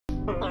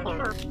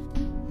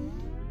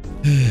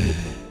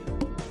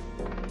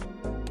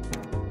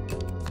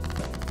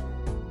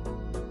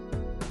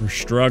We're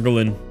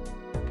struggling.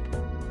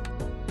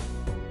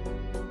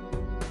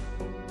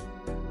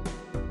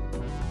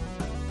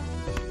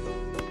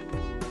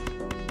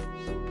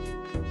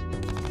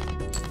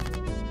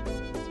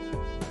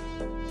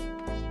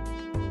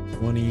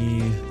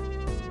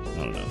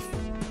 Not enough.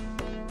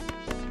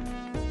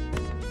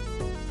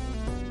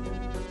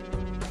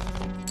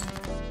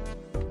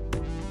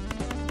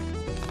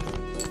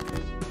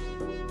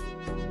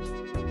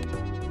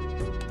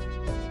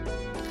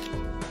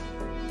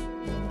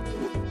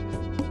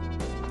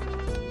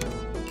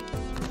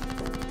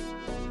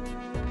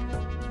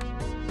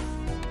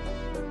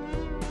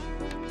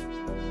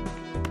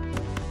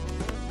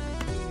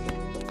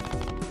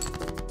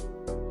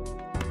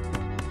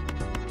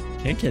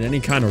 Can't get any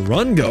kind of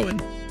run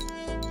going.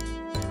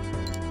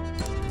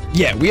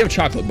 Yeah, we have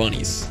chocolate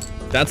bunnies.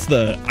 That's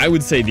I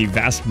would say the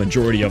vast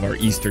majority of our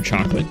Easter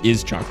chocolate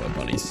is chocolate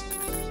bunnies.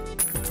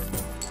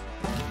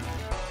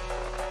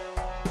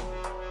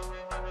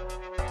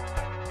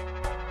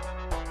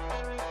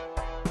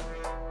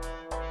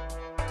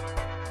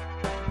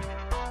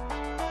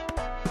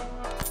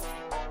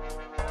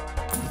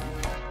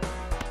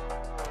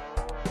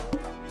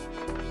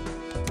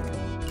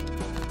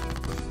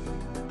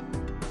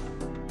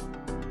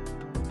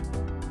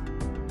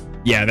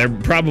 Yeah, there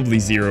probably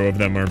 0 of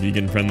them are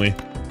vegan friendly.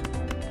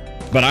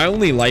 But I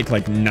only like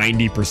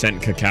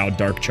 90% cacao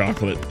dark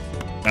chocolate.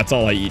 That's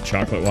all I eat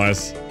chocolate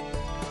wise.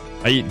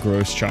 I eat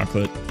gross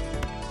chocolate.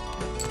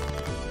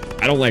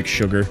 I don't like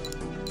sugar.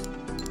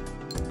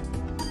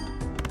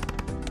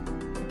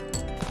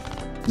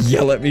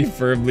 Yell at me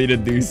firmly to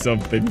do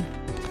something.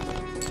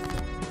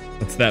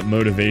 What's that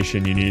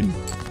motivation you need?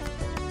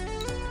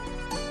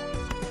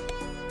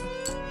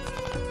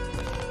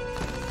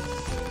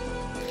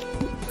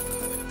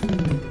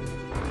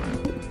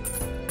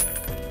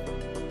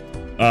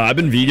 I've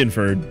been vegan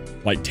for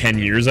like 10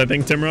 years, I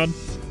think, Timrod.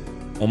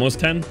 Almost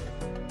 10.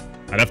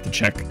 I'd have to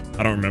check.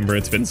 I don't remember.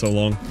 It's been so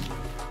long.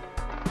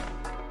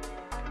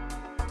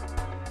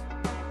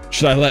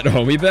 Should I let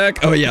Homie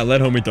back? Oh, yeah, let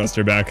Homie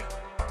Thruster back.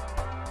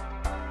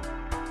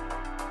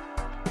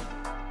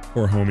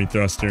 Poor Homie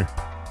Thruster.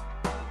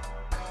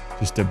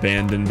 Just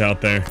abandoned out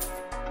there.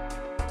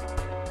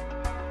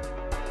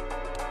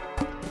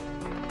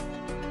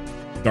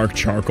 Dark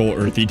charcoal,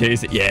 earthy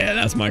taste. Yeah,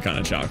 that's my kind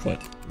of chocolate.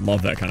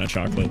 Love that kind of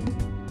chocolate.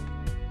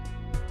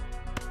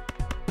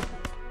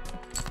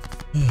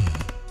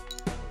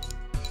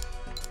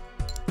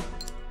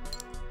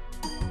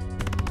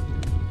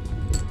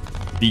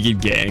 Vegan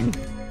gang.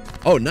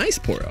 Oh, nice,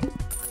 Poro.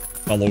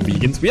 Fellow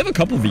vegans. We have a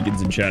couple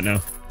vegans in chat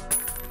now.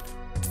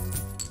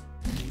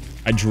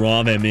 I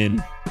draw them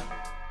in.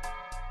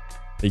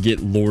 They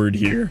get lured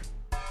here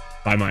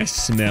by my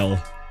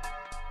smell.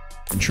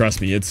 And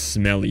trust me, it's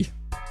smelly.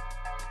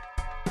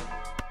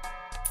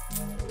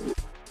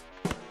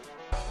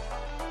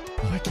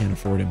 Oh, I can't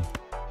afford him.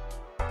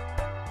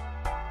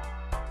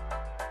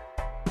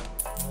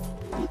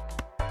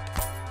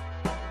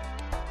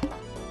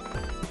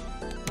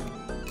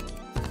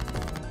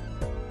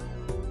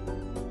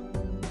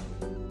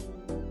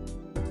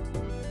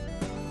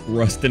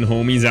 Thrusting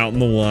homies out in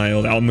the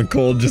wild, out in the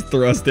cold, just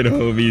thrusting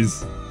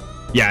homies.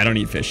 Yeah, I don't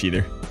eat fish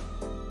either.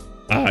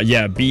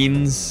 Yeah,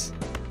 beans.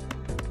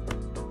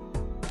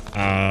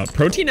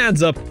 Protein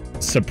adds up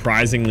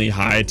surprisingly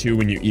high too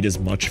when you eat as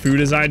much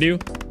food as I do.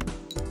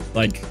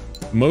 Like,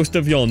 most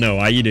of y'all know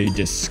I eat a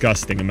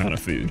disgusting amount of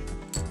food.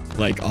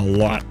 Like, a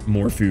lot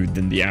more food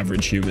than the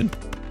average human.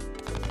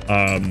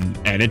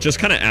 And it just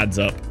kind of adds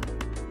up.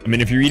 I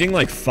mean, if you're eating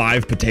like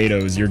 5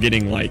 potatoes, you're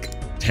getting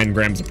like 10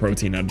 grams of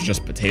protein out of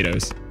just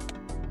potatoes.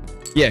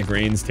 Yeah,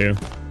 grains too.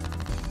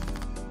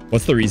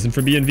 What's the reason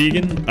for being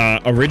vegan?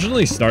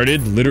 Originally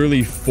started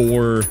literally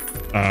for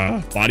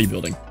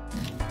bodybuilding.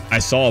 I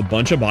saw a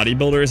bunch of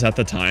bodybuilders at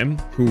the time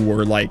who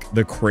were like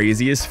the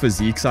craziest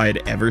physiques I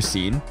had ever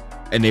seen,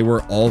 and they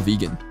were all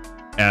vegan.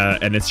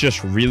 And it's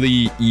just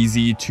really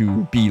easy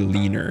to be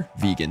leaner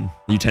vegan.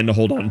 You tend to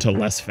hold on to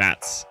less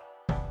fats.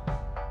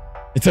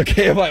 It's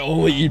okay if I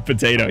only eat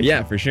potato.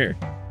 Yeah, for sure.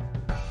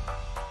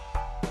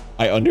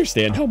 I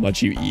understand how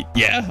much you eat.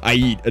 Yeah, I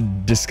eat a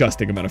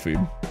disgusting amount of food.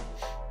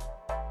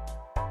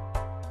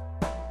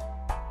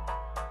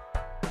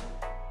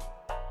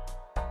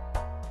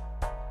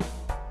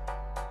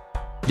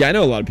 Yeah, I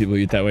know a lot of people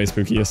eat that way,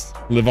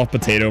 Spookiest. Live off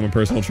potato. My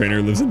personal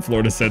trainer lives in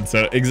Florida, said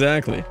so.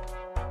 Exactly.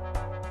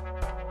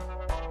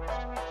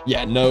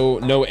 Yeah,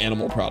 no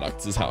animal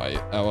products is how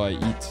I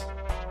eat.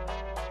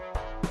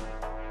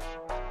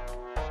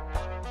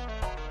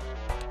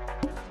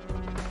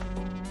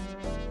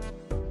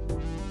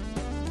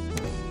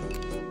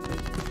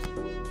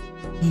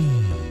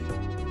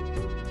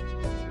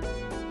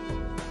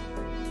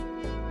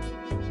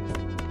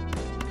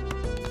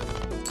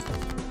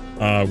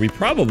 We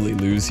probably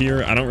lose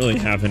here. I don't really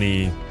have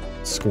any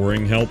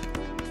scoring help.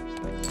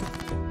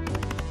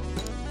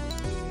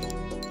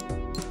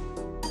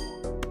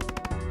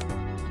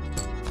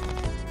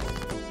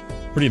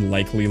 pretty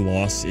likely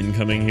loss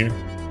incoming here.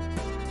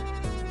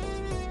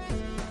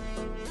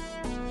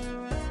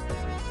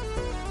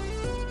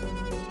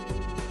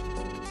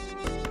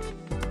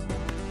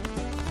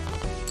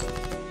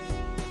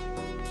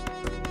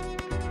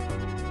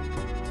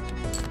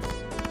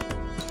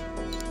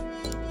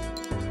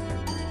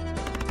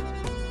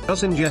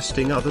 Does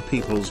ingesting other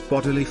people's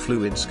bodily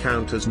fluids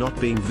count as not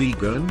being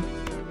vegan?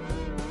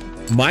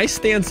 My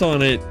stance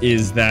on it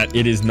is that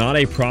it is not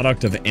a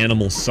product of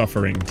animal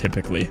suffering,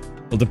 typically.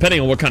 Well, depending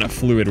on what kind of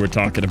fluid we're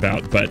talking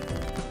about, but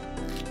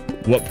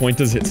what point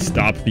does it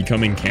stop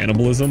becoming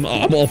cannibalism?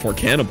 Oh, I'm all for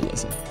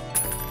cannibalism.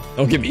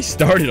 Don't get me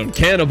started on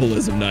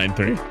cannibalism,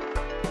 9-3.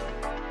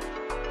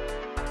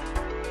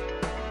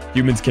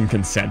 Humans can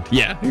consent.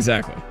 Yeah,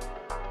 exactly.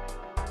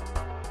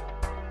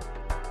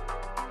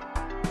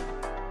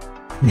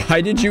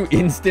 Why did you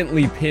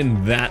instantly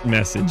pin that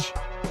message?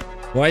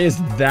 Why is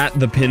that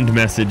the pinned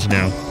message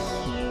now?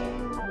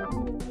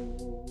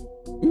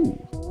 Ooh.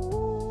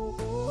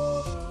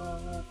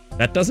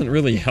 That doesn't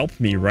really help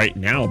me right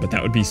now, but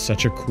that would be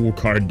such a cool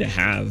card to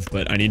have.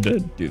 But I need to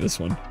do this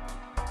one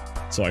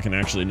so I can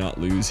actually not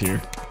lose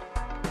here.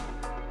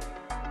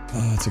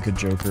 Oh, it's a good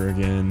joker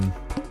again.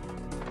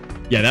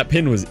 Yeah, that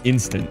pin was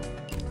instant.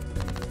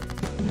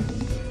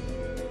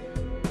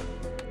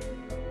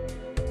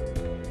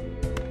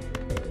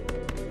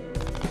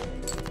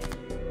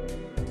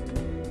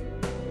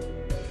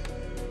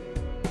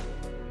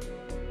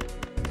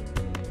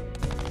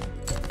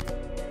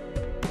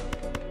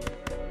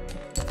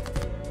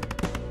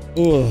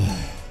 Ugh.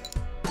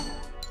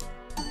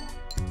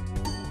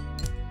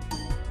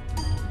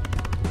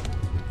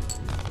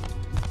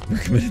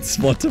 Recommended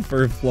Splutta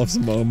for Fluff's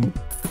mom.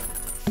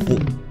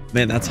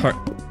 Man, that's hard.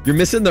 You're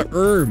missing the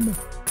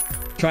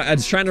I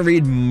was trying to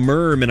read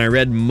merm and I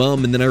read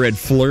mum and then I read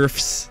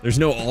flurfs. There's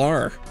no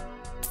R.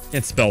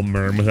 Can't spell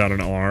merm without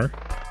an R.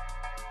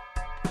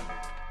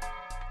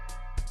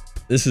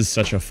 This is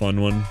such a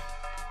fun one.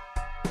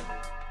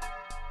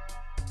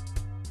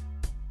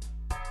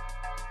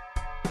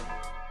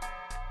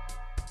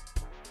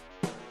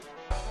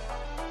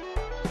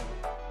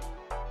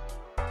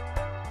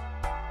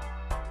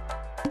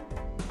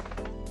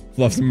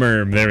 Fluff's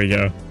merm, there we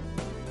go.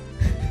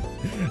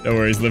 No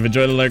worries, live,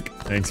 enjoy the lurk.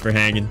 Thanks for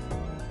hanging.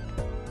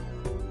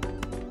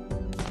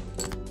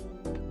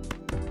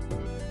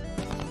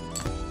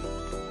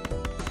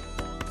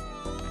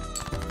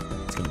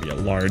 It's gonna be a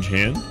large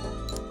hand.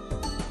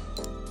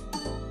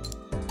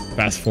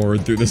 Fast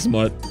forward through the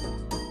smut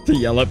to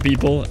yell at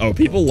people. Oh,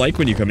 people like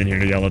when you come in here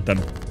to yell at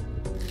them.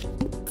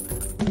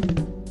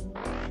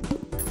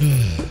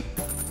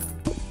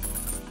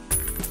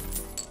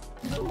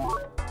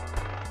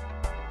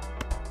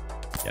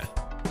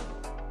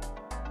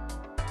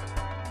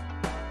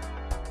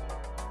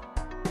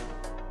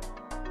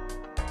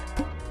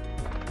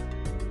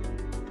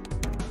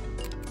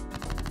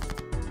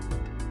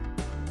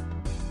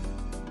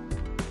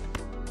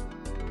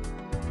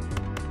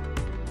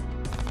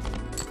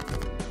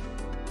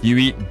 You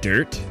eat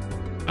dirt?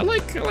 I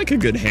like a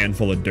good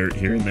handful of dirt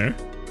here and there.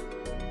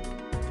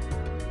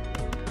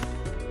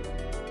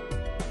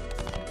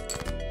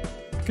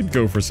 Could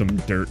go for some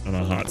dirt on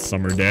a hot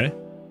summer day.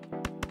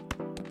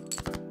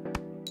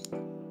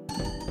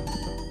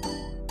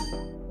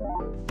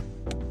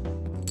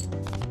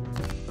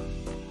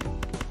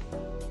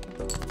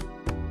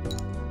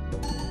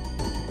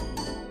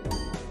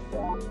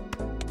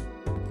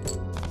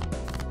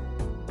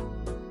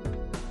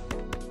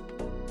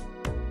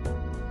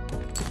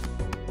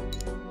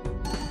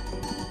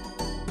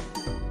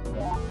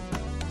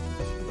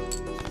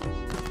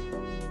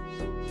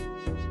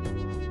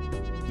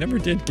 Never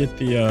did get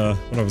the,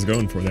 what I was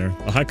going for there.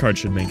 The high card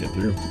should make it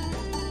through.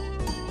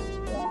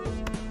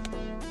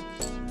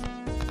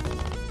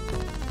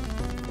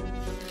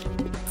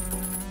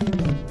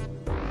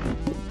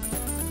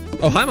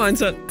 Oh, hi,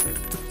 Mindset.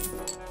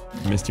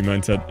 Missed you,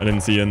 Mindset. I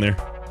didn't see you in there.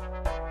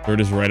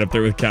 Bird is right up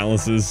there with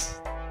calluses.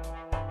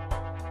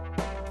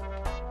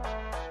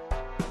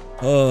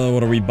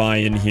 What are we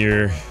buying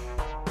here?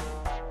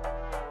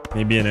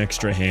 Maybe an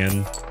extra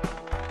hand.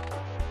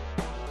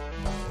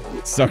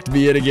 Sucked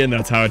me in again.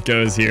 That's how it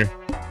goes here.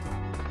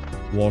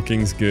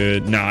 Walking's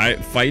good. Nah,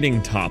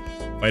 fighting top.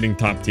 Fighting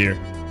top tier.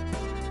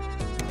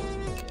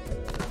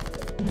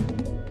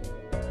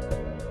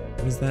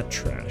 What is that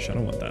trash? I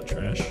don't want that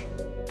trash.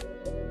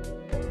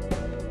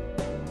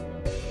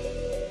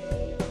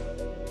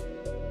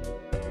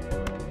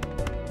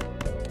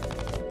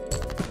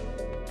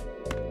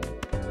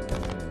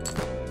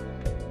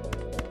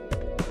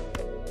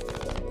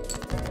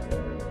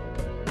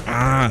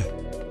 Ah.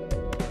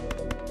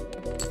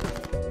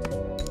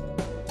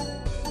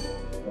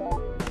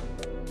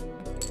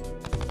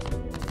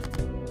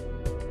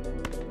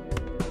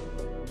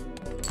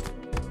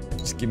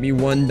 Give me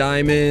one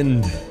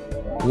diamond.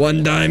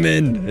 One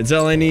diamond. It's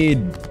all I need.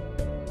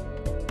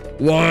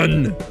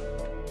 One.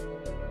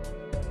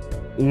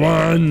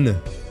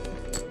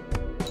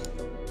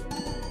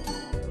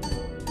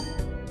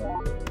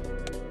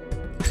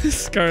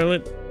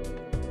 Scarlet.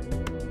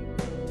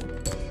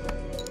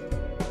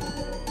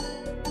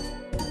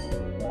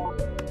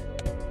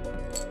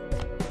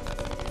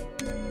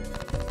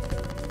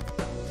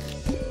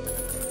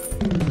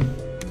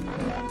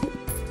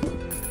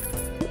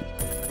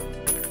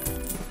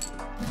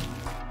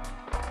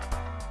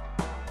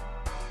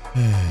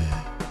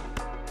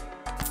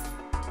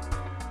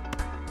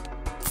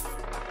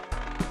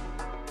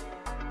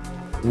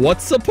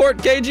 What support,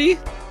 KG?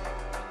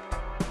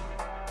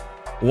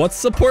 What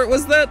support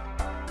was that?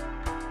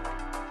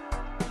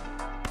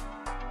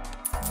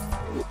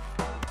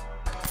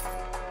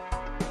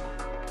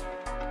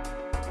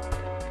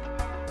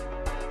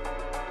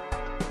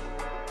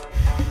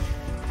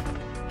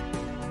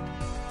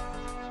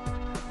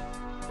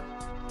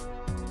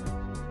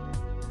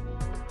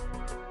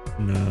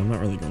 No, I'm not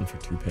really going for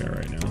 2-pair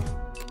right now.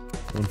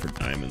 I'm going for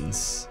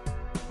diamonds.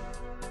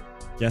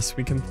 Yes,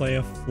 we can play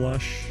a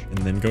flush and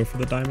then go for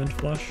the diamond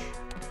flush.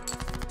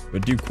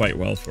 Would do quite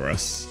well for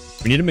us.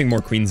 We need to make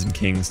more queens and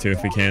kings too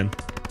if we can.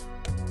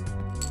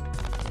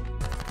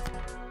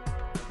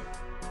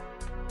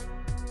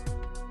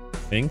 I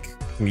think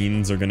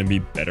queens are going to be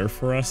better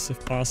for us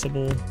if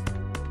possible.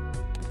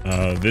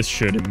 This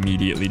should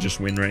immediately just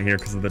win right here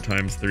because of the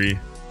 ×3.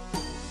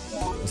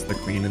 What's the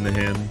queen in the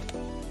hand?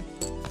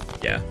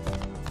 Yeah.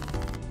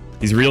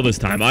 He's real this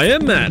time. I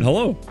am Matt.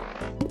 Hello.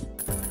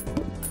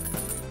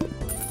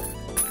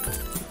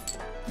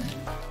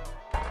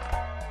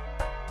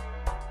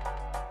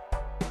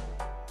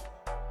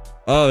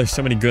 Oh, there's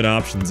so many good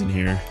options in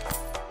here.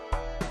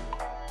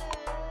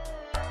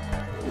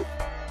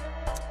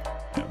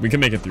 Yeah, we can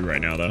make it through right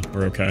now, though.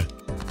 We're okay.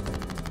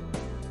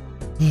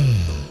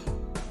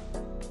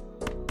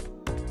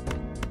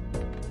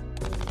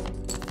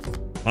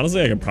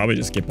 Honestly, I could probably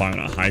just get by on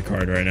a high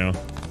card right now.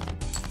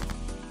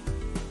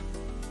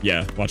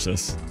 Yeah, watch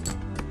this.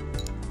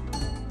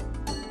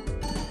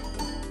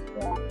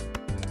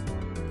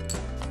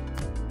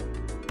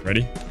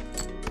 Ready?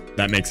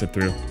 That makes it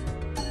through.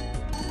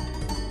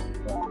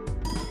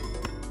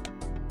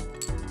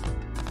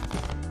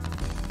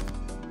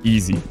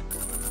 Easy.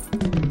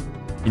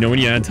 You know when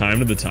you add time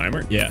to the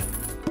timer? Yeah.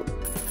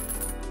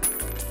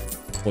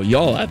 Well,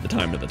 y'all add the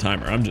time to the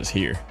timer. I'm just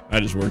here. I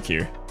just work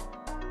here.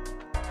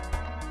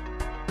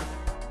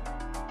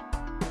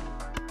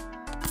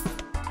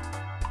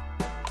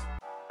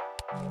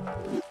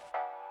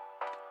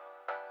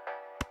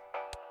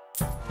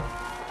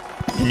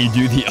 Can you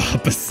do the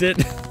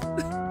opposite?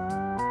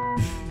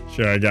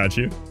 Sure, I got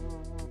you.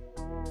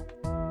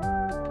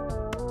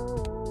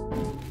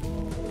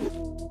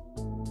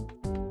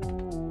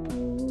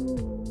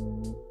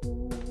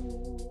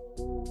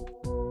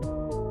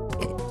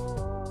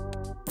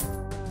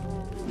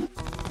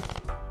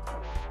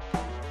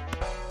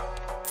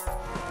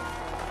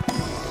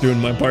 Doing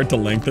my part to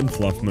lengthen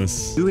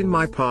fluffness. Doing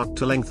my part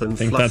to lengthen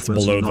fluffness. I think that's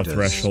below the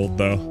threshold,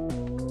 though.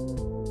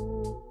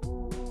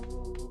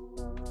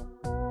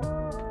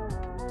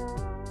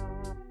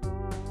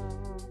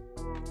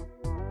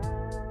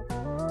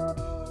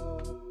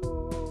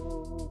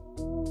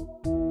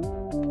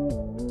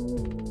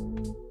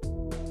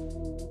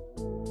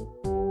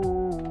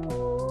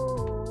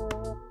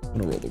 I'm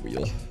gonna roll the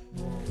wheel.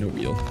 No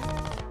wheel.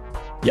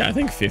 Yeah, I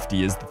think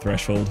 50 is the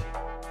threshold.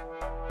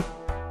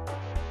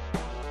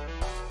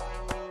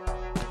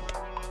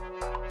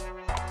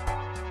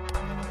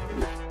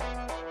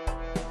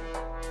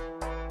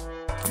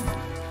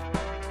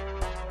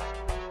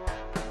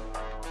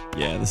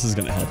 Yeah, this is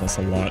gonna help us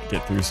a lot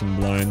get through some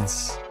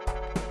blinds.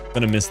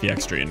 Gonna miss the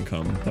extra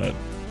income, but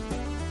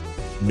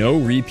no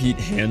repeat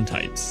hand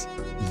types.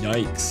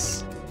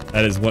 Yikes.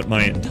 That is what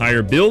my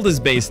entire build is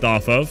based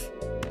off of.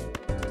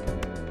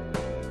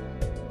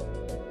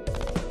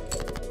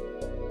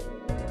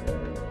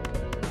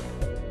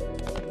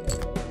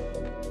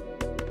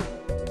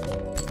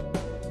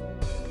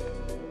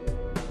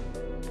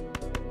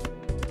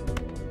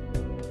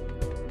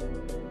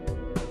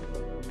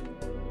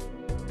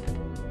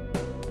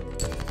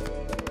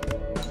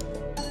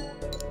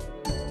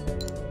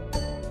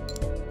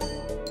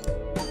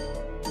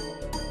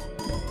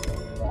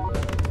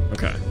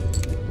 Okay.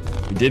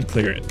 We did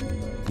clear it.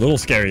 A little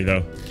scary,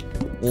 though.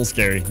 A little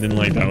scary. Didn't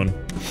like that one.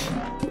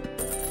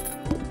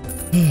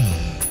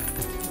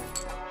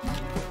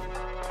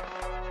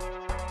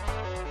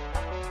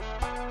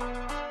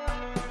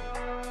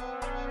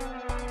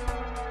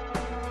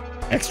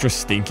 Extra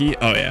stinky?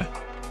 Oh, yeah.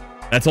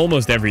 That's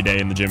almost every day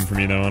in the gym for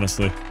me, though,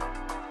 honestly.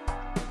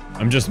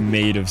 I'm just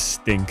made of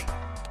stink.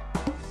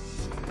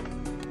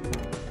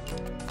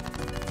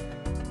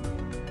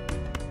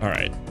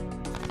 Alright.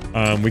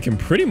 We can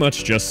pretty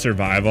much just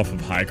survive off of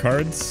high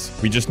cards.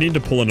 We just need to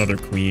pull another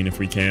queen if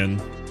we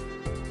can.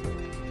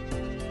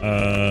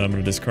 I'm going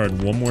to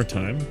discard one more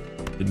time.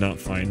 Did not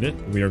find it.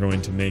 We are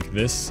going to make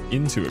this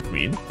into a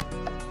queen.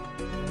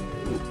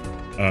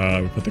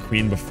 We put the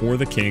queen before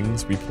the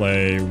kings. We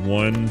play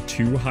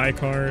 1-2 high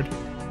card.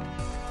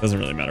 Doesn't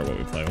really matter what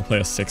we play. We'll play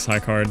a 6 high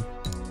card.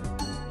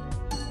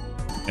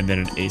 And then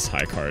an ace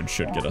high card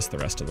should get us the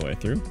rest of the way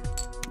through.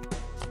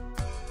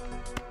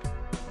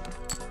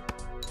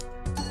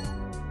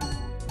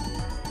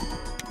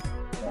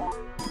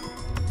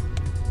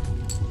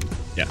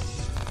 Yeah.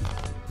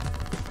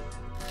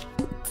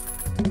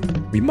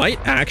 We might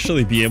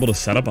actually be able to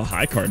set up a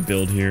high card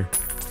build here.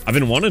 I've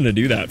been wanting to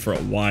do that for a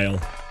while.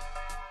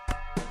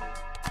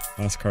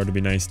 Last card would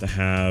be nice to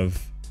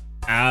have.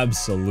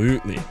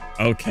 Absolutely.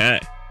 Okay.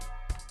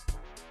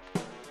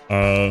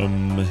 I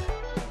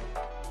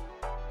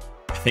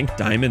think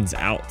diamond's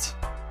out.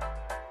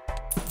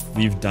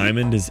 Leave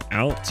diamond is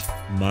out.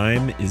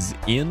 Mime is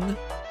in.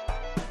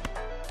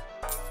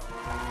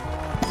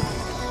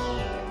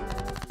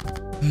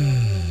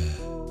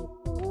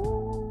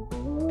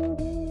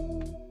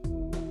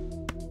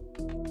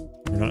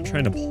 We're not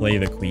trying to play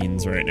the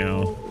queens right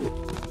now.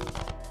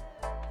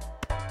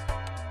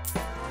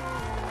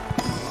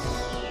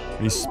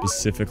 Pretty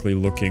specifically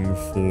looking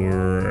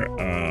for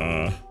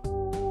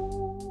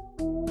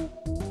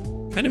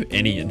kind of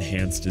any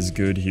enhanced is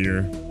good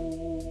here.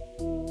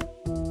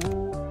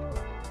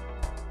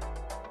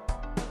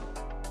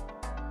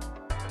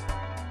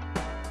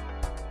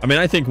 I mean,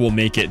 I think we'll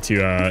make it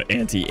to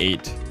Ante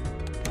 8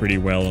 pretty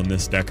well in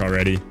this deck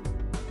already.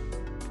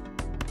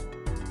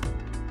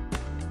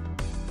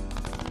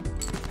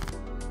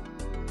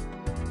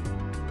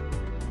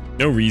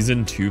 No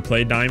reason to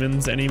play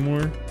diamonds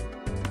anymore.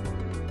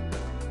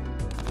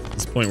 At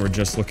this point, we're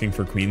just looking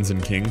for queens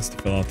and kings to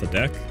fill out the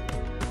deck.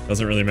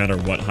 Doesn't really matter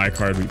what high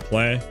card we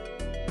play,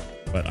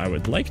 but I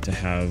would like to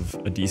have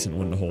a decent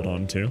one to hold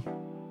on to.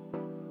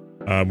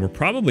 We're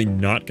probably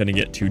not going to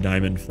get 2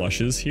 diamond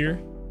flushes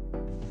here.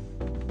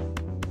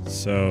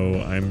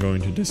 So I'm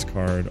going to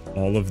discard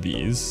all of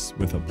these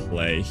with a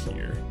play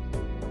here.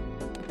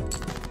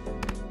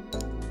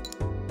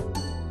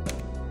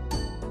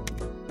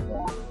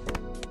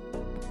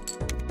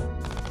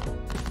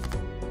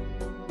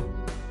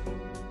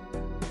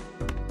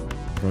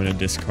 I'm going to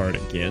discard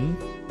again.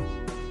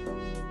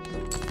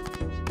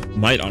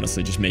 Might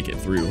honestly just make it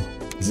through,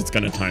 because it's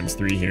going to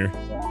 ×3 here.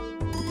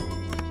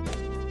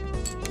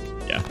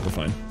 Yeah, we're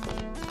fine.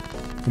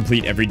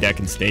 Complete every deck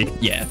in stake.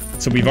 Yeah.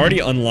 So we've already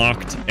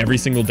unlocked every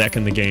single deck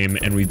in the game,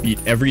 and we beat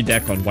every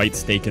deck on white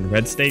stake and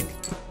red stake.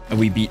 And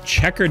we beat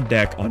checkered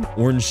deck on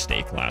orange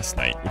stake last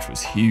night, which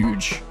was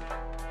huge.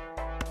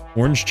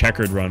 Orange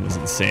checkered run was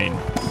insane.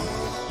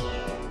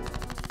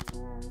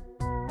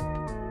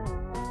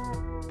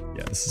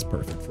 Yeah, this is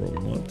perfect for what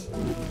we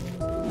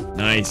want.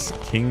 Nice.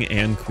 King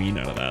and queen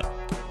out of that.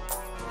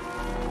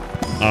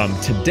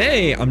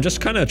 Today, I'm just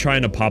kind of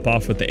trying to pop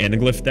off with the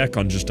anaglyph deck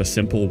on just a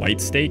simple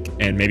white stake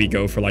and maybe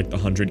go for like the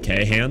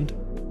 100k hand.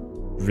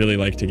 Really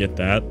like to get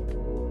that.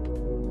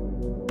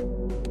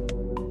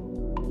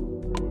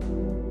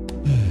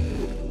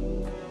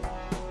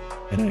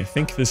 And I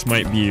think this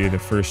might be the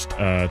first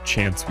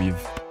chance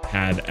we've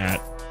had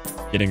at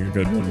getting a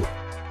good one.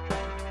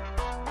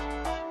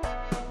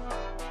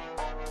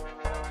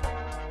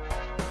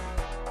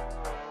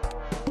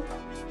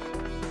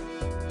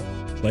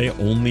 Play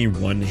only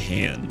one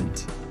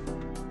hand.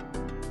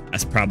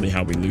 That's probably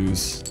how we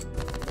lose.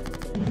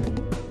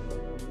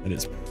 That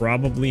is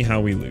probably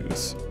how we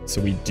lose.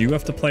 So we do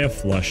have to play a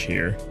flush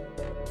here.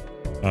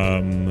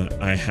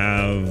 I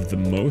have the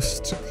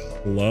most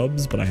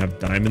clubs, but I have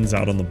diamonds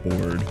out on the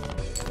board.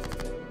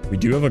 We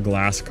do have a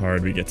glass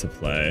card we get to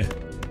play.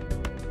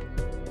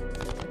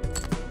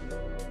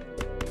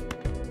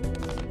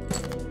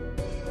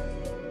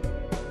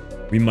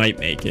 We might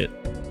make it.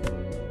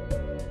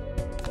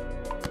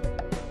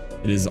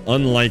 It is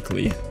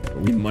unlikely,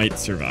 but we might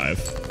survive.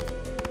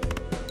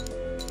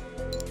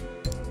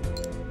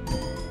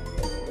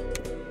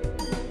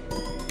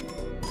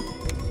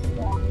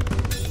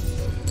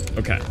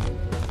 Okay.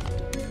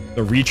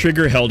 The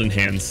retrigger held in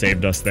hand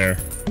saved us there.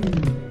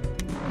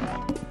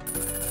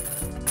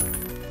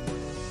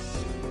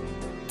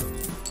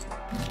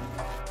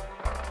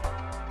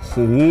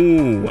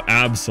 Oh,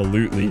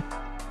 absolutely.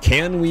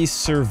 Can we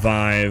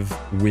survive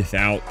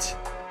without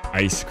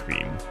ice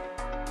cream?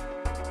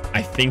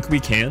 I think we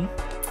can.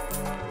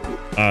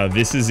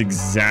 This is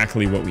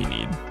exactly what we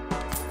need.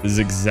 This is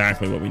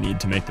exactly what we need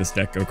to make this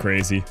deck go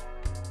crazy.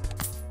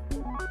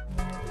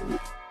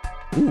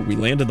 Ooh, we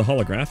landed the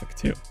holographic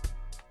too.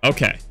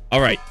 Okay,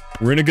 all right.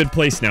 We're in a good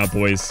place now,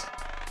 boys.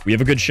 We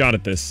have a good shot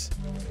at this.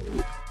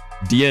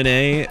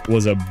 DNA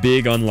was a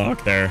big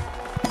unlock there.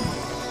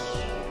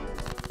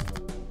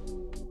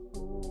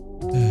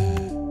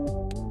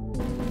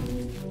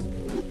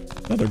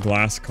 Another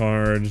glass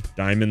card.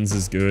 Diamonds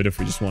is good if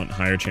we just want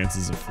higher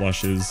chances of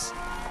flushes.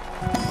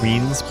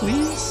 Queens,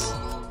 please?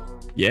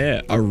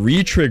 Yeah, a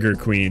retrigger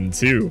queen,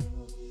 too.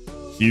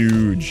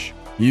 Huge.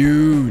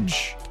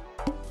 Huge.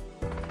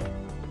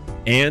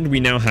 And we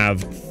now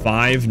have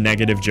 5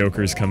 negative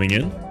jokers coming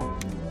in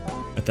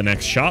at the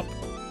next shop.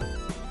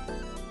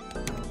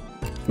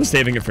 We're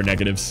saving it for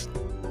negatives.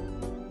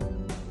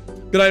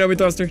 Good night, Obi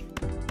Thruster.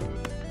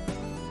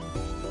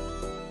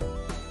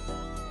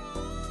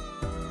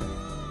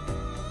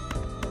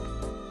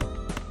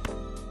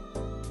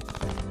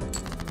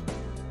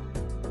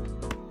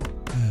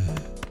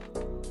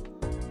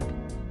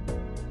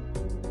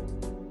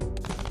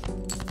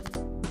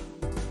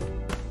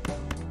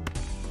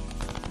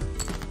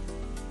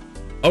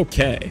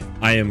 Okay,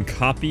 I am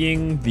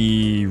copying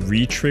the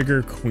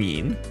retrigger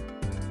queen.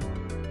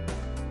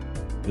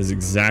 This is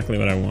exactly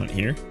what I want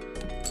here.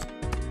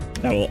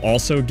 That will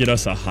also get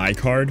us a high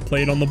card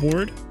played on the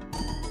board.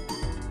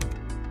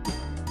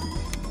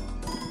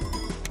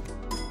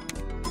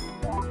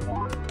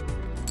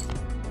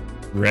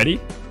 ready?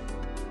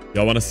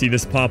 Y'all want to see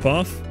this pop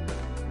off?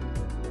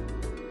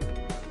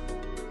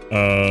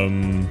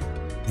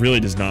 Really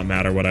does not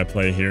matter what I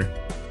play here.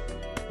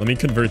 Let me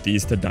convert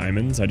these to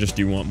diamonds. I just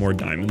do want more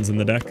diamonds in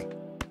the deck.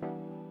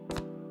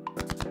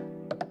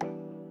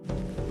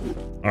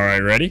 All right,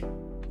 ready?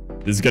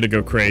 This is gonna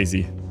go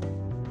crazy.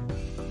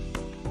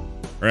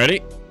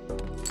 Ready?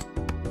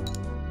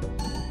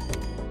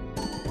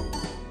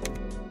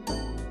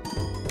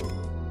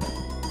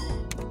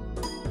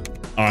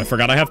 Oh, I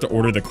forgot I have to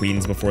order the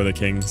queens before the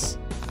kings.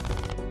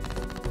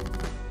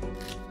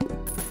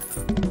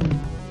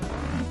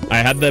 I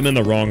had them in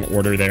the wrong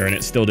order there, and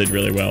it still did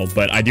really well.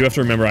 But I do have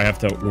to remember I have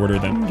to order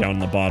them down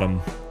the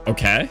bottom.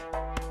 Okay.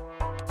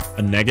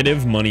 A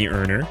negative money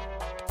earner.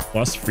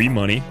 Plus free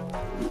money.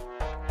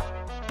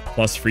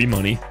 Plus free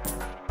money.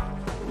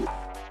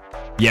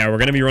 Yeah, we're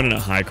going to be running a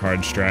high card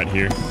strat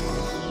here.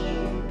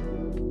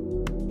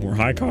 More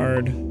high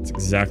card. That's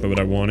exactly what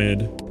I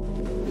wanted.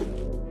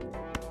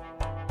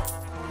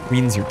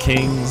 Queens or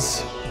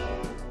kings.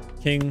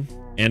 King.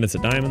 And it's a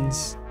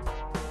diamonds.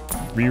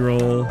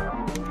 Reroll.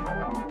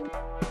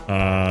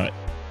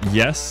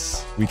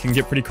 Yes, we can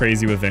get pretty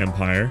crazy with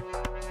vampire.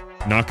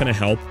 Not gonna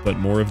help, but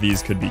more of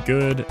these could be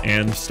good,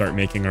 and start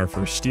making our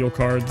first steel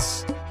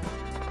cards.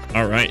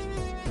 All right,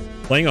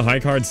 playing a high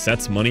card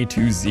sets money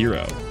to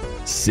 0.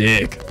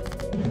 Sick.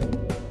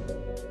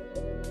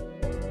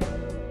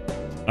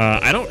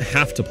 I don't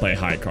have to play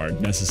high card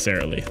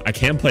necessarily. I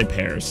can play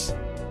pairs.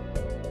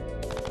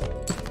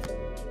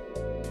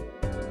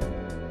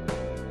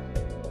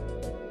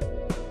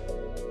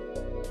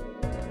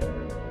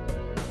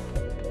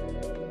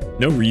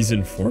 No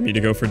reason for me to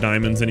go for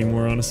diamonds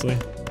anymore, honestly.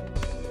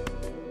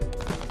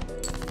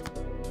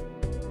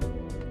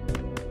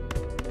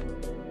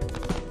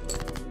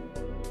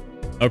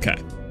 Okay.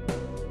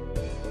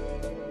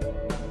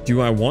 Do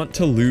I want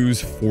to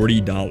lose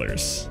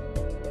 $40?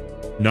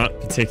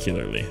 Not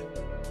particularly.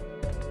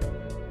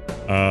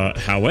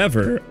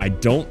 However, I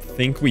don't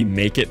think we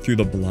make it through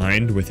the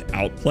blind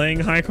without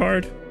playing high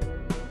card.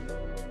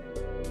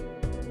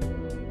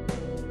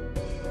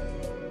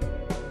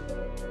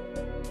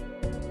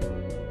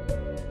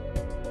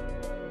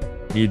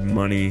 Need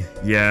money.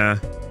 Yeah.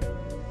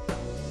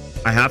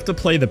 I have to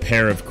play the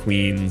pair of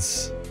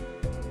queens.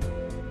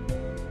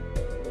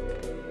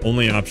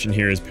 Only option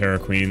here is pair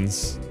of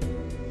queens.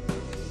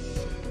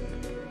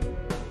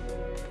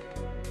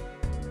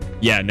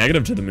 Yeah,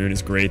 negative to the moon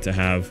is great to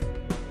have.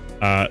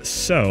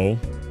 So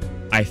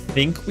I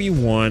think we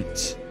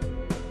want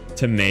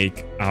to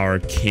make our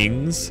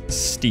kings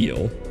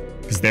steel,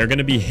 because they're going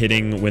to be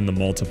hitting when the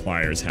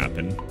multipliers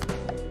happen.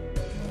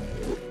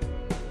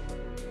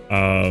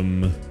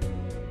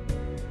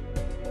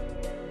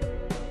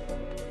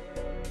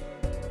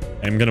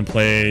 I'm gonna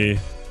play...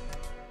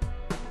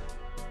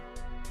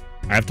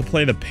 I have to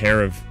play the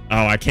pair of...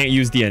 Oh, I can't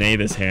use DNA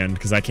this hand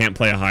because I can't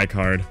play a high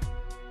card.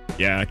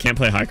 Yeah, I can't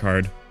play a high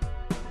card.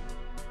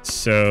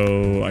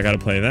 So I gotta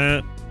play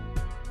that.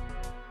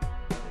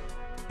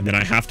 And then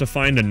I have to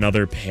find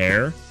another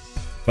pair,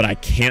 but I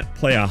can't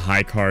play a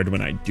high card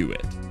when I do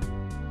it.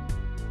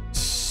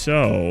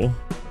 So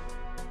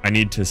I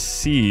need to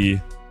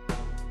see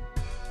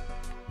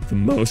the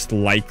most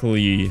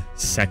likely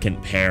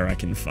second pair I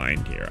can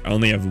find here. I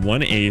only have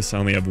 1 ace. I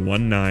only have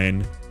 1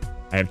 9.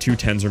 I have 2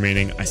 10s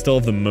remaining. I still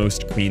have the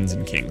most queens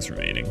and kings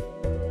remaining.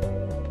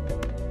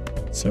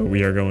 So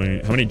we are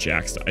going... How many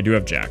jacks? I do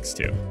have jacks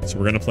too. So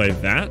we're going to play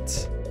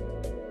that.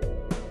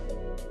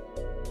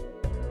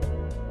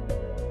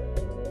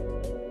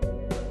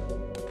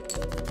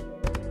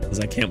 Because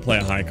I can't play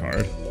a high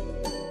card.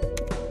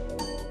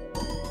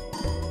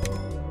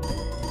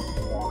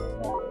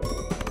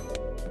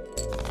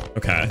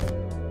 Okay.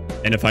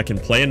 And if I can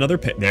play another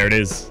pit, there it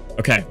is.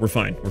 Okay, we're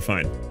fine. We're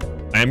fine.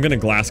 I am going to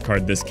glass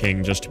card this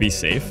king just to be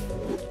safe.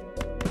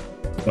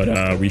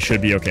 But we should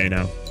be okay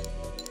now.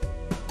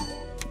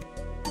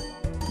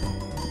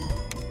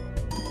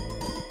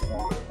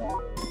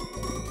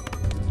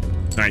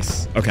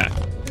 Nice. Okay.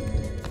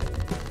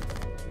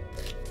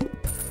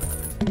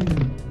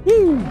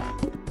 Woo!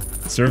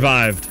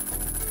 Survived.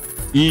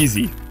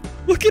 Easy.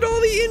 Look at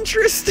all the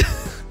interest.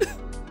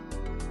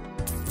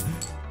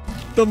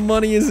 The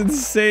money is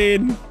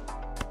insane.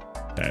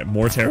 Okay,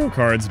 more tarot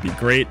cards would be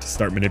great to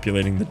start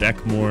manipulating the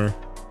deck more.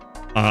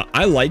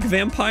 I like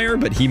Vampire,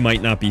 but he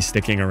might not be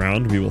sticking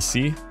around. We will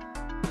see.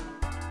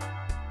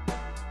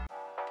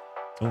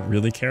 Don't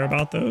really care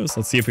about those.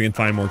 Let's see if we can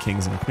find more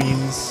kings and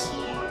queens.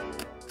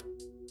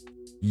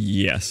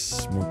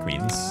 Yes, more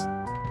queens.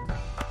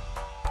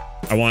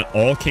 I want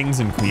all kings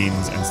and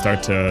queens and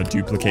start to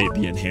duplicate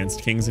the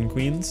enhanced kings and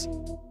queens.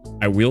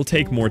 I will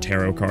take more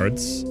tarot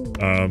cards.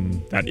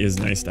 That is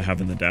nice to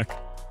have in the deck.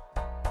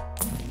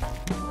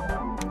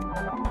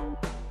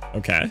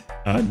 Okay.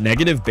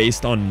 Negative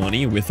based on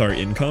money with our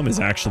income is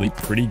actually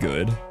pretty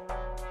good.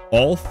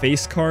 All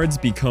face cards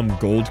become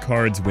gold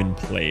cards when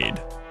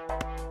played.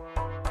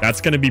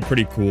 That's going to be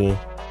pretty cool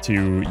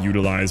to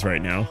utilize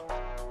right now.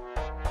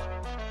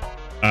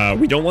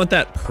 We don't want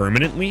that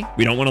permanently.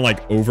 We don't want to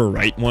like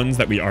overwrite ones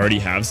that we already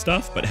have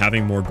stuff, but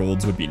having more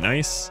golds would be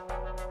nice.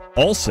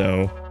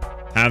 Also,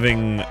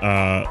 having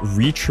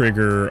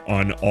re-trigger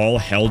on all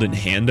held in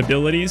hand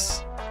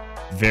abilities,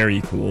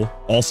 very cool.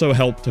 Also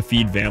help to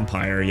feed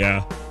vampire,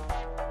 yeah.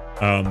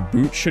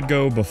 Boot should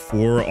go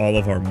before all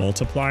of our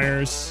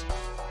multipliers.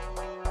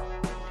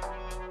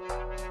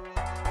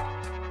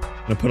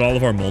 I'm gonna put all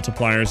of our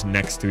multipliers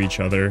next to each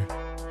other.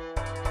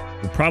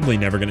 We're probably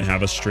never gonna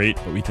have a straight,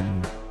 but we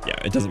can, yeah,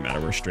 it doesn't matter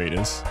where straight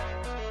is.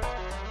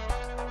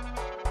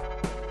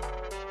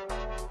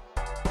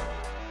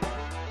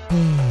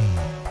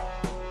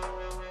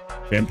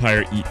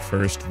 Vampire eat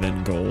first,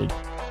 then gold.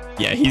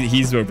 Yeah,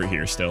 he's over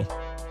here still.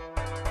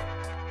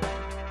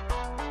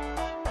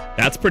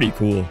 That's pretty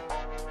cool.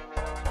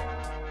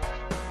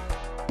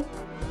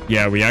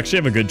 Yeah, we actually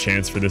have a good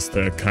chance for this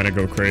to kind of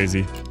go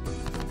crazy.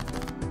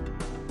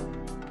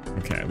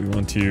 Okay, we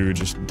want to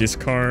just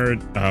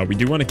discard. We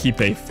do want to keep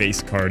a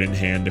face card in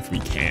hand if we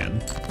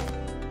can.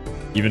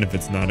 Even if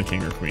it's not a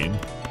king or queen.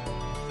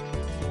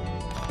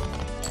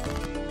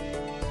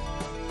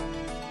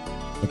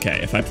 Okay,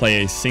 if I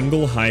play a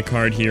single high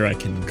card here, I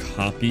can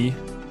copy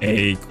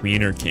a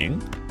queen or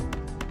king.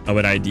 I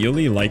would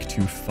ideally like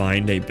to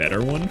find a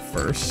better one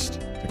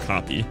first to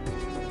copy.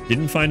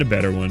 Didn't find a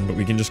better one, but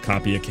we can just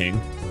copy a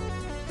king.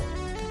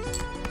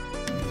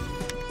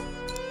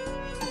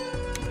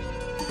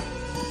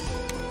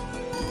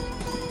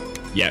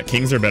 Yeah,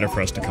 kings are better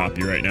for us to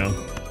copy right now.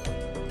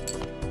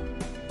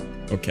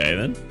 Okay,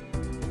 then.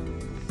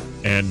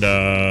 And,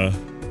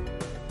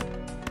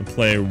 we'll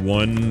play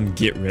one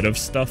get rid of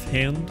stuff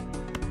hand.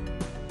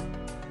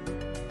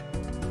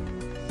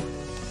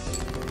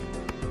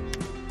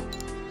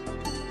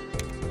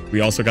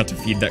 We also got to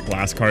feed that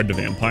glass card to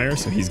vampire,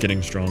 so he's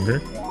getting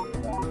stronger.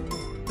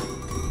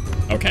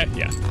 Okay,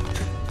 yeah.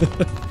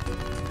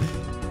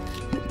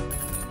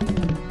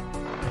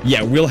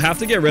 Yeah, we'll have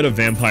to get rid of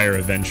vampire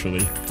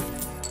eventually.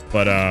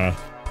 But,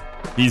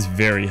 he's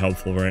very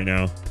helpful right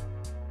now.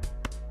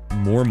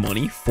 More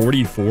money?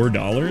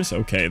 $44?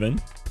 Okay, then.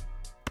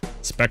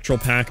 Spectral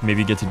pack,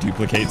 maybe get to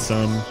duplicate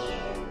some.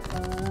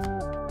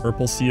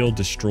 Purple seal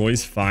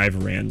destroys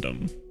 5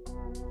 random.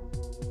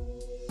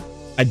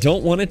 I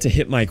don't want it to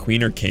hit my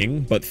queen or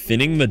king, but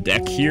thinning the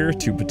deck here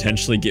to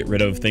potentially get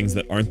rid of things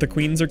that aren't the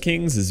queens or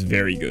kings is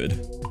very good.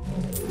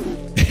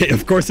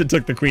 Of course it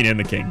took the queen and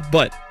the king,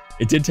 but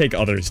it did take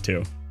others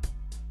too.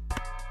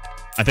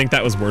 I think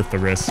that was worth the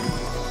risk.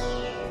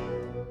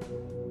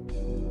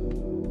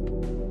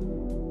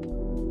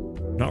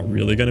 Not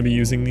really going to be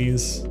using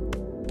these.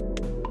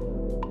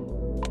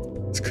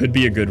 This could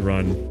be a good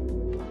run.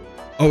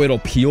 Oh, it'll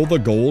peel the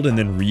gold and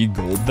then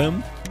re-gold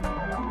them?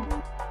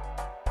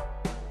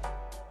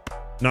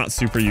 Not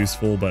super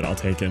useful, but I'll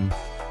take him.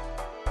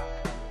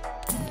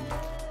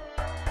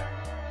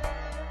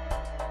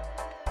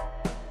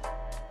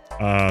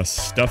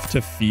 Stuff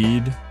to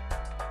feed.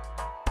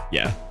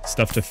 Yeah,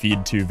 stuff to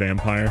feed to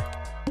vampire.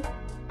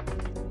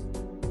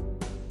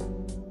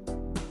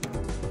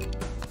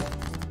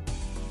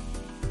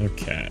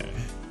 Okay.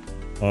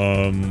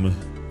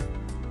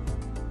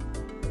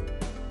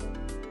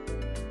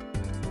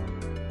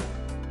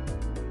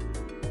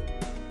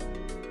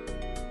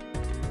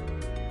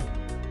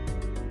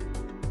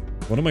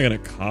 What am I gonna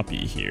copy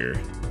here?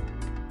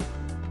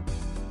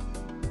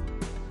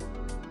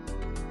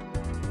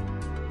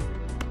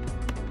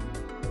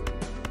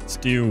 Let's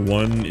do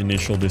one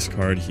initial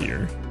discard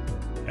here.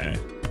 Okay.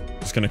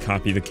 Just gonna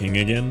copy the king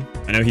again.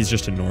 I know he's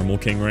just a normal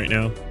king right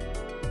now,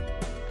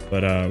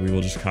 but we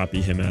will just copy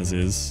him as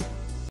is.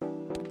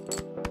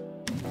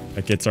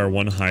 That gets our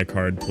one high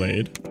card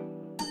played.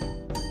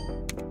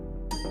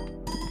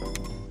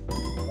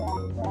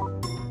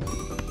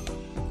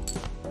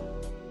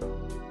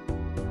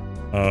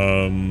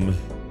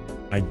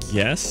 I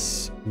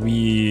guess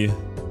we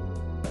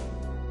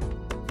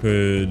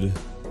could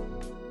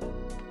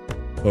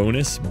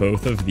bonus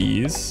both of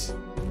these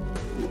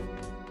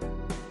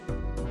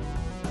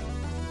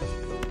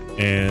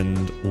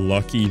and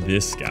lucky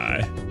this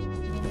guy.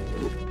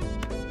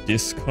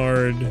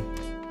 Discard.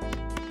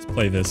 Let's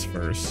play this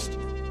first.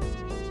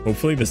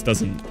 Hopefully this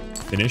doesn't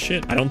finish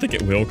it. I don't think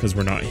it will because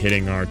we're not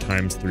hitting our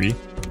 ×3.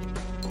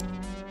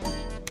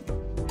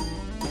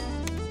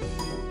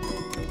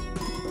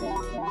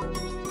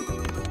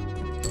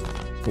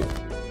 Cool.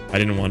 I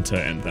didn't want to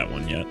end that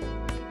one yet.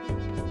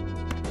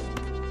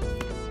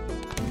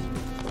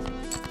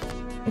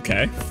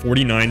 Okay,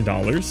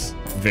 $49.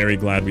 Very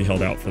glad we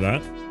held out for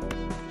that.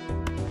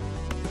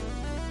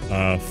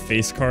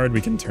 Face card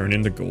we can turn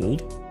into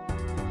gold.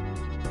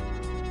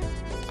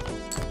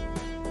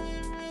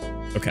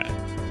 Okay.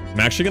 I'm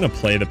actually going to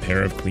play the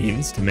pair of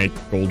queens to make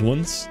gold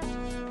ones.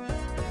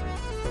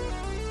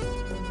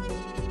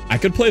 I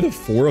could play the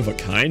 4 of a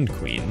kind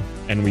queen,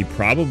 and we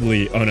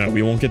probably... Oh no,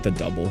 we won't get the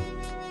double.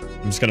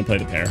 I'm just going to play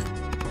the pair.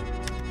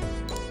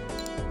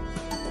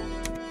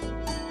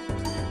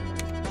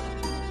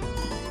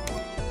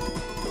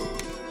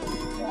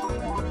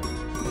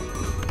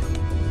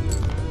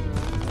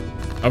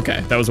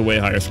 Okay, that was a way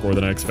higher score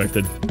than I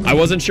expected. I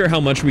wasn't sure how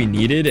much we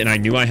needed, and I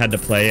knew I had to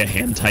play a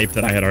hand type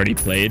that I had already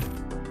played.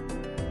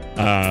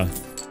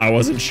 I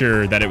wasn't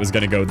sure that it was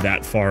going to go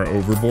that far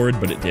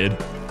overboard, but it did.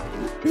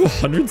 Ooh,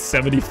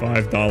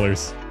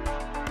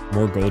 $175.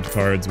 More gold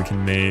cards we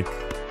can make.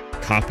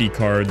 Copy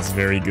cards,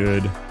 very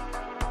good.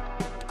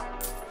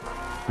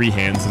 3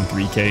 hands and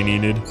 3k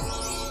needed.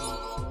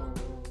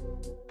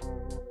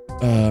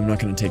 I'm not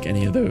going to take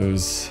any of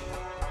those.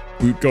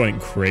 Boot going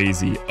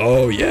crazy.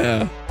 Oh,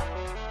 yeah.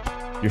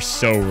 You're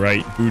so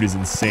right. Boot is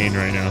insane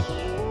right now.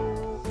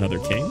 Another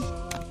king.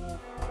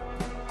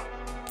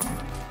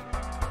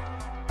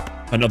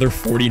 Another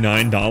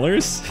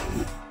 $49?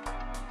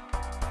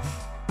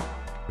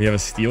 We have a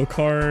steel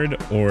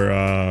card or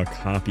a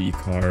copy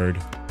card.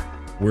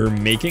 We're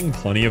making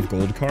plenty of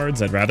gold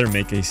cards. I'd rather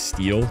make a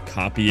steel,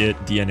 copy it,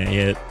 DNA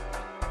it.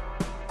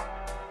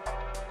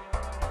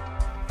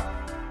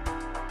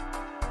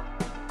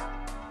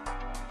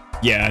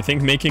 Yeah, I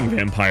think making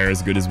vampire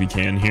as good as we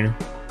can here.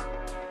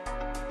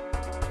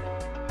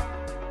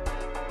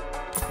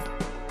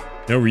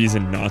 No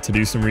reason not to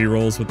do some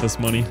rerolls with this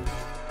money.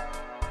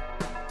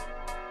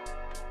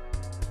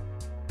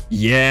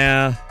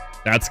 Yeah,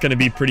 that's going to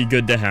be pretty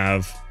good to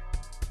have.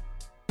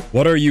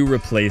 What are you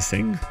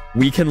replacing?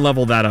 We can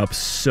level that up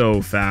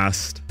so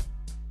fast.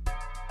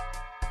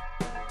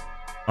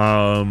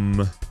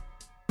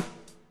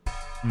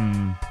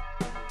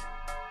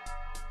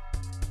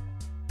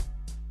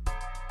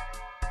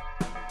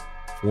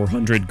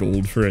 $400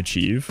 gold for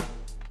achieve.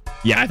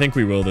 Yeah, I think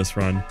we will this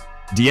run.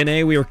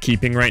 DNA we are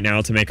keeping right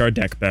now to make our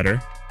deck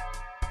better.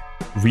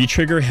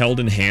 Retrigger held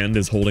in hand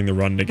is holding the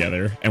run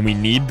together, and we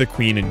need the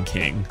queen and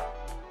king.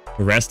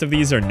 The rest of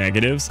these are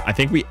negatives. I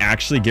think we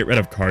actually get rid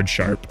of card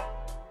sharp.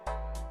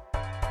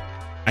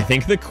 I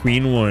think the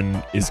queen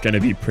one is going to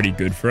be pretty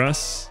good for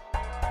us.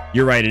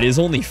 You're right, it is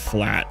only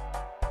flat.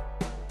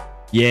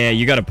 Yeah,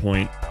 you got a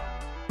point.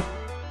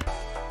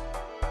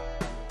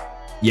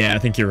 Yeah, I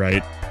think you're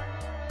right.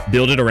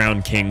 Build it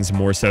around kings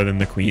more so than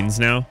the queens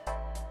now.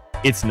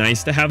 It's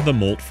nice to have the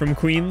molt from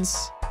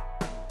queens,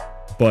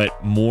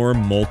 but more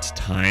molt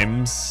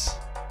times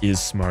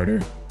is smarter.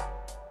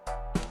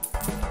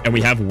 And we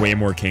have way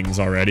more kings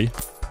already.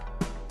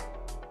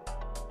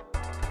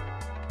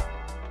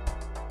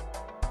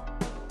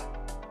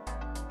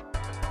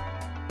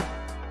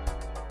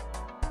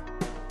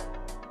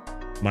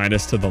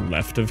 Minus to the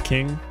left of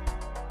king.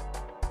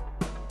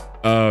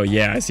 Oh,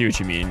 yeah, I see what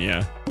you mean,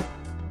 yeah.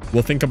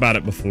 We'll think about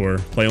it before.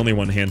 Play only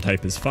one hand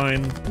type is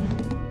fine.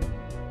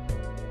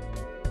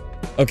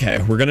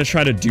 Okay, we're gonna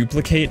try to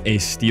duplicate a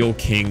steel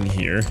king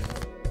here.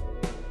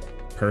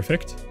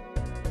 Perfect.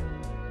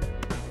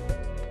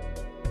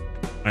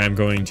 I am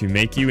going to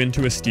make you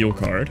into a steel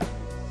card.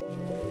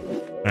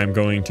 I'm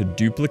going to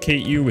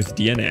duplicate you with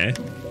DNA.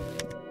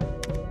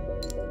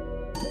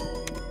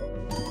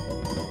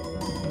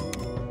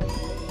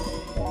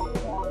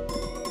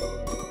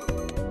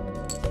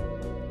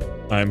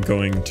 I'm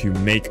going to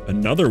make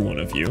another one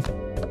of you.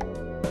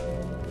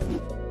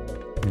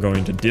 I'm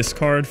going to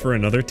discard for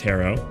another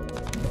tarot.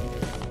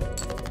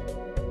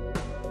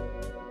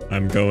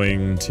 I'm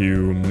going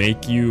to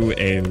make you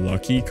a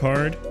lucky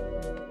card.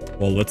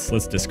 Well, let's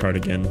discard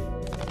again.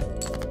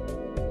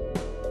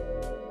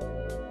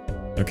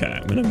 Okay,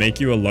 I'm gonna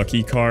make you a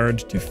lucky card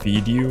to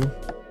feed you.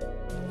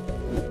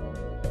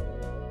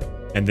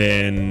 And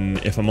then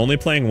if I'm only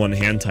playing one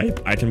hand type,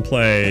 I can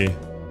play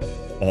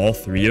all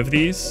 3 of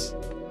these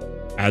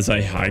as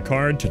a high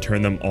card to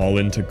turn them all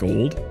into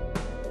gold.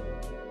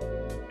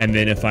 And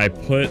then if I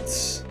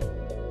put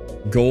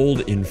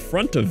gold in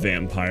front of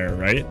vampire,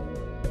 right?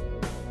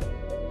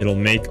 It'll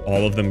make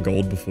all of them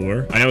gold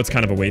before. I know it's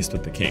kind of a waste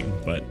with the king,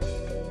 but...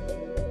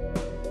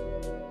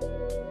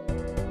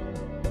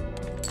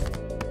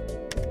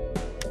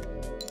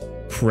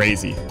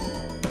 Crazy.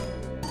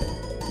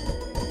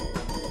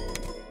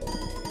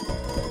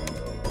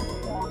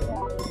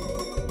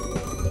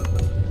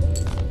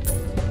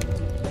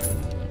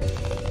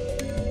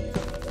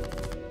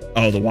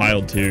 Oh, the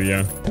wild too,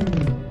 yeah.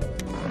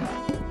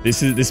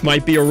 This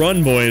might be a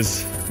run,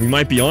 boys. We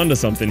might be onto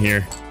something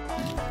here.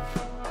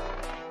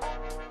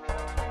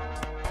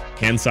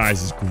 Hand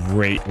size is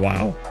great.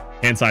 Wow.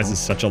 Hand size is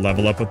such a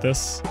level up with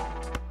this.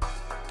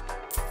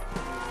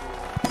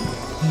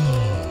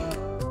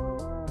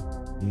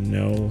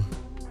 No.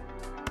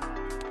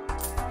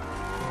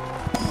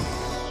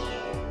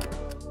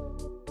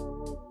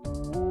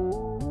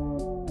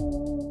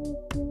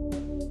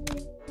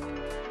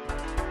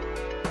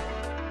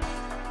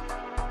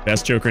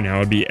 Best Joker now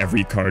would be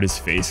every card is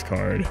face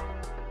card.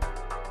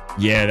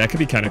 Yeah, that could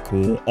be kind of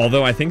cool.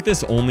 Although I think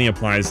this only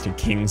applies to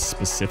kings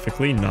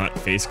specifically, not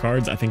face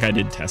cards. I think I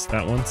did test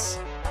that once.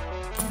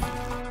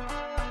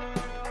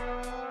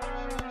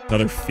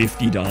 Another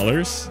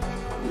 $50.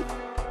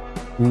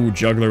 Ooh,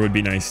 juggler would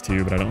be nice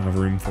too, but I don't have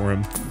room for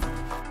him.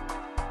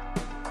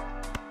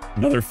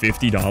 Another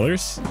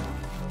 $50.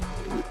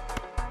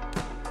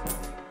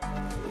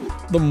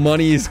 The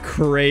money is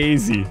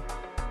crazy.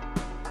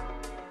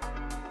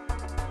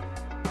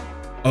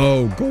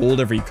 Oh, gold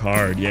every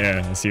card.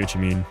 Yeah, I see what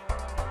you mean.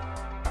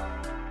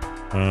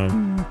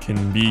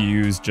 Can be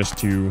used just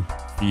to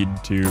feed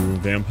to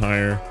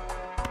vampire.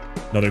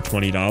 Another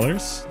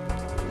 $20.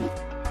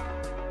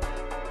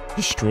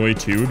 Destroy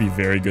 2 would be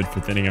very good for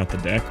thinning out the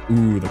deck.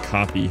 Ooh, the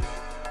copy.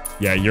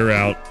 Yeah, you're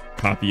out.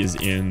 Copy is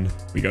in.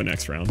 We go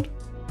next round.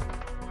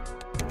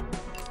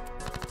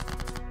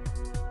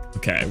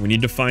 Okay, we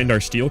need to find our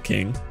Steel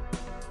King.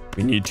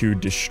 We need to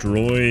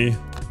destroy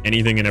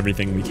anything and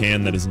everything we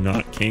can that is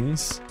not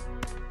kings.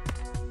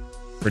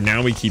 For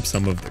now, we keep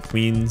some of the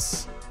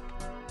queens.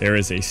 There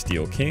is a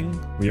Steel King.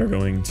 We are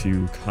going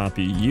to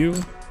copy you.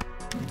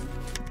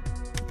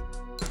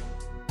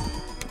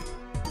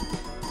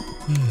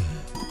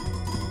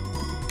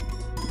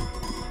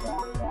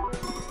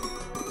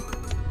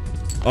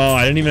 Oh,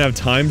 I didn't even have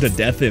time to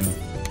death him.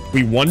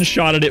 We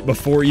one-shotted it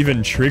before even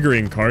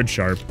triggering Card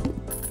Sharp.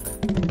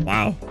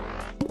 Wow.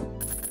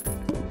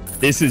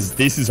 This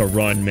is a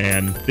run,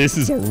 man. This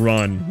is a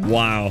run.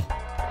 Wow.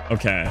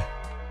 Okay.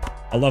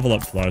 I'll level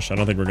up Flush. I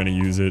don't think we're going to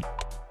use it.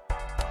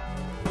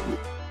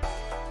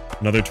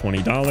 Another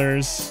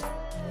 $20.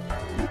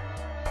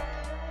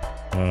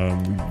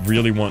 We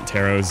really want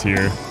Taros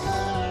here.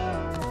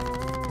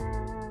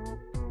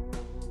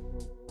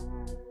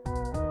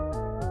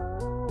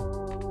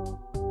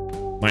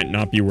 Might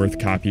not be worth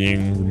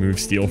copying. Remove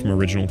steel from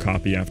original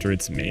copy after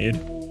it's made.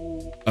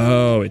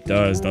 Oh, it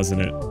does, doesn't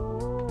it?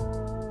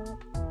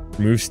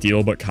 Remove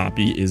steel, but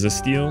copy is a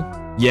steal.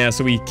 Yeah,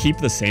 so we keep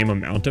the same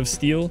amount of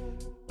steel.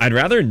 I'd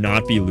rather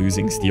not be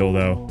losing steel,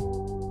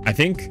 though. I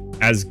think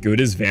as good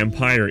as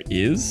Vampire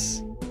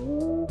is,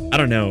 I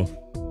don't know.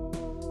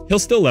 He'll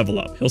still level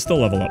up. He'll still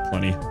level up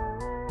plenty.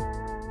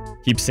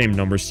 Keep same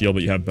number steel,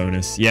 but you have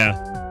bonus. Yeah.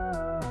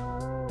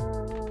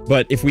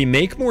 But if we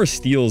make more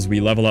steals, we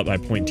level up by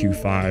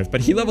 0.25.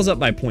 But he levels up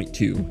by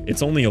 0.2.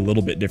 It's only a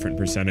little bit different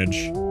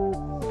percentage.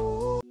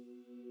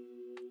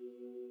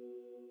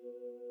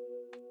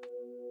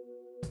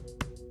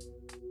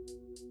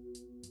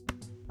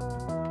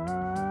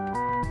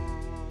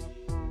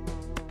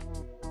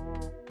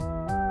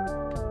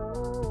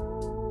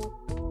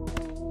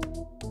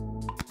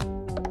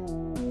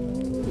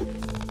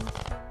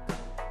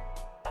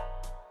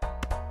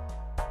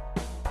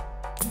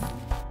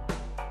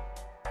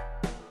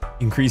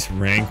 Increase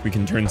rank, we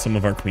can turn some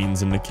of our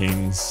queens into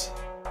kings.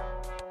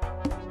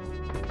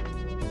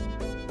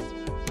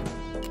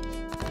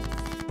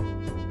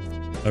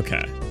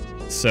 Okay,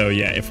 so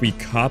yeah, if we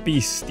copy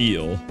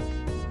steel...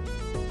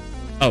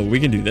 Oh, we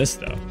can do this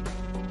though.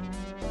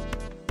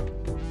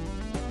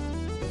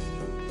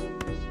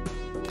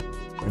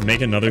 We'll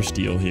make another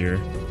steel here.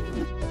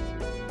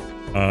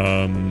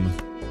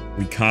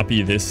 We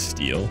copy this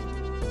steel.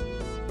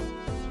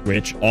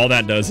 Which all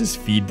that does is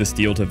feed the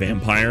steel to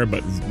Vampire,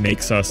 but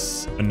makes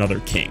us another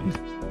king.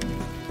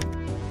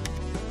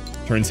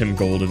 Turns him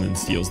gold and then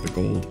steals the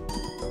gold.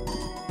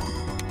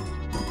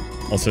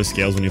 Also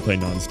scales when you play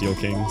non-steel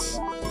kings.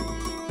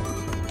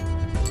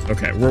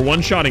 Okay, we're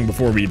one-shotting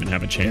before we even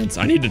have a chance.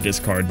 I need to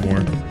discard more.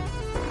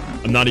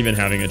 I'm not even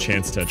having a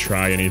chance to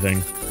try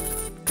anything.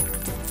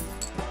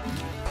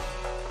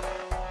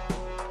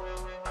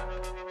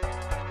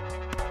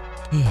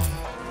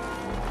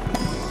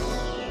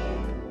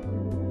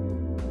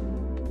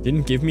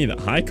 Didn't give me the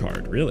high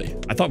card, really.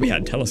 I thought we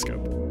had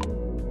Telescope.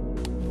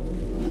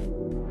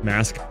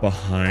 Mask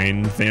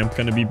behind Vamp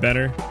gonna be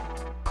better.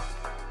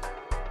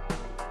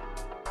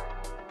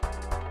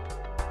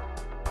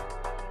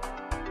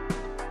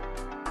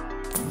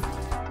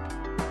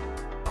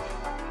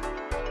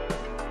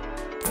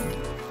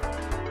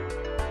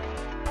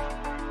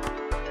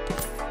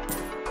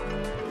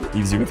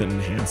 Leaves you with an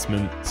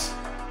enhancement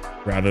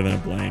rather than a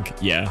blank.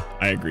 Yeah,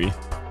 I agree.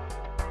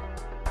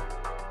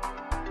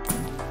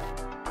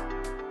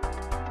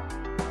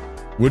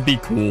 Would be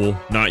cool,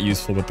 not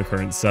useful with the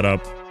current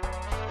setup.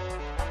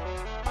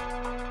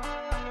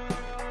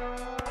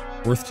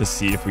 Worth to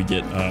see if we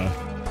get a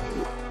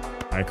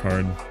high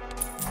card.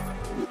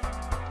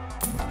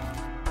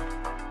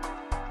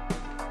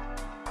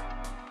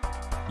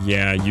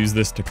 Yeah, use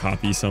this to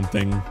copy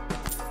something.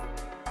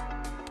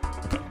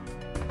 Okay.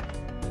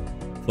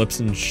 Flips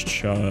and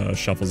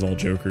shuffles all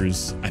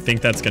jokers. I think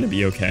that's going to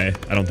be okay.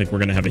 I don't think we're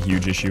going to have a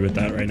huge issue with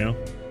that right now.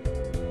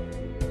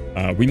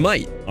 We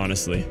might,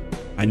 honestly.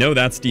 I know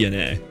that's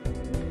DNA.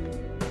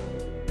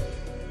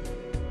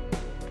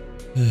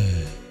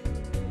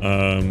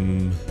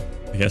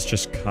 I guess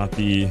just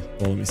copy.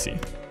 Well, let me see.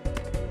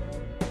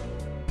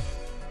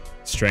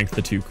 Strength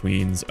the 2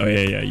 queens. Oh,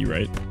 yeah, you're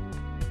right.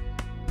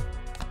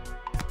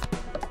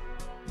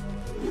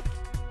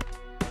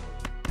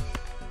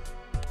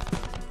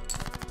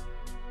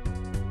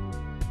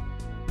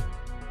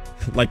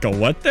 Like a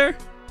what there?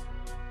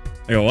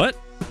 Like a what?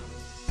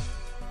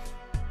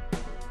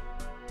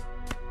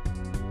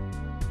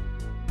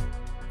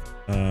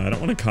 I don't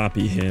want to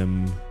copy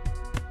him.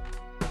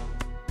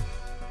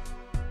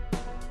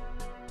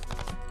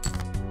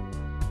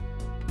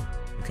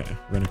 Okay,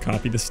 we're going to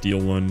copy the steel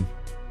one.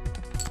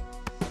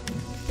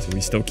 So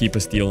we still keep a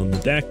steel in the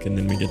deck, and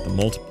then we get the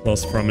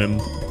multiplus from him.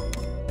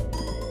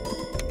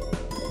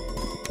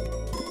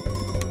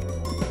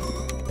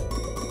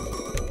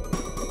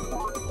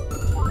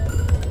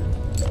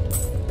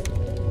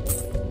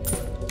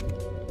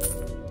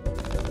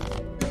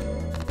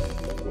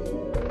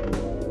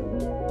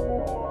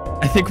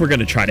 think we're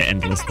gonna try to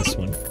endless this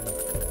one.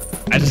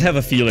 I just have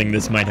a feeling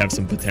this might have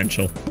some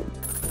potential.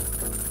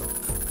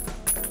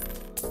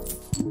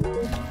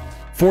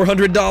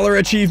 $400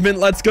 achievement,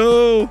 let's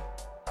go!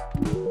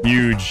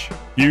 Huge,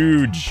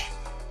 huge.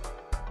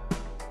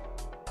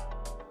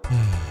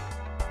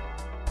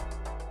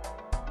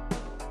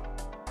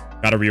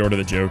 Gotta reorder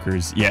the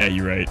jokers. Yeah,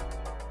 you're right.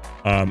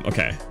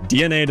 Okay.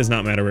 DNA does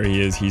not matter where he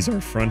is. He's our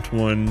front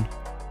one.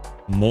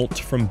 Molt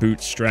from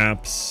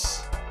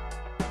bootstraps.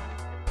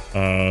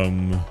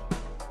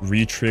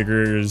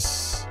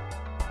 Retriggers.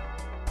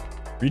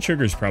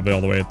 Retriggers probably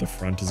all the way at the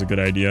front is a good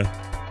idea.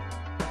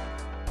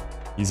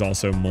 He's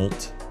also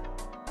molt.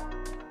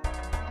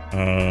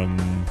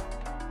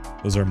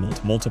 Those are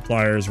molt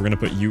multipliers. We're gonna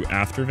put you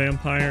after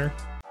vampire.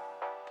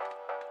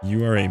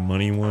 You are a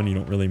money one. You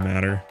don't really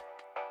matter.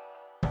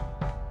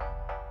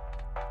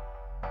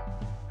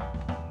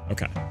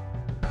 Okay.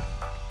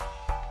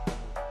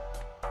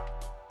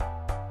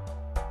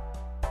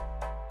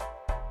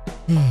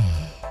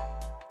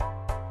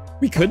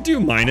 We could do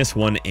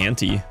 -1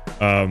 ante.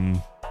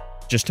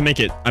 Just to make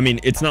it, I mean,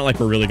 it's not like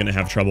we're really gonna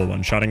have trouble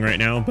one-shotting right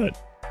now, but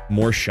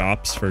more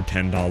shops for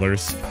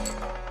 $10.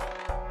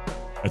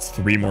 That's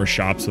 3 more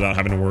shops without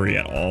having to worry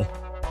at all.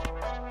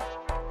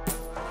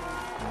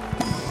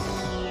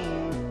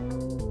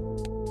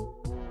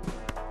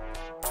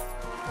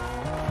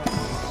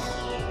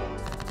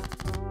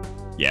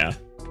 Yeah.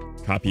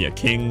 Copy a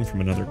king from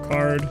another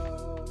card.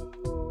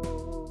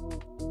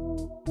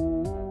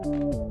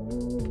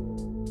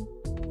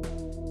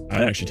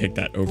 I'd actually take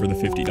that over the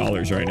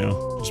 $50 right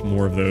now. Just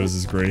more of those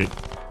is great.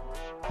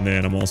 And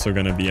then I'm also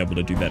going to be able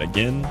to do that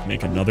again.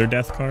 Make another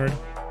death card.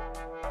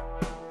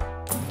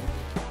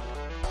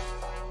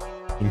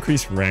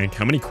 Increase rank.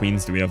 How many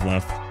queens do we have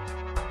left?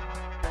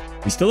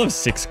 We still have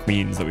 6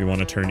 queens that we want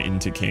to turn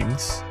into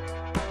kings.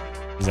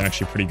 Which is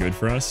actually pretty good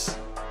for us.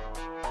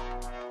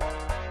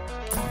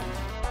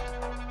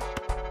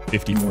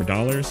 $50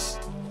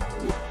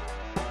 more.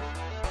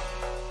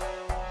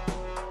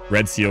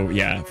 Red seal,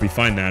 yeah, if we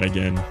find that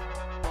again.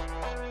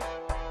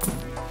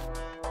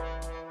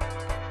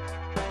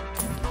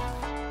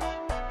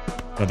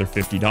 Another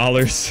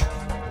 $50.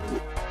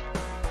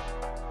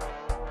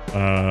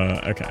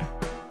 Okay.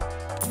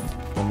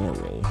 One more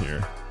roll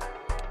here.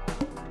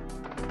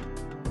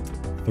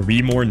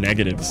 3 more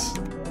negatives.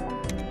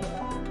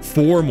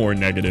 4 more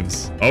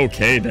negatives.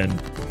 Okay, then.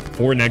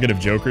 4 negative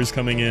jokers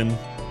coming in.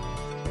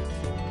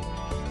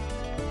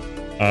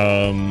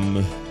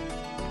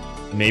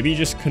 Maybe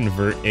just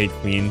convert a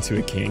queen to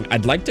a king.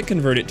 I'd like to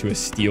convert it to a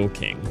steel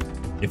king,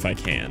 if I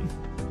can.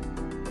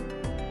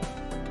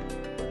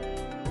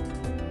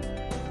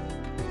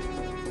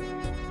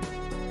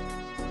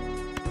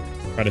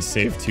 Try to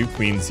save 2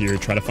 queens here.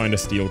 Try to find a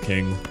steel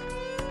king.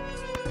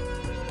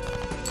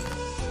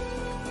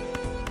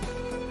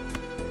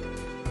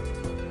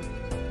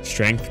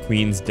 Strength,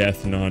 queens,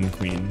 death,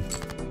 non-queen.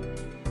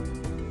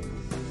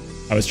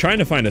 I was trying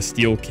to find a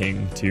steel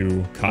king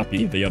to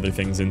copy the other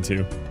things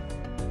into.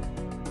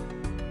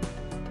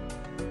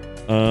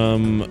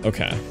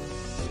 Okay.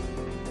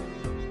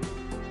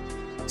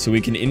 So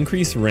we can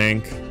increase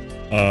rank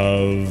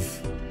of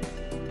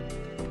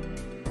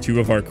 2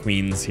 of our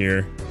queens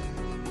here.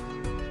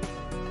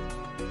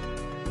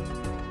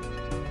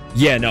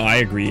 Yeah, no, I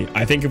agree.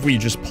 I think if we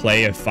just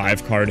play a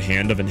 5-card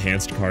hand of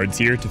enhanced cards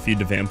here to feed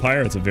the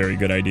vampire, it's a very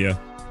good idea.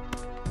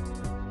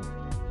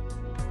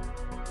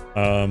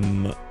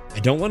 I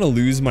don't want to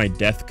lose my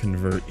death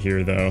convert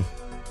here, though.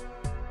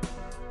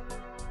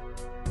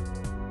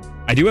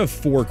 I do have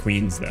 4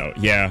 queens, though.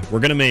 Yeah,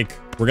 we're gonna make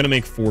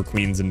 4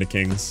 queens into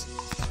kings.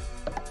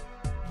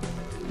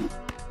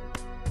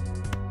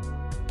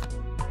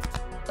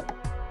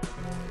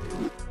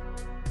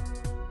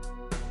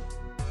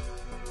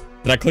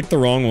 Did I click the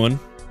wrong one?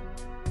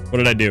 What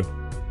did I do?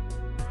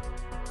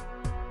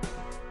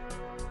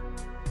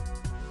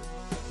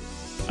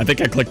 I think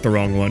I clicked the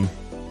wrong one.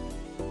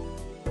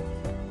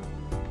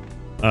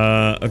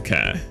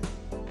 Okay.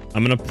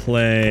 I'm gonna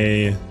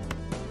play...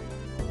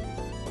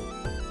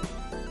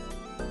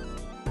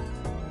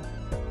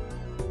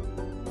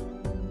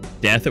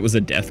 Death, it was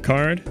a death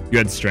card? You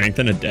had strength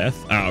and a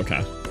death? Oh,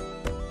 okay.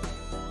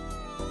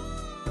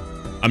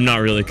 I'm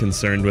not really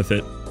concerned with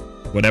it.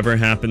 Whatever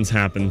happens,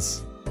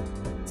 happens.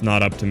 It's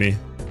not up to me.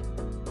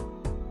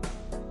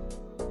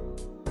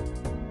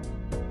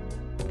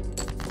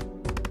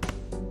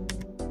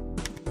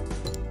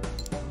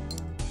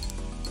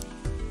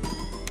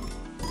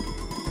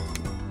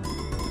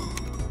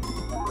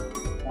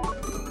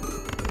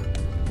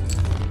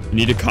 You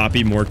need to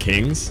copy more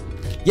kings?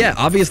 Yeah,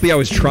 obviously I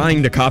was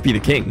trying to copy the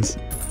kings.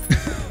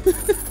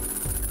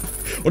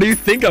 What do you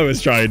think I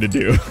was trying to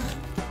do?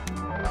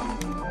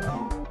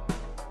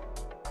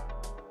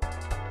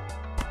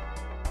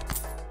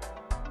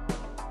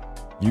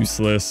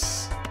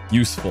 Useless.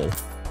 Useful.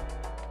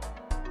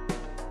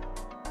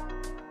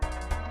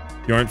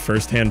 You aren't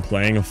firsthand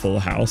playing a full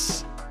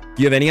house?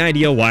 Do you have any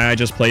idea why I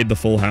just played the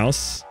full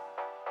house?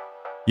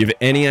 Do you have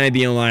any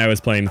idea why I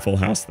was playing the full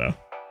house, though?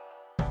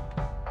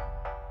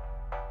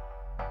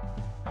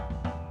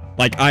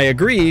 Like, I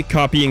agree,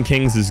 copying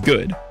kings is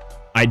good.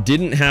 I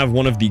didn't have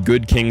one of the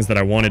good kings that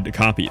I wanted to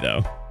copy,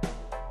 though.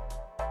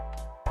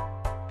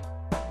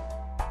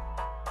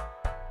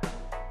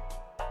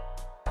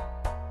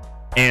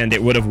 And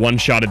it would have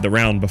one-shotted the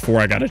round before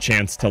I got a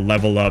chance to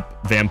level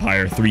up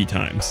Vampire 3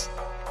 times.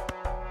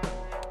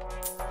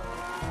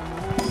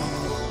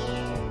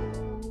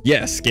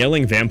 Yeah,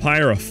 scaling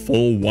Vampire a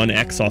full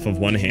 1x off of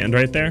one hand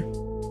right there.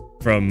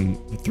 From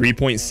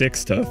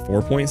 3.6 to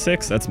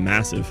 4.6, that's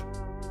massive.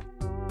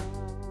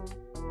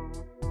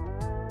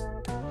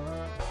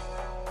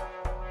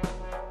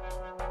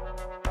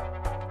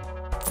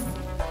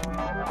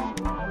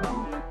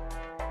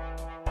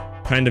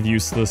 Kind of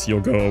useless, you'll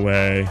go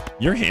away.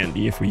 You're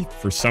handy if we,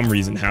 for some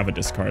reason, have a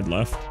discard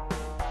left.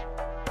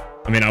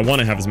 I mean, I want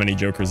to have as many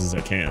jokers as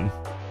I can.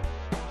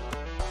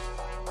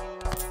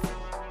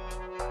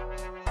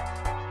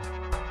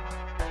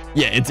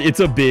 Yeah,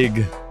 it's a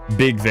big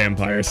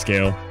vampire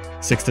scale.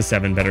 6 to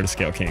 7 better to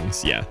scale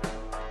kings, yeah.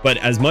 But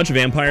as much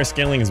vampire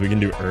scaling as we can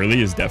do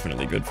early is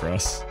definitely good for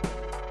us.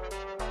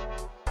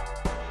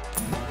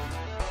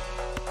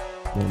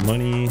 More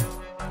money.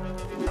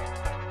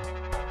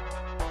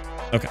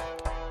 Okay.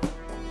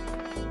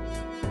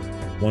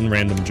 One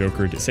random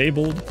joker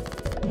disabled.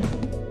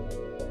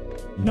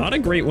 Not a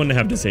great one to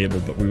have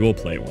disabled, but we will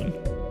play one.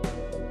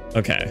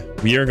 Okay,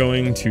 we are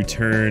going to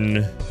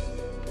turn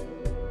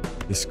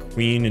this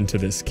queen into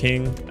this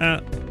king.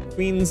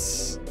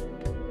 Queens...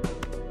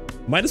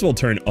 Might as well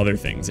turn other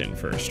things in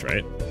first,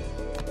 right?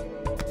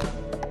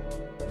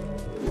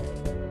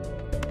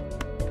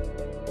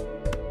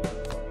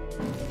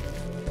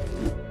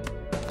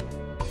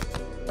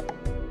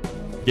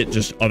 Get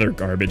just other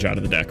garbage out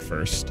of the deck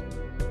first.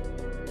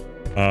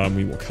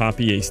 We will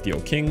copy a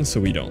Steel King so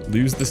we don't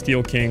lose the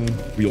Steel King.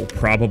 We will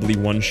probably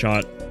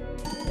one-shot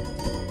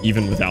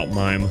even without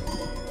Mime.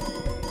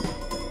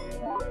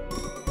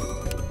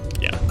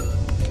 Yeah.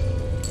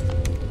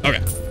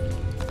 Okay.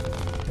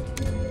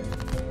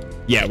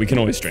 Yeah, we can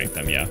always strength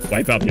them, yeah.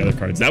 Wipe out the other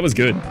cards. That was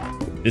good.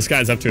 This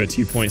guy's up to a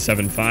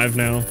 2.75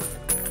 now.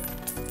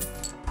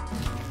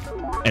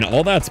 And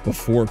all that's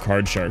before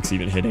Card Shark's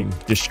even hitting.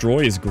 Destroy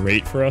is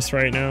great for us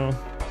right now.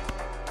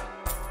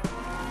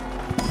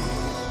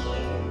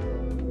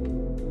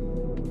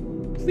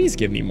 Please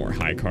give me more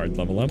high card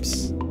level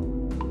ups.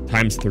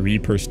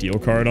 ×3 per steel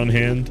card on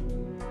hand.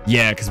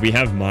 Yeah, because we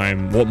have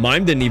Mime. Well,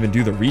 Mime didn't even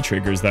do the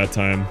re-triggers that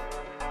time.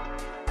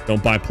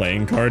 Don't buy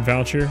playing card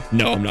voucher.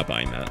 No, I'm not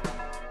buying that.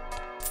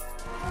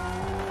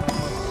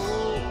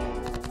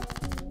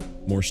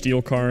 More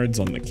steel cards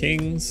on the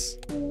kings.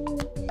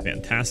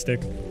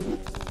 Fantastic.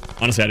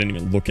 Honestly, I didn't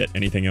even look at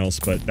anything else,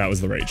 but that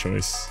was the right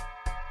choice.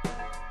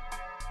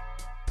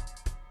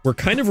 We're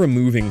kind of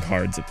removing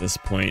cards at this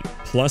point.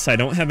 Plus, I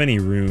don't have any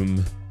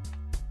room.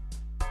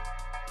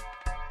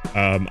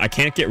 I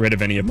can't get rid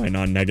of any of my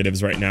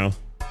non-negatives right now.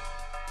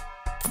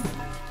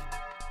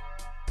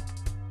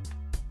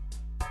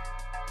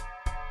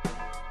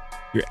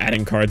 You're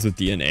adding cards with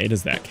DNA.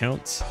 Does that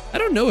count? I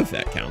don't know if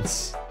that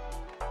counts.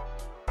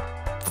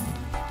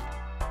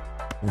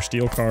 More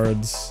steel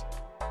cards.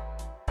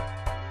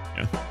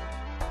 Yeah.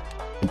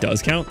 It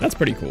does count? That's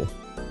pretty cool.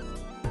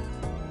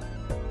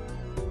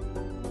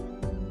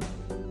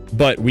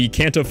 But we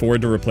can't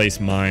afford to replace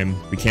Mime.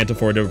 We can't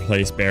afford to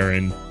replace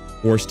Baron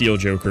or Steel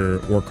Joker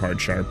or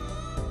Card Sharp.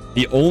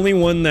 The only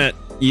one that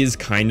is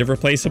kind of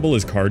replaceable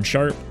is Card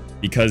Sharp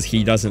because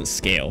he doesn't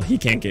scale. He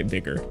can't get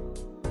bigger.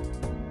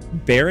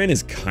 Baron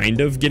is kind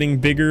of getting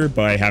bigger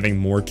by having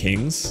more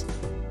kings.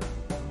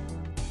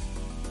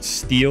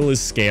 Steel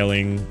is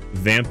scaling.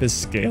 Vamp is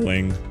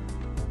scaling.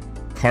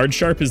 Card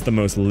Sharp is the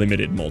most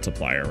limited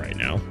multiplier right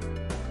now.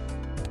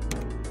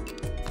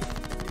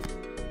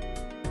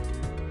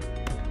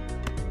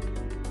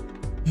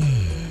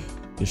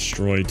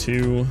 Destroy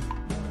 2.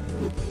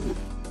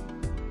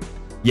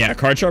 Yeah,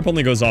 Card Sharp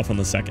only goes off on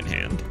the second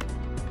hand.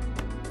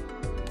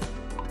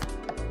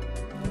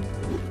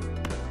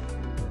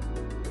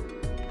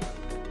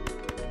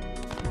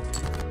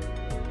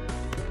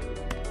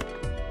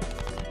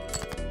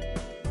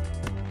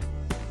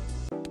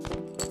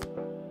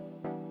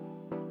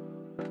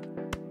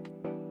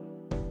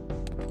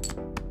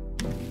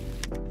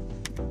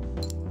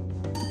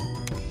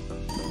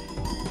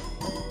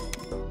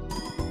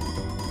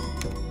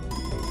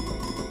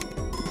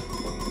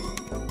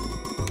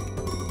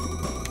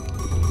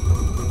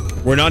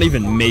 We're not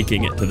even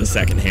making it to the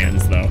second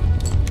hands, though.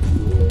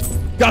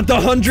 Got the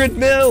 100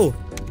 mil!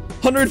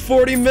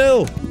 140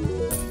 mil!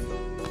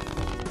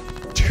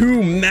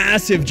 2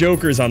 massive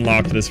jokers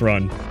unlocked this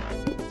run.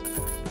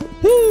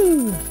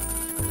 Woo!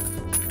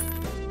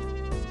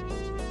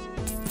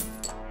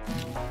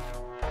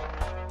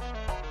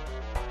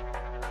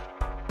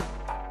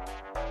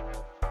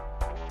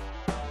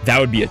 That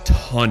would be a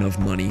ton of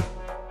money.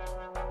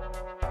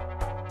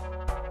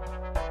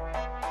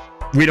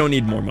 We don't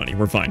need more money.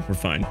 We're fine. We're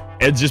fine.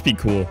 It'd just be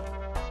cool.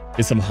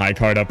 Get some high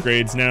card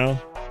upgrades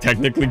now.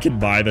 Technically can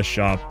buy the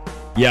shop.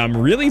 Yeah, I'm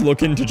really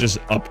looking to just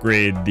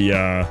upgrade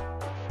the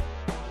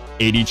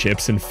 80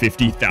 chips and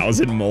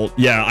 50,000 molt.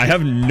 Yeah, I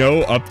have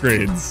no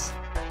upgrades.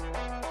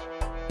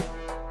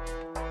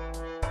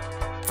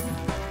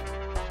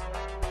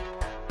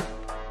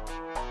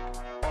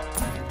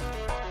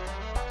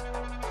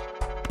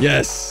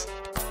 Yes.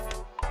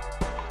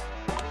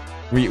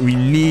 We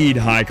need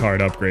high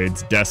card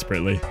upgrades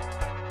desperately.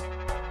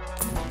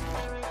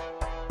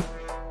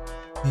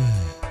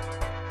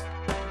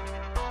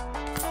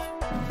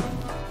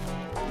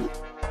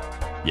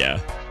 Yeah.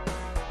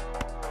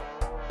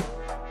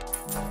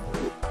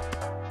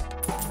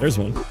 There's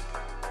one. Oh,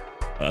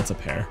 that's a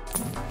pair.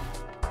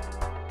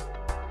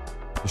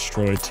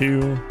 Destroy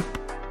 2.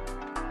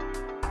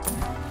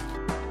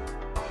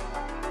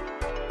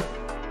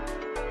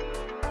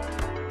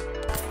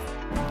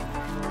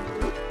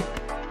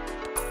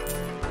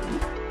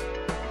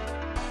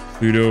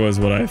 Pluto is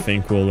what I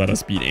think will let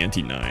us beat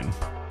Ante 9.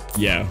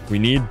 Yeah, we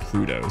need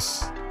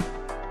Plutos.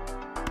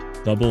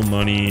 Double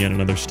money and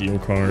another steel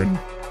card.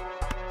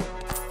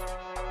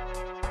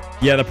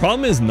 Yeah, the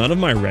problem is none of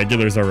my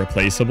regulars are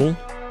replaceable.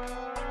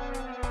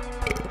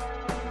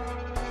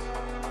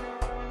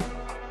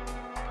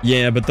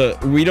 Yeah,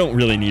 but we don't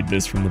really need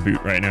this from the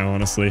boot right now,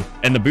 honestly.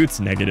 And the boot's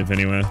negative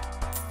anyway.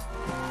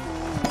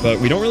 But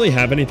we don't really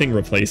have anything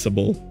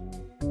replaceable.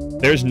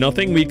 There's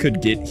nothing we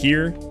could get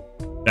here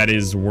that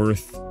is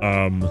worth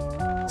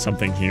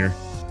something here.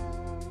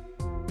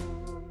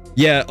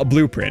 Yeah, a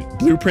blueprint.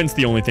 Blueprint's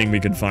the only thing we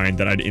could find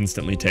that I'd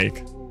instantly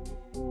take.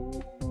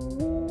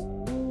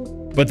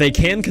 But they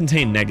can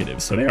contain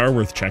negatives, so they are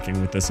worth checking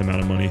with this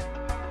amount of money.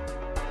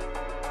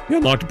 We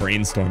unlocked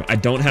Brainstorm. I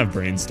don't have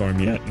Brainstorm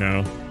yet,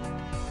 no.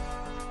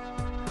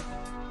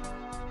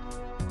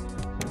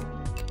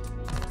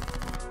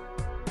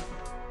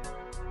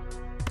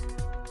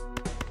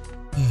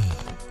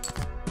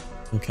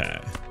 Okay,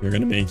 we're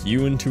gonna make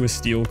you into a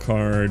steel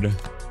card.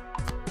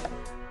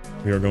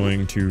 We are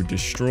going to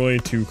destroy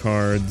 2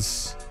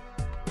 cards.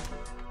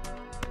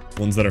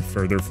 Ones that are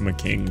further from a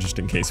king, just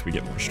in case we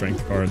get more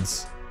strength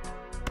cards.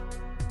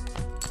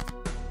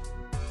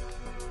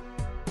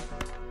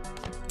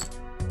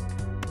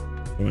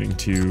 Going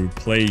to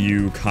play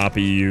you,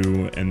 copy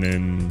you, and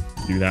then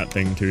do that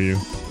thing to you.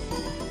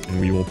 And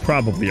we will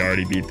probably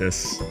already beat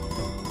this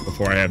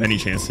before I have any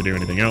chance to do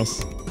anything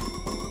else.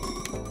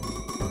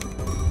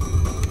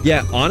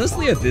 Yeah,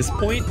 honestly, at this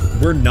point,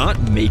 we're not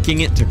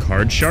making it to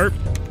card sharp.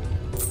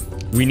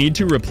 We need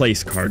to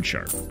replace card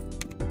sharp.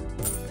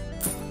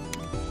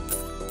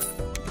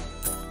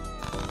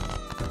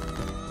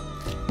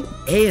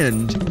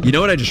 And you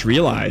know what I just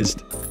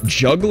realized?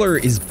 Juggler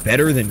is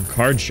better than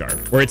card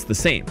sharp, or it's the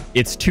same.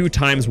 It's 2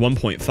 times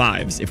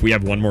 1.5s if we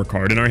have one more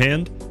card in our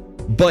hand,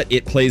 but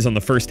it plays on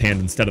the first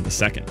hand instead of the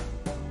second.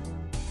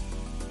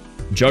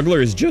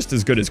 Juggler is just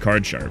as good as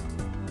card sharp.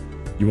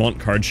 You want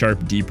card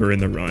sharp deeper in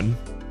the run?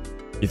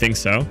 You think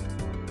so?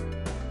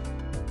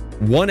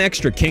 1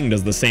 extra king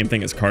does the same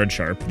thing as card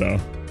sharp, though.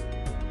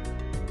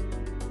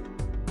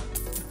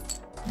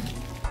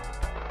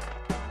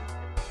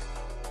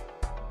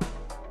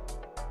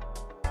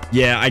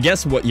 Yeah, I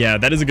guess what... Yeah,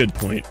 that is a good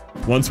point.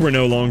 Once we're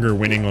no longer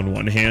winning on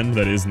one hand,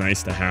 that is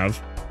nice to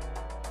have.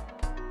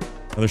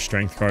 Another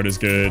strength card is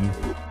good.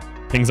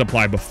 Things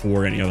apply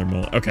before any other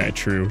mult. Okay,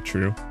 true,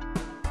 true.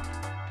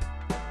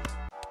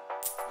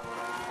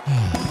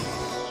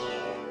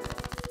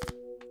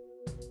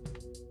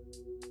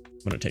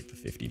 I'm gonna take the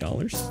 $50.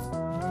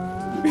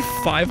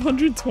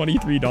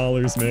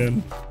 $523,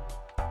 man.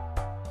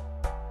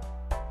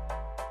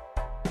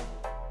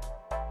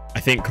 I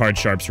think card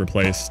sharp's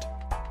replaced.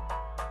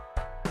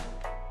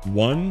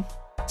 1,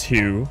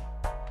 2,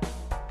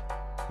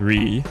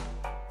 3,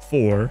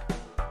 4,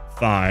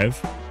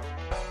 5,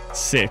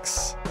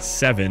 6,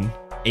 7,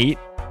 8.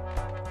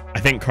 I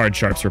think card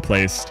sharp's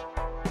replaced.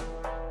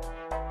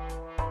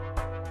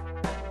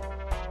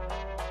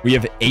 We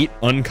have 8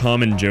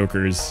 uncommon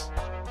jokers.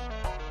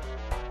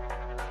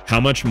 How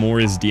much more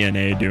is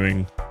DNA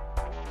doing?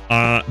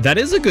 That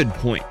is a good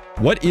point.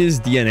 What is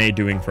DNA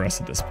doing for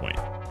us at this point?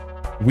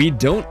 We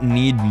don't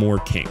need more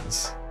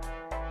kings.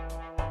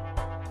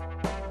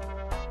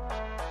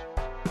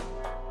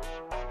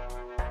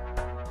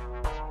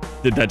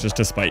 Did that just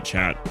to spite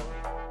chat.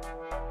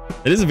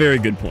 It is a very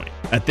good point.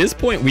 At this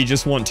point, we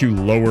just want to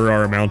lower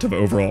our amount of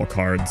overall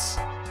cards.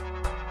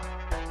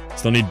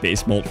 Still need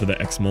base mult for the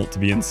X mult to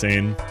be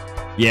insane.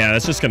 Yeah,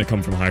 that's just going to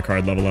come from high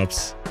card level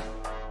ups.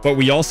 But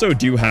we also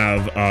do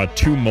have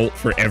 2 molt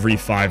for every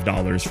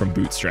 $5 from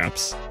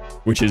bootstraps,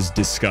 which is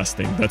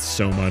disgusting. That's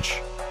so much.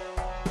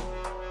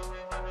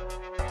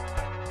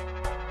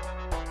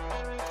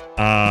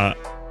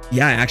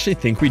 Yeah, I actually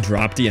think we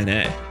dropped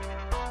DNA.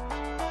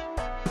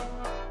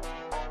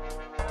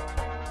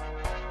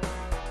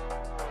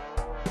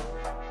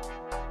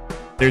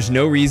 There's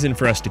no reason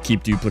for us to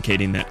keep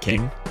duplicating that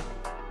king.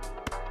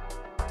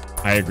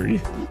 I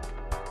agree.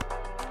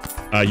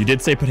 You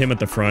did say put him at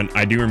the front.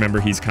 I do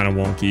remember he's kind of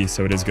wonky,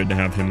 so it is good to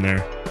have him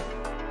there.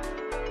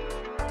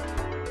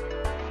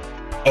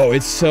 Oh,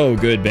 it's so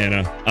good,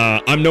 Bana.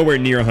 I'm nowhere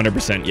near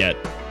 100% yet,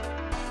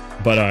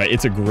 but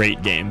it's a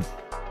great game.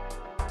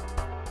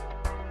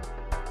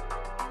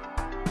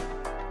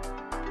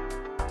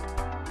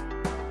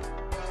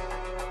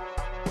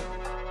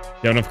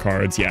 Got enough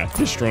cards. Yeah,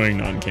 destroying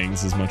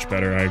non-kings is much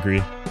better. I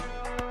agree.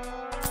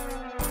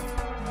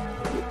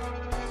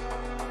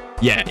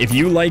 Yeah, if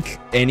you like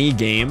any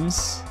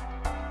games,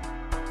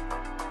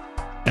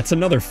 that's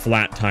another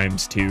flat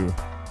 ×2.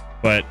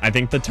 But I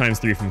think the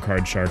 ×3 from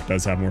Card Shark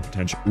does have more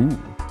potential.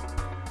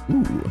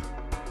 Ooh.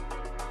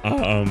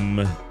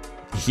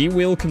 He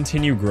will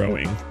continue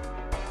growing.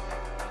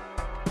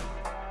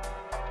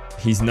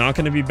 He's not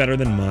going to be better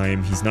than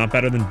Mime. He's not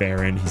better than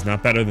Baron. He's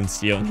not better than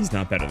Steel, and he's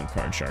not better than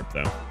Card Sharp,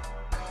 though.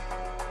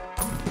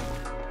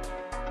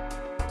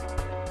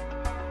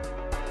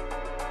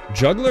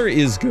 Juggler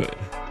is good.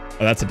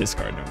 Oh, that's a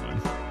discard. Never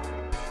mind.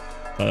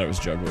 Thought that was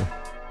Juggler.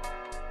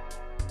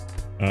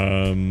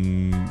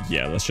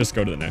 Yeah, let's just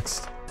go to the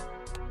next.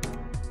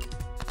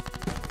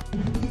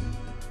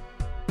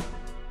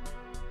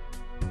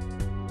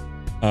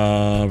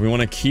 We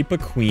want to keep a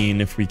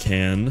queen if we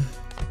can.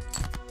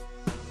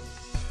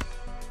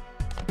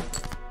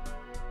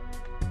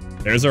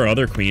 There's our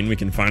other queen. We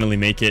can finally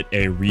make it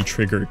a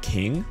re-trigger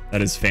king.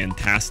 That is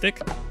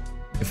fantastic.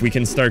 If we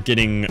can start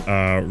getting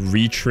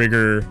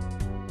re-trigger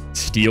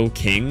steel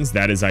kings,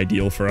 that is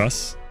ideal for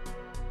us.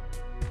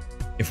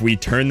 If we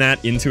turn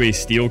that into a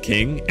steel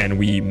king and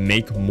we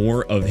make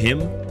more of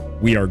him,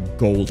 we are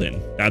golden.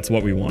 That's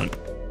what we want.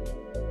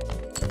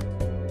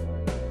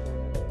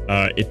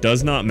 It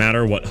does not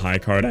matter what high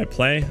card I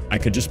play. I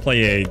could just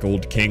play a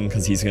gold king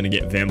because he's going to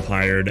get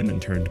vampired and then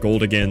turned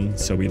gold again,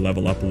 so we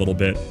level up a little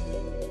bit.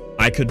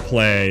 I could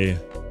play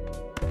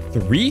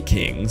 3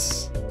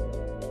 kings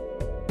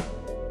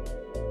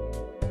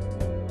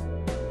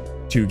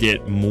to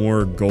get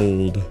more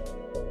gold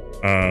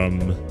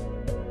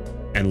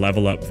and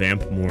level up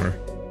vamp more.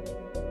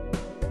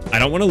 I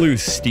don't want to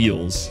lose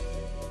steals,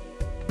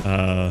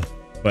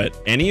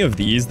 but any of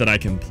these that I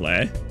can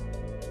play,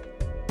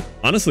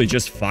 honestly,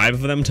 just 5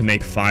 of them to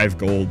make 5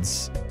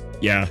 golds.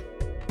 Yeah.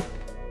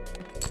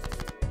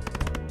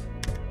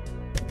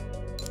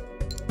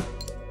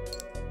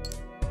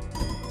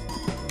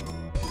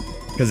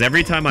 Because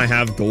every time I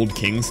have gold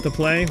kings to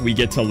play, we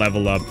get to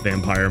level up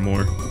vampire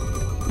more.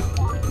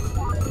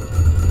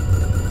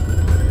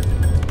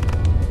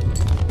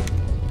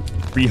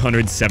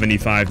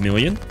 $375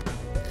 million.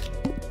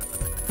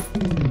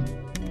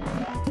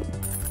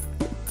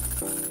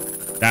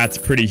 That's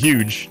pretty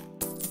huge.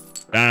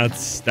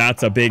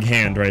 That's a big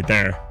hand right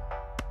there.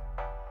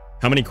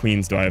 How many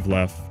queens do I have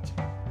left?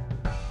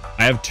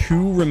 I have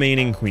 2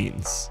 remaining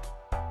queens.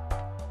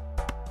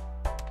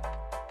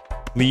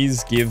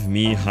 Please give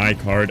me high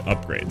card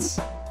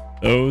upgrades.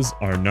 Those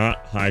are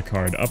not high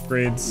card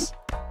upgrades.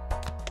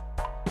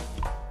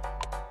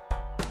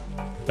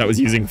 That was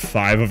using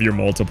 5 of your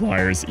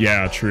multipliers.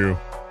 Yeah, true.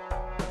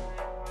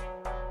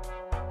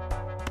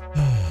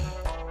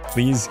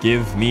 Please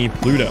give me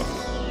Pluto.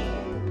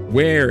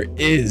 Where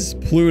is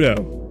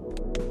Pluto?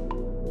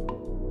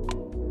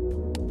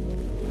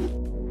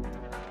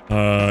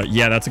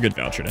 Yeah, that's a good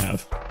voucher to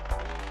have.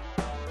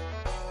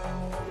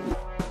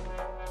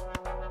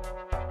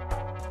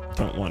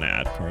 Don't want to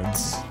add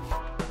cards.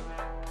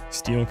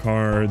 Steal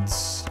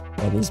cards,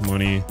 doubles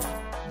money.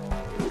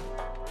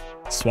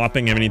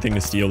 Swapping anything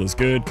to steal is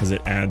good because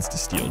it adds to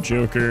steal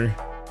Joker.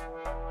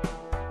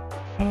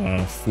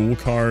 Fool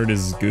card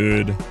is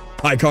good.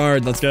 High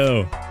card, let's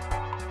go.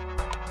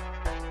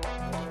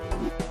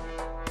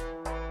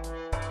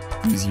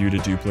 Use you to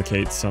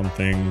duplicate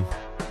something.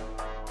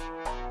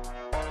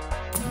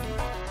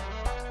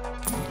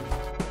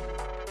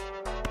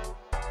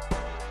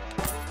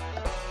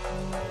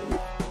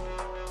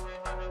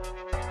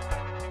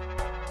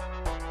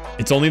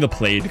 It's only the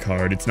played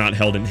card. It's not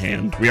held in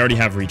hand. We already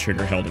have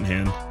re-trigger held in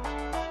hand.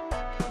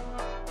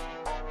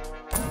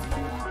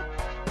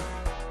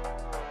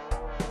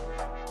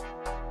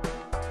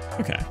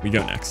 Okay, we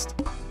go next.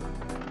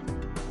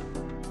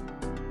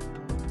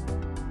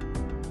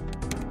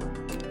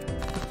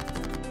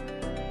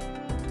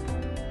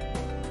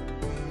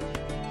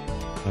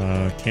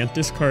 Can't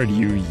discard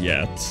you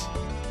yet.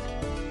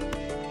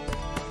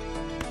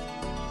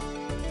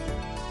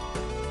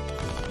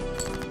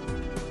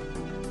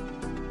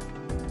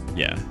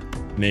 Yeah,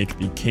 make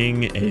the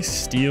king a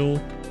steal.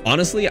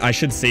 Honestly, I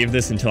should save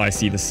this until I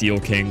see the seal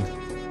king.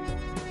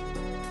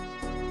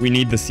 We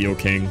need the seal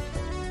king.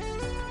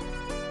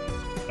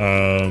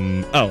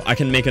 Oh, I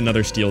can make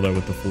another steal though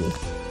with the fool.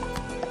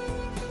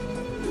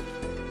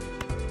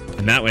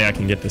 And that way I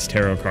can get this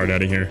tarot card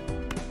out of here.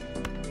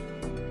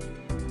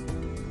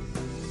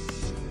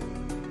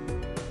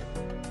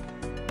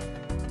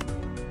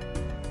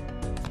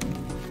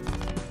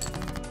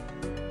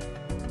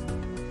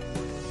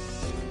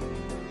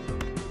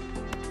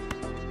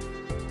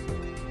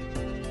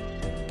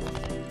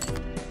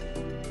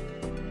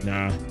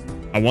 Nah,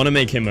 I want to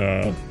make him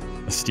a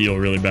steal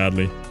really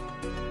badly.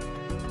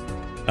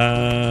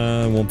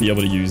 Won't be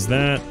able to use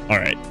that. All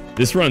right,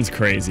 this run's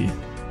crazy.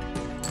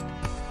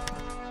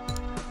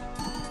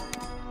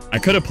 I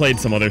could have played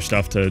some other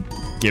stuff to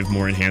give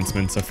more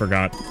enhancements. I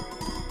forgot.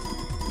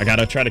 I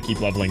gotta try to keep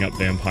leveling up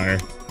Vampire.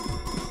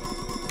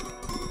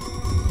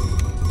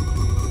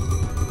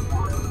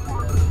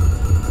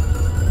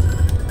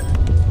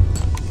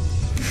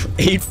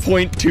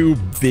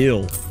 8.2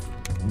 bill.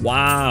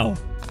 Wow.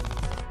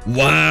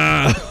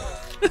 Wow.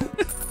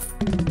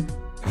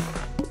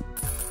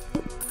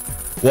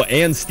 Well,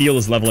 and Steel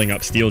is leveling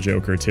up Steel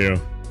Joker too.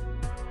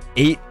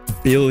 8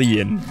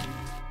 billion.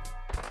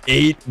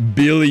 8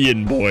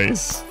 billion,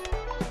 boys.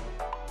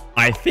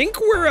 I think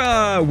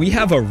we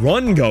have a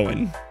run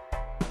going.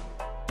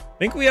 I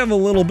think we have a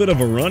little bit of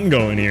a run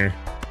going here.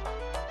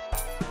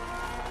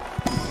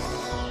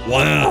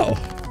 Wow.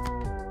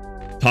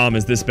 Tom,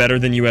 is this better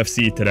than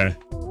UFC today?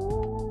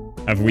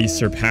 Have we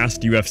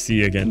surpassed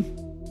UFC again?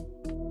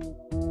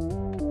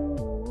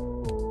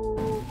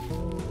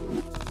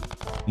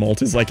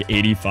 Malt is like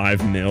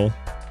 85 mil.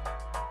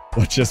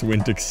 What just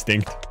went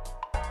extinct?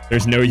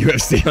 There's no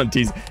UFC on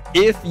T's.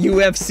 If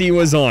UFC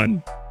was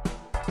on.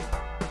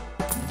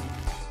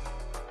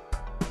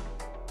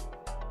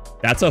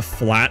 That's a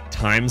flat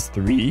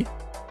 ×3,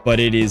 but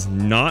it is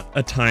not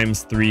a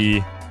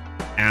 ×3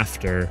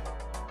 after.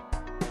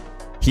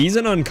 He's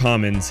an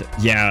uncommons.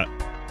 Yeah,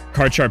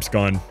 Card Sharp's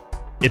gone.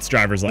 It's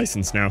driver's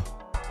license now.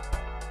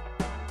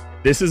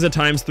 This is a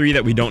 ×3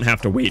 that we don't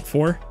have to wait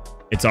for.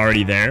 It's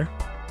already there.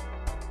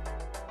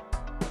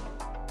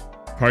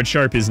 Card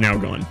Sharp is now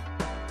gone.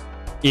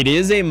 It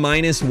is a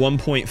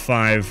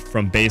 -1.5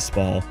 from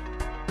baseball,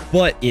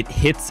 but it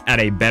hits at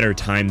a better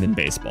time than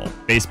baseball.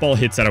 Baseball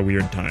hits at a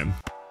weird time.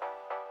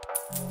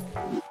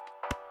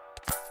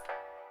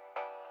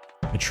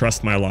 I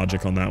trust my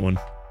logic on that one.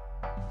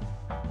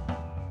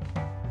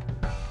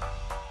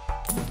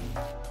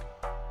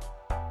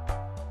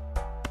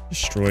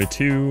 Destroy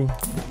 2.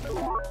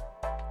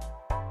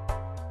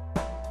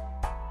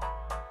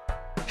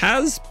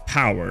 Has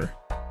power.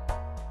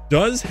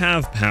 Does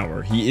have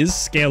power. He is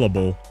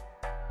scalable.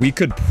 We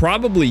could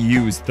probably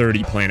use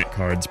 30 planet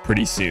cards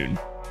pretty soon.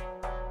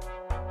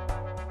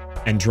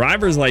 And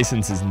driver's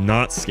license is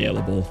not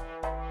scalable.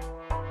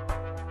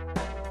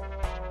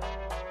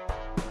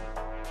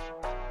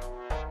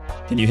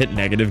 Can you hit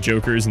negative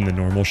jokers in the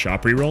normal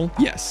shop reroll?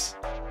 Yes.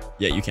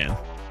 Yeah, you can.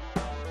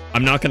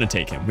 I'm not going to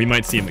take him. We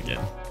might see him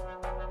again.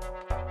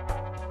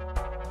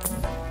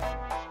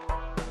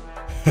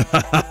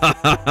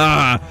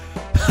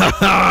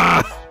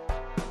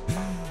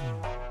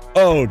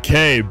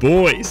 Okay,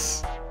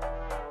 boys.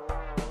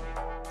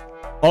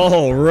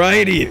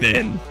 Alrighty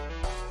then.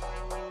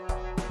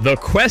 The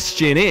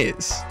question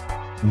is,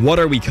 what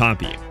are we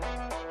copying?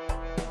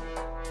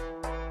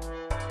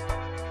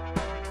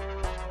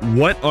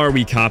 What are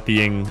we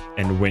copying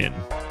and when?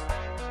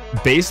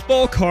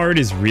 Baseball card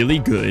is really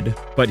good,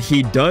 but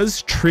he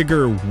does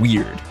trigger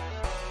weird.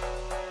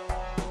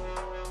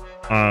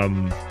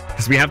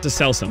 Because we have to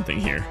sell something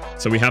here.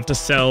 So we have to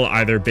sell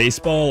either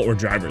baseball or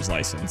driver's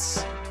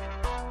license.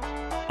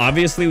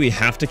 Obviously, we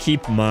have to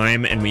keep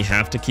Mime and we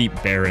have to keep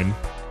Baron.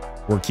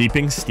 We're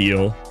keeping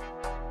Steel.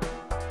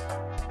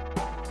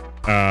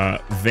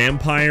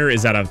 Vampire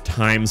is at a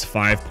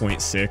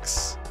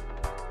 ×5.6.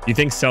 You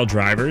think sell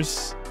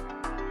drivers?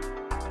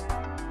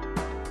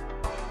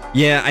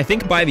 Yeah, I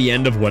think by the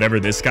end of whatever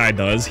this guy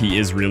does, he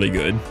is really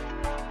good.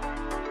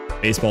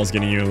 Baseball's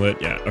getting you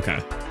lit. Yeah, okay.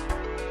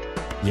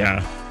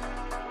 Yeah.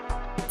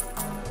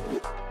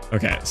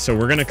 Okay, so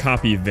we're gonna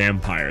copy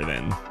Vampire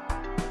then.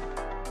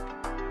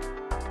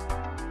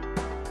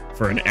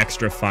 For an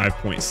extra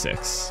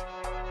 5.6.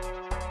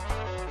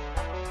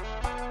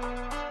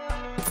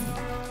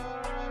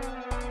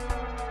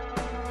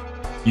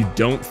 You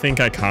don't think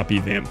I copy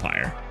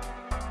Vampire?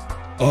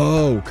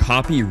 Oh,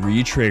 copy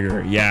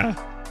Retrigger. Yeah.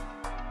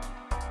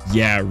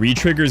 Yeah,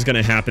 Retrigger is going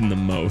to happen the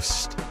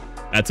most.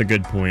 That's a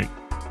good point.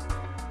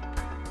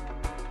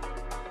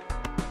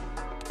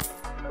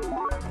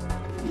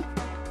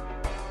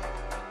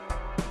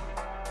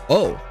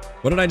 Oh,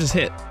 what did I just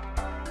hit?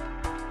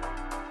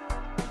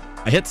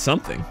 I hit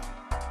something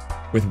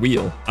with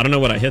wheel. I don't know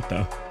what I hit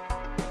though.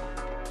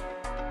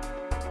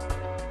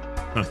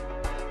 Huh.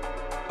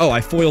 Oh,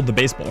 I foiled the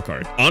baseball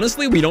card.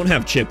 Honestly, we don't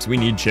have chips. We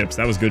need chips.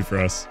 That was good for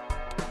us.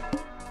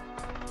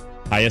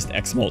 Highest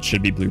X mult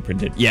should be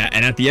blueprinted. Yeah,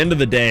 and at the end of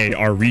the day,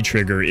 our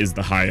retrigger is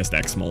the highest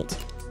X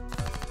mult.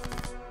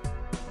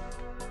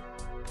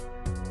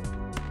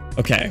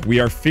 Okay, we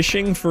are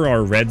fishing for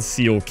our Red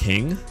Seal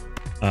King.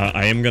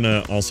 I am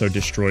gonna also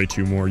destroy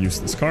 2 more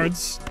useless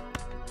cards.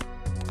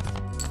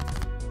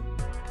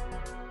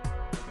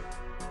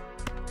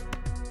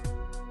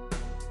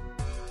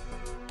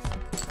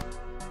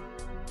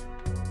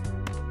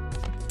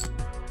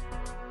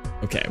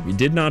 Okay, we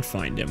did not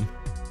find him.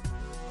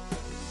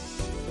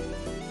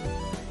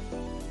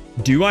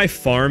 Do I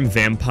farm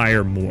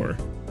Vampire more?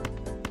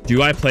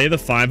 Do I play the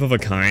 5 of a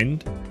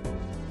kind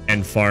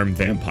and farm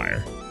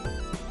Vampire?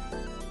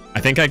 I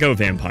think I go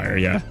Vampire,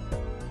 yeah.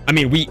 I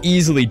mean, we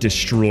easily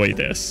destroy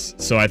this,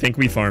 so I think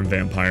we farm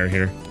Vampire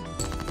here.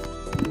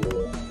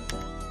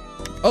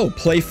 Oh,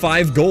 play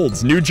 5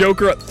 golds. New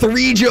Joker.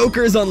 3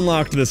 Jokers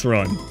unlocked this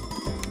run.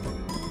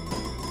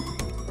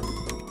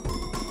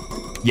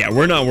 Yeah,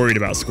 we're not worried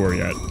about score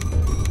yet.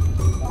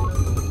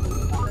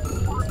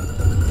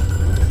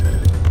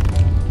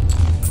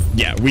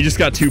 Yeah, we just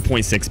got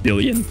 2.6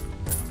 billion.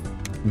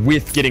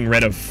 with getting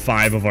rid of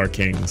 5 of our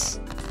kings.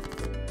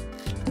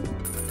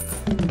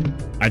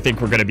 I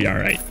think we're gonna be all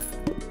right.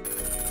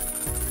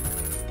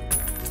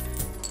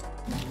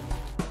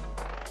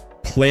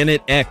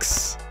 Planet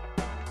X.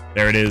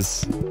 There it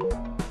is.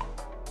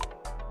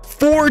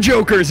 4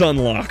 jokers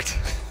unlocked.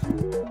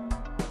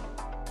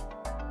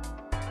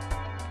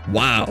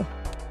 Wow.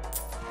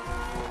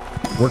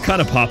 We're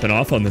kind of popping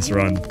off on this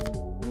run.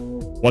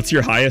 What's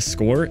your highest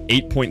score?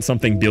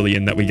 8-point-something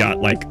billion that we got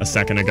like a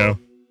second ago.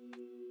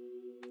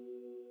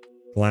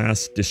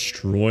 Glass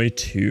destroy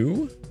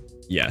 2?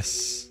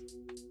 Yes.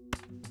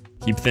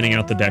 Keep thinning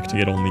out the deck to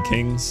get only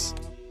kings.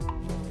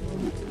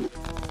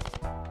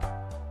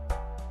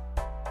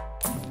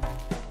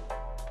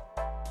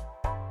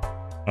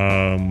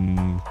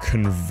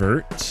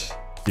 Convert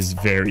is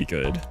very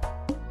good.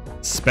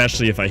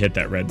 Especially if I hit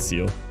that red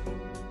seal.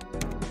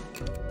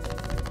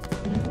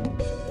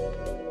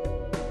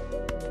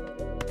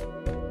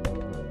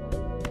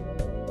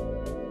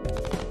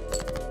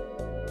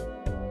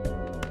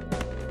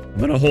 I'm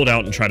gonna hold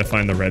out and try to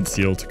find the red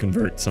seal to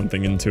convert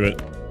something into it.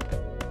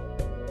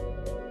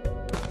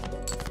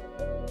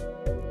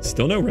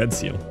 Still no red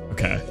seal.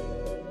 Okay.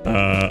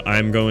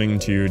 I'm going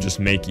to just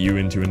make you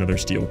into another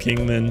steel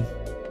king then.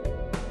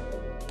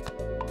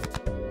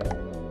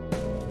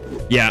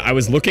 Yeah, I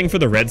was looking for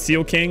the red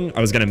seal king.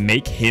 I was gonna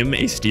make him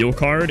a steel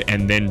card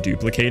and then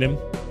duplicate him.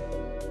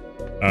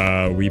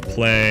 We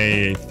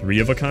play 3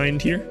 of a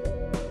kind here.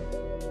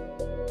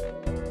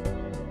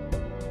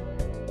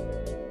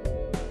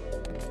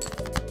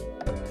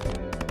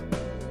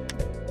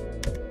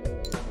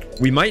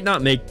 We might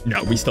not make...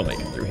 No, we still make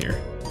it through here.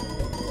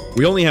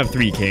 We only have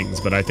 3 kings,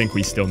 but I think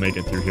we still make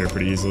it through here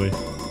pretty easily.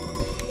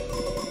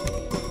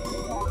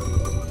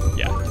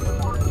 Yeah.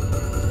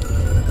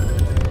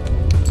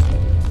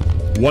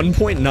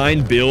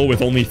 1.9 bill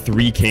with only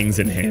 3 kings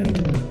in hand.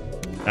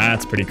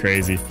 That's pretty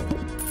crazy.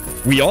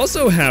 We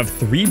also have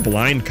 3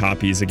 blind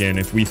copies again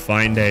if we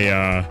find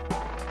a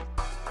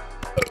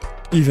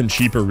even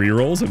cheaper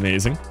rerolls.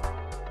 Amazing.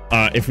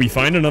 If we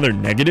find another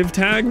negative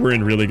tag, we're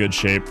in really good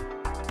shape.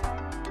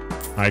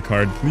 High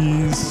card,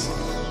 please.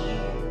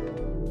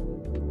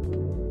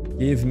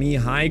 Give me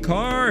high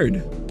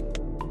card.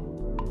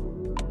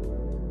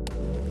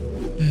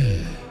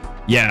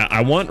 Yeah,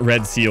 I want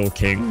red seal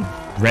king.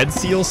 Red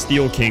seal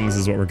steel kings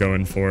is what we're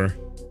going for,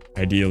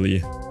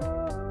 ideally.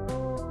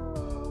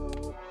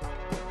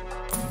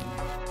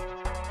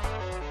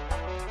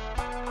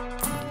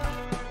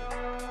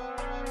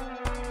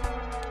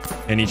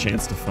 Any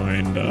chance to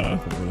find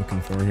what we're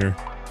looking for here?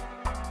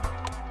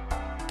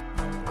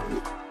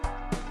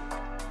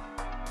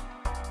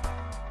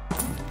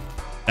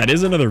 That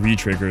is another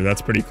retrigger.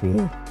 That's pretty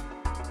cool.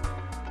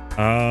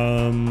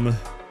 I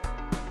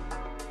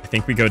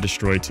think we go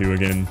destroy 2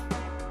 again.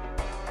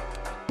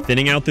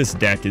 Thinning out this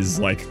deck is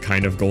like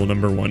kind of goal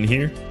number 1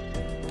 here.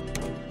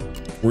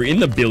 We're in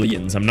the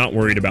billions. I'm not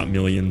worried about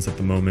millions at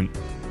the moment.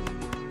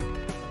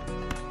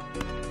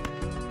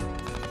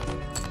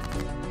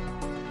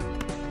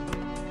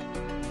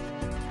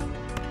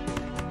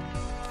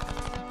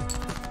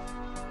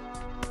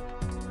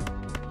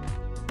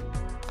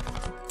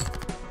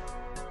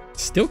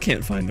 Still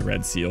can't find the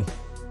red seal.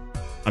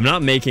 I'm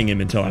not making him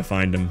until I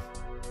find him.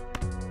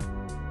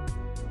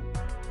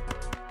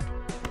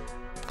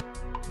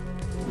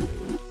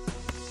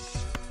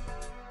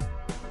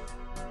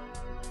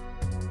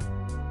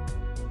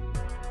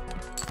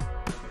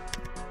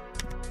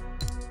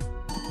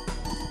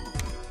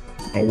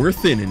 Oh, we're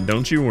thinning,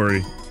 don't you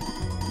worry.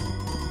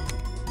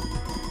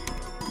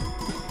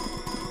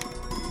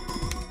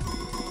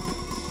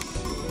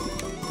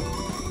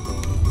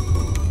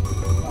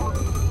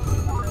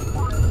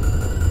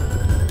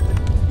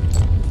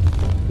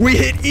 We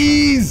hit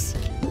E's!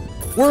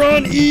 We're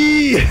on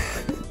E!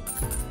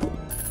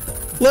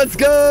 Let's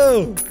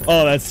go!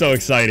 Oh, that's so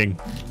exciting.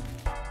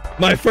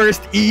 My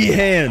first E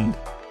hand.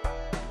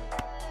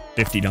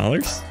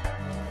 $50?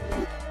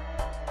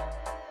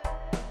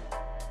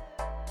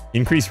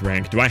 Increase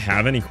rank. Do I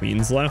have any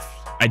queens left?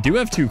 I do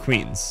have 2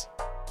 queens.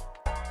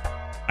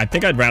 I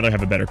think I'd rather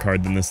have a better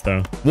card than this,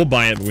 though. We'll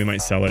buy it, but we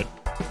might sell it.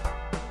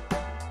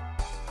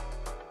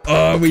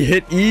 Oh, we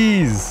hit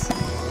E's!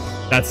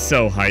 That's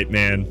so hype,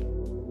 man.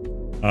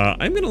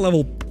 I'm gonna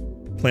level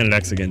Planet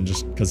X again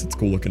just because it's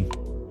cool looking.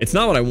 It's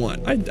not what I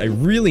want. I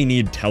really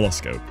need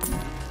Telescope.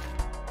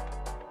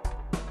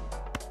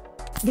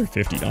 Another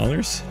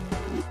 $50.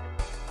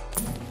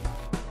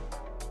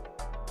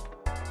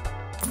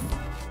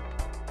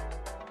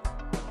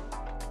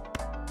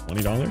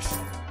 $20.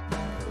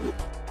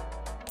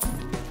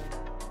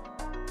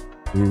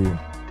 Ooh.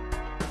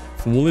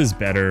 Fool is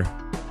better.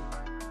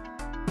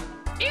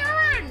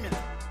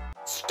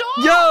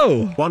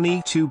 Yo! 1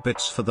 E 2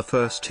 bits for the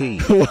first E.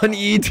 1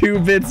 E 2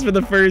 bits for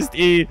the first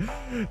E.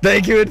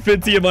 Thank you,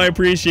 Infinium. I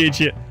appreciate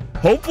you.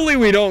 Hopefully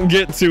we don't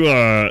get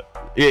to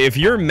if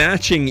you're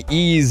matching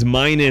E's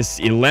minus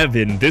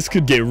 11, this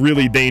could get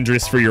really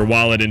dangerous for your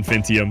wallet,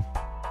 Infinium.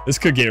 This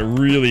could get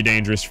really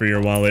dangerous for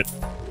your wallet.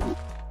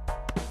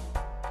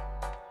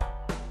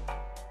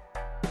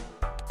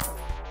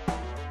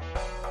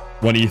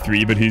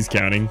 1e3, but who's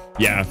counting?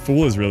 Yeah,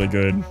 Fool is really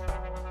good.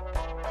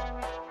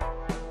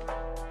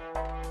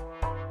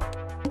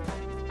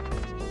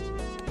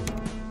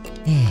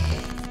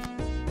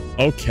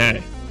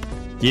 Okay.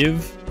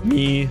 Give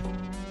me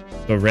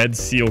the Red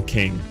Seal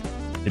King.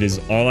 It is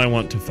all I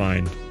want to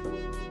find.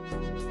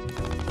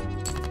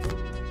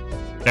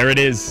 There it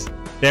is.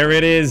 There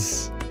it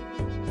is.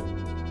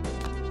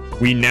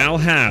 We now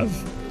have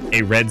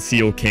a Red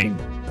Seal King.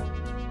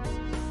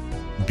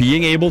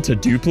 Being able to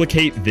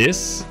duplicate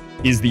this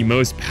is the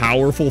most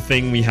powerful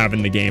thing we have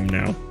in the game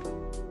now.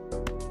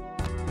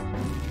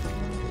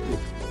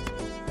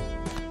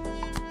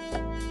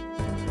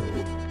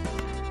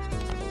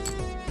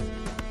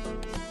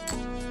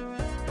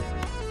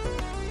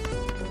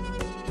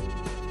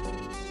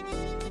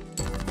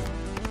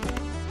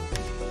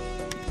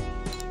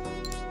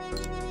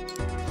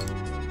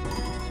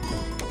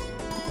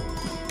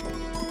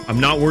 I'm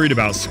not worried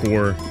about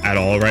score at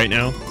all right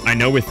now. I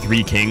know with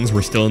 3 kings,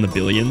 we're still in the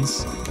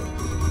billions.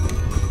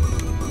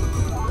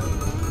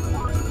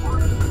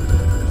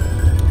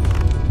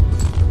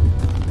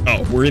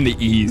 Oh, we're in the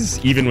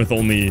E's, even with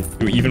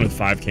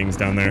 5 kings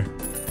down there.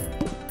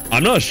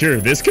 I'm not sure.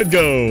 This could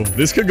go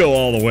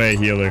all the way,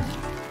 healer.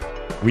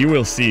 We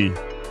will see.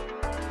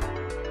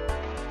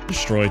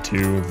 Destroy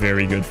 2,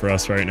 very good for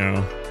us right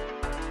now.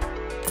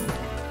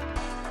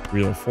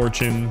 Wheel of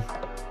Fortune.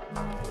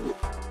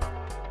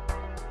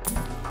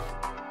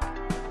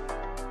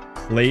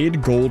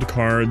 Played gold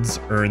cards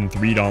earn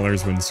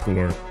 $3 when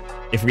score.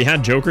 If we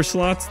had Joker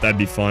slots, that'd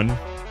be fun.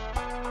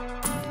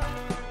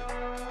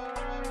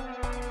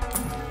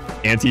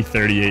 Ante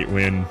 38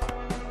 win.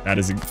 That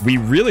is we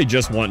really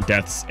just want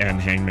deaths and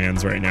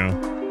hangmans right now.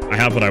 I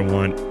have what I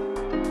want.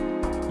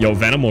 Yo,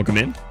 Venom will come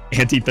in.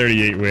 Ante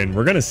 38 win.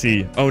 We're gonna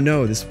see. Oh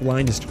no, this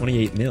blind is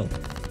 28 mil.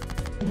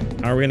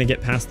 How are we gonna get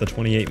past the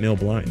 28 mil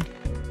blind?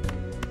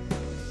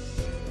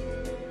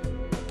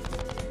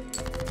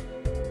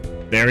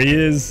 There he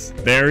is.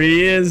 There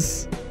he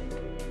is.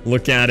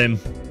 Look at him.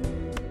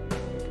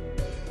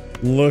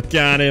 Look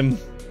at him.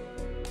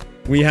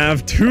 We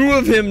have 2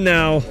 of him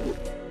now.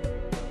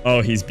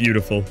 Oh, he's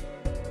beautiful.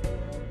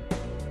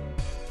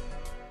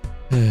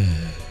 I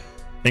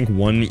think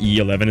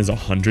 1E11 is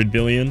 100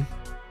 billion.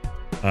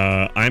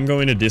 I'm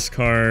going to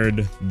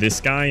discard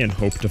this guy and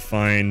hope to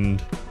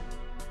find...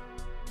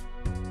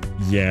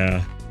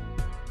 Yeah.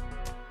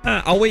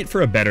 I'll wait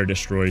for a better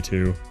destroy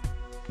too.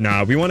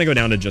 Nah, we want to go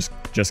down to just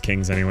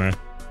kings anyway.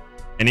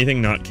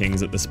 Anything not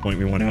kings at this point,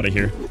 we want out of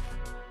here.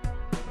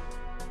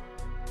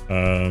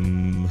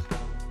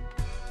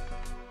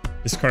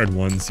 Discard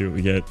 1, see what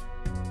we get.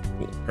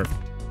 Cool, perfect.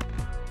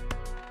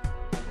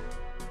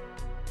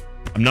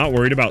 I'm not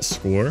worried about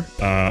score.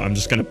 I'm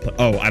just gonna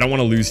oh, I don't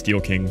want to lose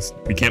Steel Kings.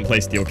 We can't play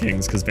Steel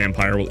Kings because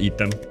Vampire will eat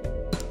them.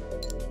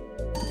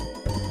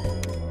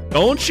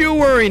 Don't you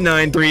worry,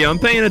 9-3. I'm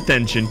paying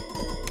attention.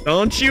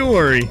 Don't you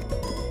worry.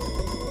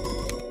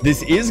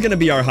 This is going to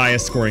be our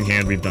highest scoring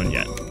hand we've done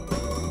yet.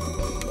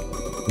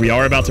 We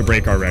are about to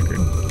break our record.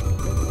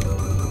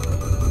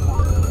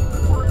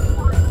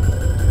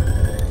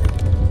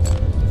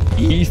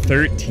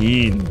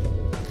 E13.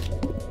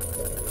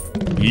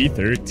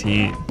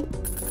 E13.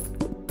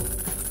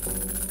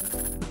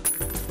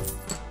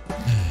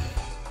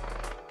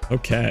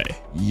 Okay.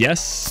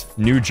 Yes.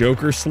 New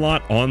Joker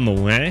slot on the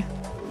way.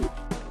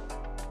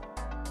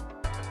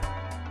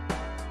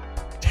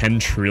 10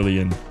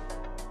 trillion.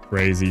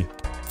 Crazy.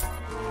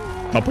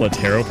 Couple of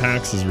tarot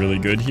packs is really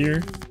good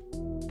here.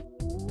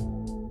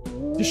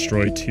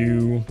 Destroy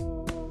 2.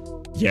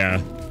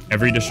 Yeah,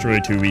 every destroy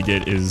 2 we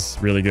get is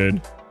really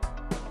good.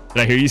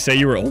 Did I hear you say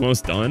you were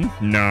almost done?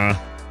 Nah.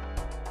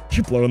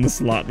 You're blowing the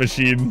slot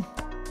machine.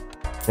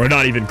 We're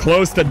not even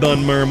close to done,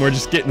 Merm. We're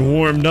just getting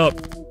warmed up.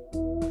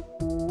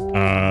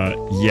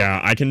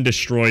 Yeah, I can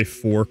destroy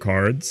 4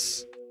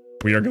 cards.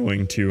 We are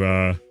going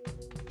to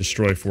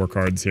destroy 4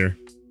 cards here.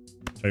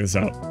 Check this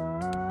out.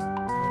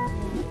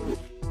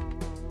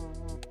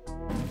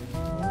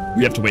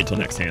 We have to wait till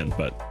next hand,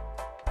 but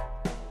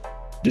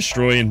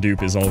destroy and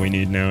dupe is all we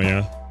need now,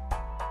 yeah.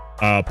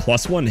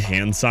 +1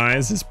 hand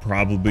size is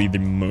probably the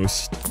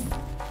most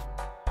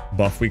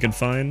buff we could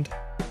find.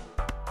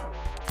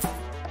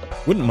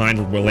 Wouldn't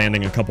mind we're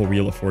landing a couple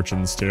Wheel of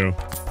Fortunes too.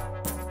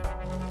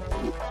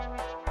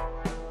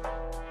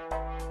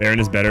 Baron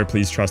is better,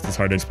 please trust, it's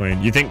hard to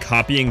explain. You think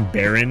copying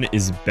Baron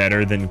is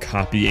better than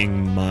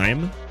copying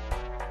Mime?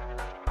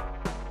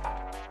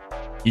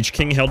 Each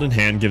king held in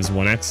hand gives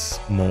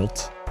 1x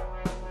molt.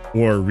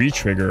 Or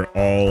retrigger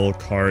all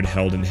card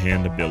held in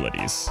hand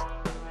abilities.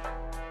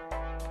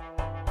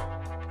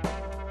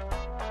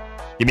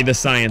 Give me the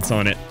science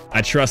on it.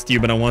 I trust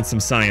you, but I want some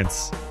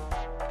science.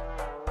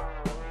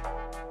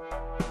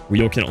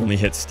 Wheel can only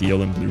hit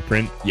steel and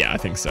blueprint? Yeah, I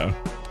think so.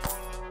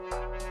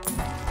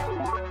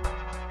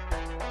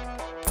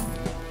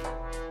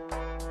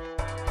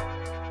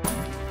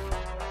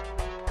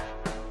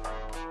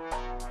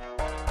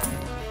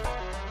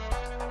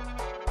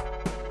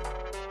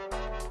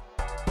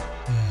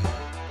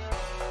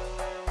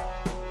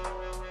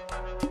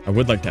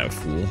 would like to have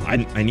Fool.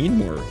 I need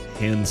more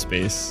hand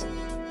space.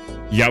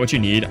 You got what you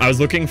need? I was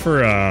looking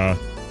for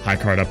high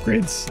card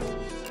upgrades.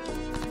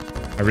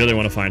 I really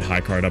want to find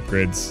high card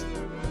upgrades.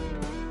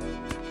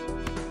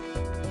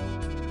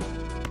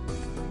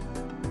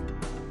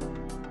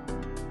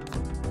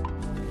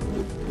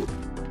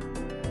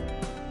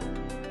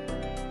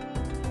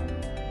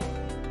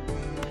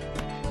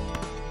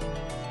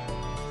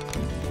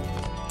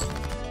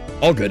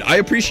 All good. I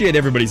appreciate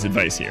everybody's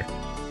advice here.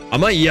 I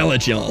might yell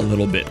at y'all a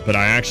little bit, but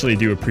I actually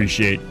do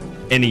appreciate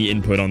any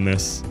input on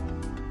this.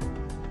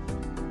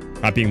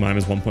 Copying mime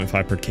is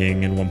 1.5 per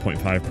king and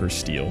 1.5 per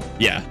steel.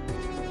 Yeah.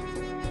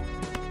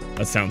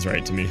 That sounds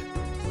right to me.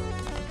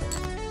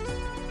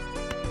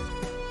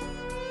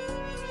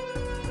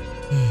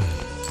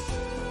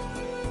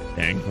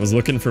 Dang, I was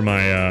looking for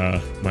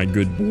my my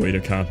good boy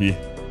to copy.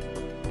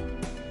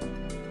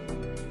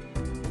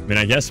 I mean,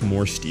 I guess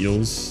more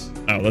steals.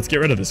 Oh, let's get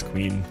rid of this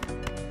queen.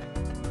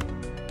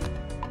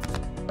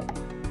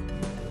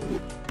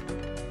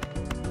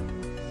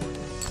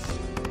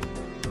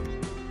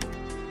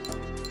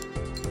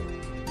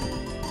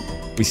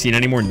 We seen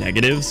any more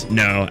negatives?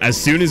 No. As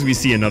soon as we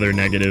see another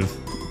negative.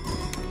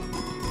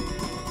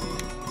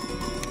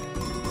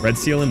 Red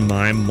seal and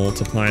mime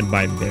multiplied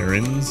by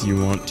barons.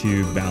 You want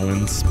to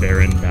balance.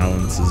 Baron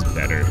balance is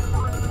better.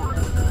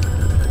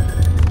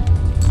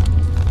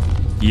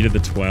 E to the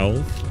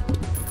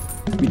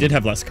 12. We did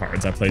have less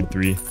cards. I played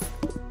 3.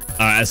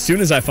 As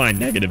soon as I find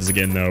negatives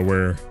again, though,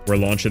 we're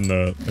launching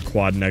the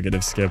quad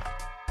negative skip.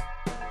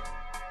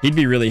 He'd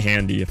be really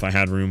handy if I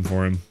had room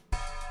for him.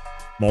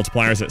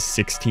 Multipliers at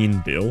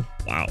 16 bill.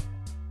 Wow.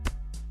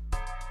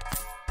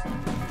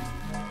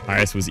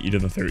 Highest was E to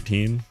the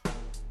 13.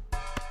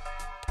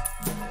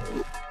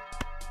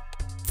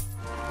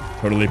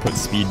 Totally put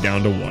speed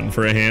down to 1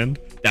 for a hand.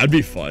 That'd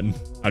be fun.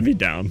 I'd be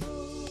down.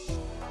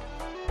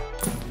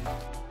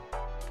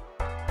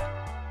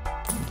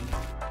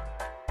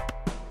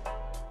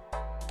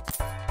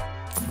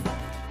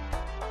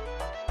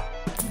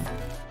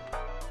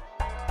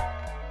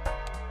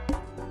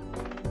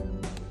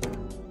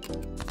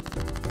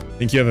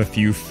 I think you have a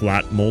few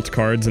flat mult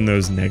cards and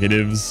those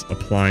negatives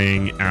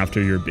applying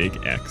after your big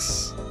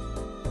X.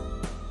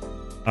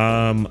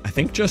 I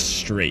think just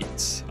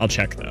straights. I'll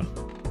check though.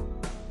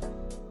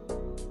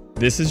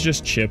 This is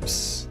just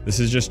chips. This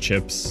is just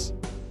chips.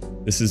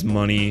 This is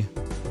money.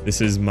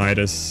 This is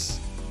Midas.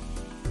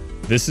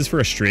 This is for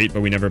a straight,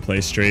 but we never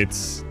play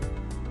straights.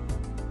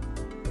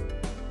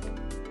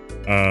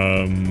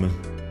 Trying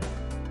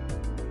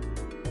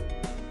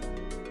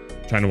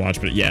to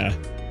watch, but yeah.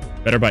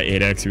 Better by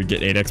 8x. You would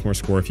get 8x more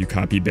score if you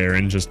copy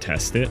Baron. Just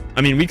test it.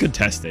 I mean, we could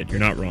test it. You're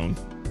not wrong.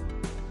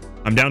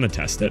 I'm down to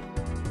test it.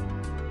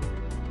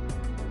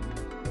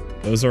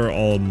 Those are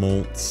all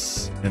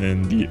mults,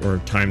 and then or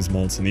times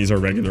mults, and these are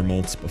regular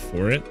mults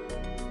before it.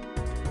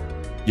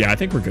 Yeah, I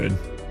think we're good.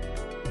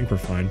 I think we're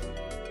fine.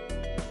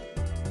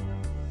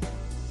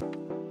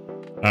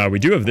 We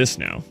do have this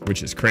now,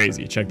 which is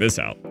crazy. Check this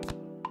out.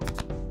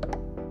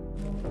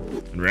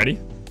 And ready?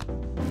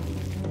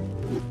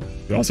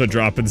 We also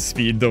drop in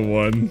speed to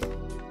 1.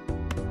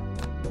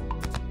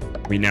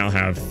 We now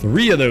have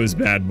 3 of those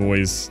bad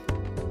boys.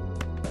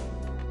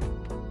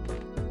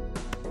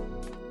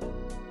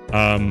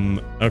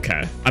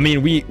 Okay. I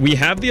mean, we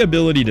have the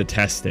ability to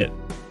test it.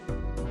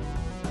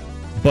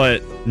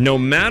 But no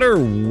matter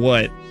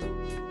what...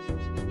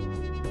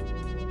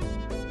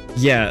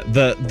 Yeah,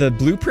 the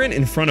blueprint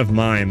in front of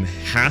mime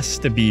has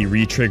to be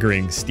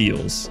re-triggering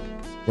steals.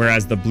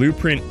 Whereas the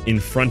blueprint in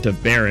front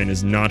of Baron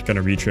is not going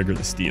to re-trigger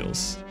the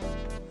steals.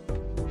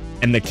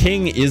 And the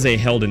king is a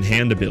held in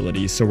hand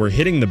ability, so we're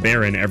hitting the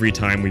Baron every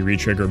time we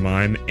re-trigger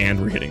mime, and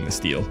we're hitting the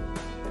steal.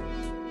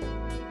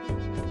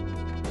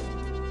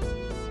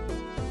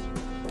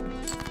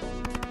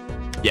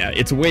 Yeah,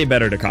 it's way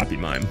better to copy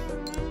mime.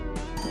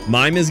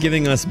 Mime is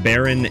giving us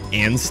Baron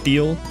and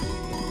steal.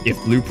 If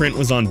blueprint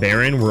was on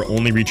Baron, we're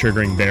only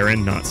re-triggering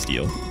Baron, not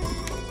steal.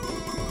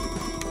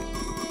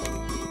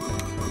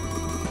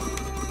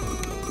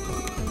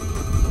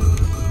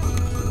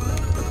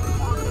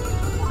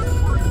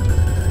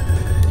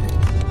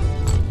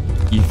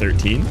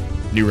 E13,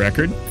 new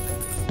record.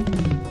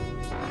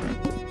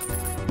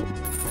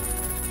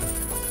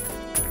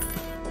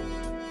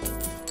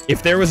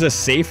 If there was a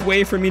safe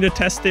way for me to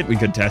test it, we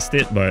could test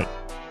it, but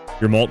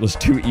your mult was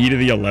 2e to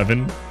the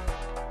 11.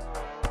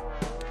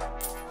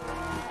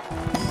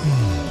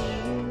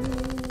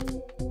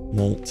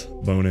 Mult,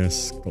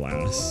 bonus,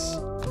 glass.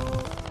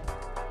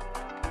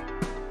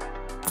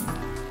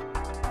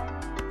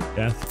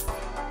 Death.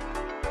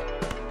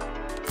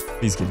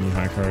 Please give me a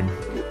high card.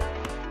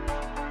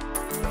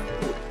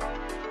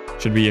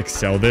 Should we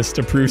excel this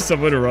to prove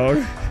someone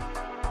wrong?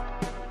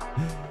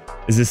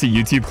 Is this a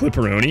YouTube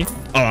clipperoni?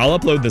 Oh, I'll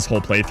upload this whole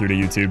playthrough to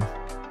YouTube.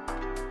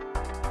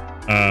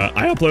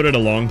 I uploaded a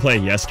long play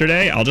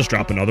yesterday. I'll just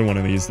drop another one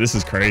of these. This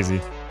is crazy.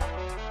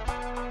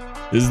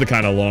 This is the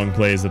kind of long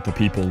plays that the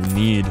people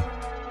need.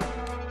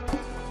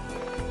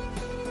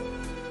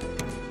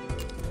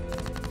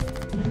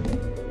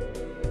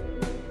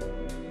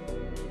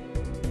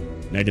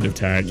 negative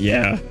tag.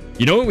 Yeah.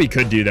 You know what we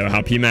could do though?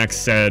 How PMax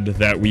said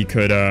that we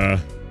could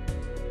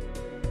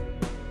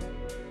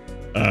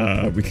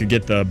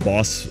get the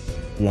boss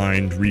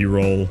blind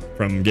reroll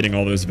from getting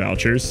all those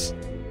vouchers.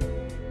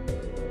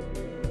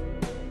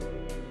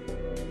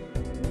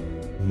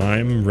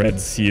 Mime, red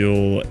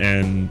seal,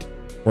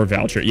 or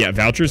voucher. Yeah,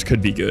 vouchers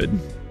could be good.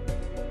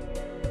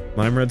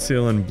 Mime, red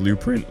seal, and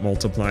blueprint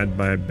multiplied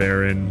by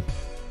Baron.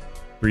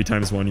 3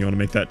 times 1. You want to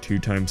make that 2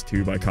 times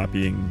 2 by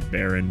copying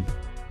Baron.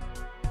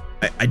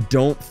 I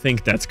don't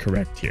think that's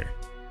correct here.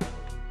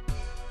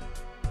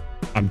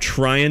 I'm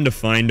trying to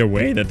find a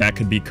way that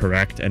could be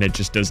correct, and it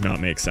just does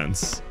not make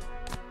sense.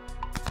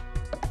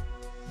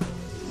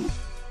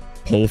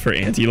 Pull for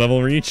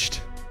anti-level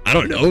reached? I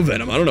don't know,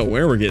 Venom. I don't know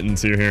where we're getting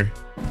to here.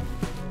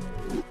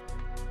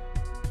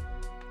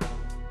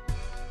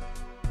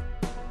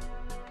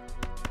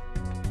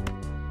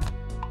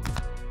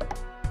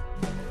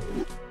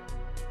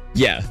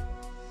 Yeah.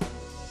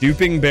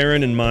 Duping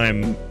Baron and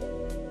Mime.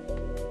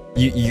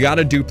 You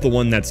gotta dupe the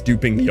one that's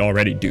duping the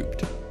already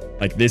duped.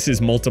 Like, this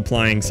is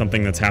multiplying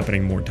something that's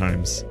happening more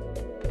times.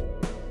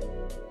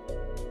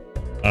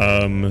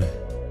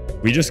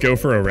 We just go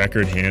for a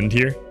record hand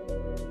here.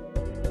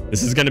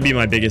 This is gonna be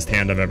my biggest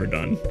hand I've ever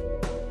done.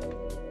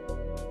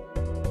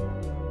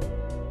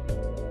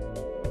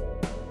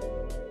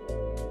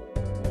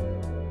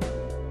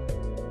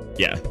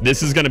 Yeah,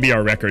 this is gonna be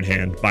our record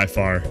hand by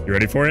far. You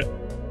ready for it?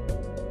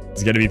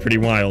 It's gonna be pretty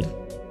wild.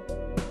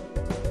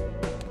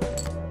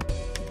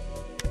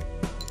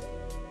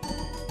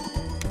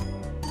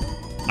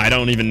 I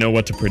don't even know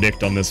what to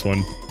predict on this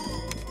one.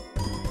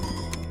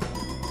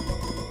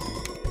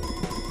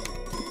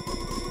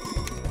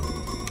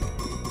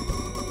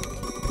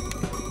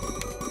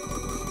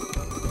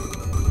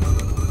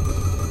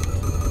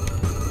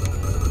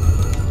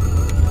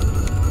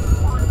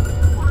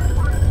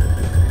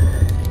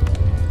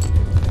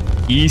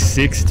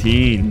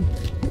 E16.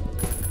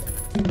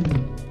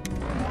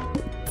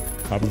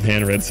 Top of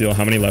hand, red seal.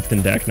 How many left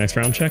in deck? Next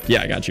round check?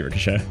 Yeah, I got you,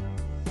 Ricochet.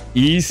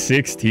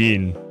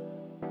 E16.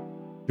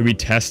 Do we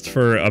test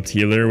for up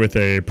healer with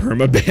a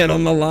permaban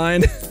on the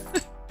line?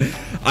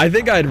 I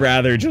think I'd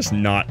rather just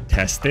not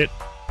test it.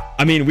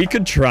 I mean, we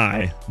could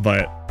try,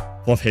 but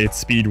Fluff hates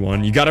speed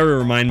 1. You gotta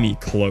remind me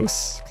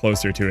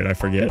closer to it. I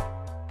forget.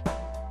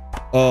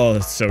 Oh,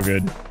 that's so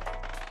good.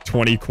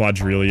 20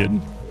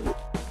 quadrillion.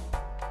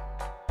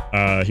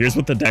 Here's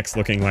what the deck's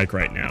looking like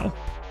right now.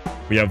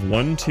 We have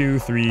 1, 2,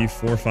 3,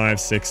 4, 5,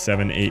 6,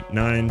 7, 8,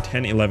 9,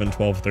 10, 11,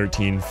 12,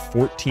 13,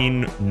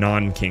 14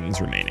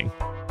 non-kings remaining.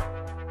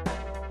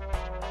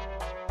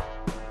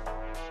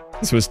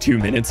 This was 2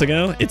 minutes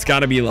ago. It's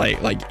got to be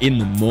like in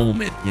the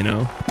moment, you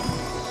know?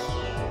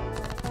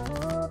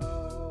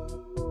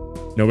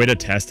 No way to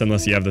test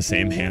unless you have the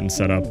same hand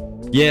set up.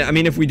 Yeah, I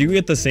mean, if we do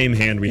get the same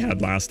hand we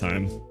had last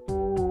time.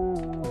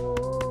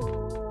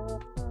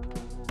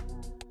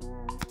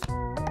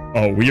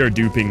 Oh, we are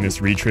duping this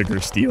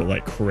retrigger steal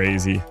like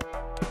crazy.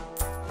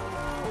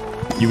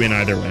 You win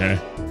either way.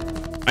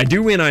 I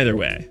do win either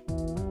way.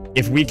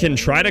 If we can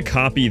try to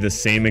copy the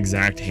same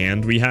exact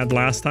hand we had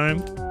last time,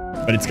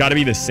 but it's got to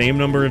be the same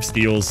number of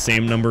steals,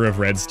 same number of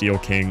red steel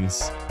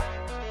kings.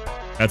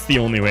 That's the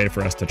only way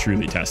for us to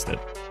truly test it.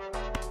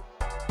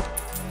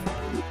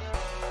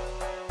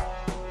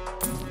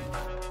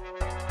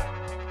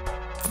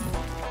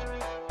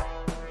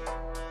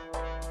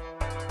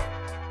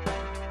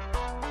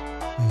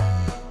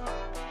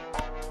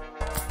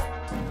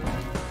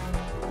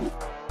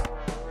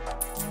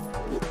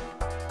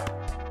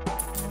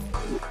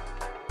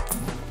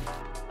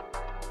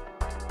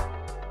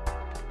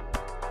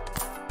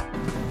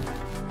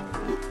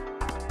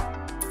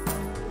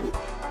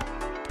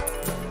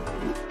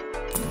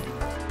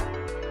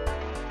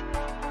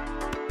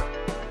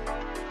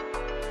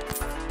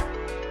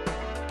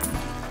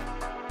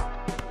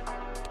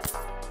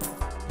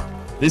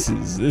 This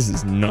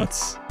is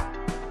nuts.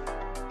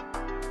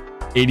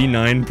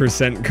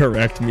 89%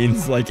 correct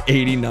means like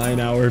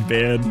 89-hour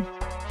ban.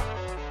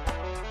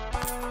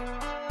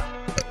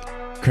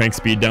 Crank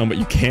speed down, but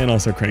you can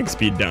also crank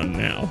speed down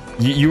now.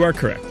 You are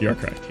correct. You are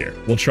correct here.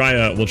 We'll try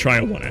a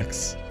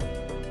 1x.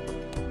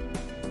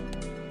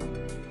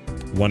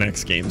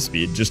 1x game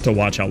speed just to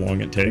watch how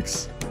long it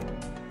takes.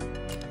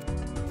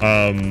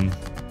 All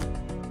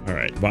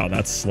right. Wow,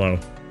 that's slow.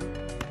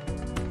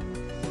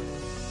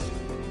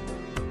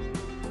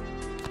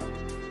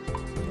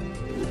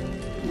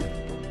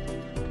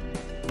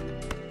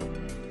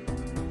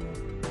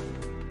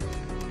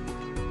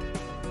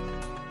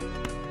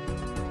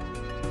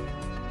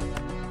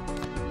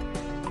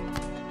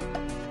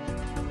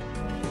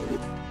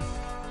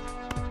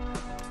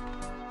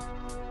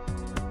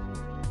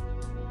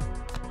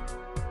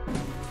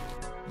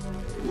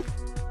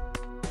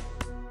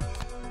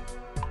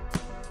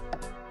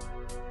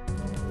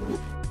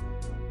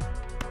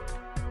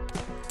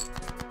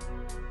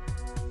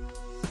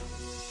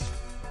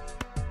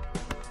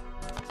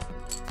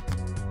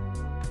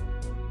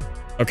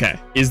 Okay,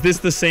 is this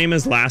the same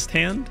as last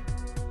hand?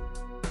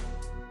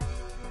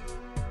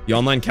 The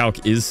online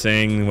calc is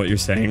saying what you're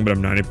saying, but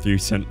I'm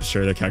 93%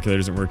 sure the calculator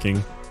isn't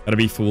working. Gotta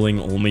be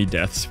fooling only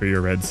deaths for your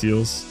red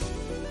seals.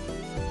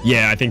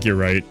 Yeah, I think you're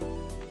right.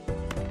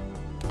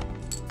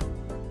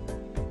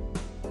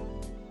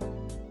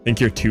 I think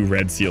you're 2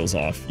 red seals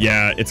off.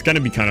 Yeah, it's gonna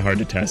be kind of hard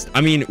to test.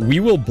 I mean,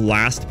 we will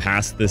blast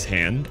past this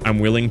hand. I'm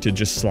willing to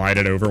just slide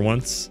it over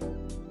once.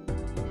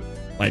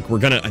 Like, we're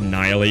gonna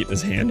annihilate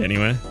this hand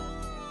anyway.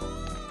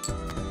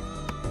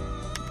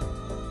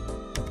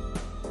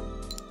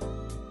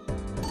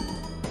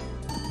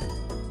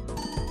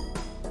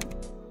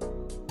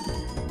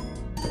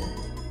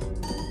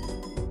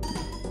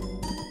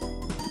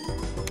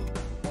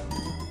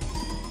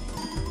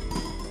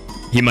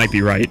 He might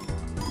be right.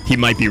 He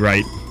might be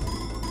right.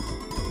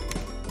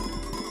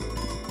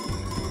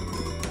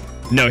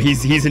 No,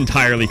 he's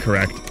entirely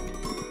correct.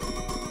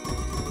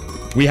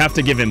 We have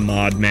to give him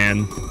mod,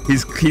 man.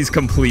 He's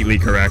completely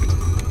correct.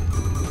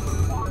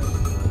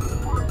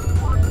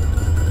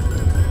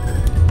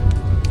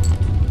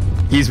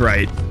 He's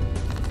right.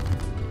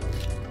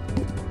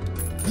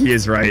 He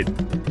is right.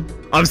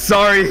 I'm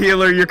sorry,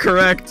 healer, you're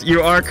correct.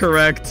 You are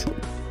correct.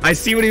 I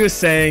see what he was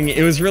saying.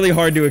 It was really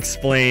hard to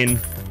explain.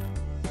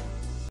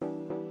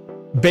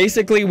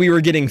 Basically, we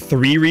were getting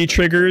 3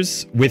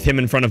 re-triggers with him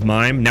in front of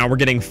Mime. Now we're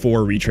getting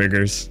 4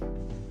 re-triggers.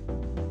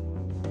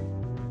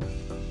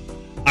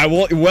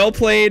 Well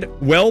played.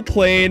 Well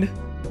played.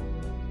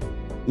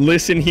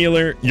 Listen,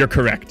 healer, you're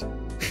correct.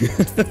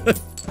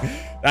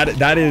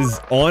 That is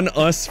on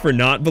us for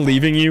not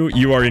believing you.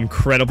 You are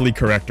incredibly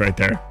correct right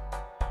there.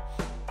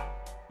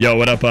 Yo,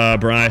 what up,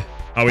 Bri?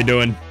 How we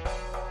doing?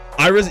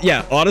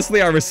 Yeah,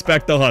 honestly, I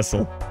respect the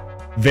hustle.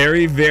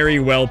 Very, very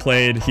well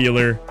played,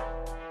 healer.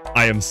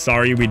 I am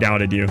sorry we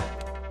doubted you.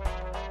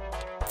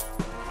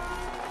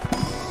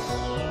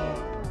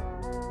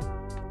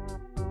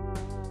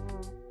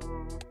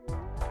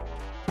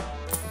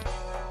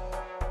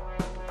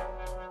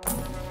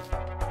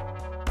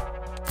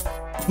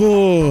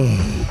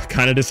 Oh,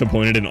 kind of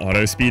disappointed in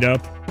auto speed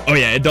up. Oh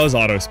yeah, it does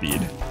auto speed.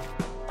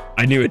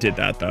 I knew it did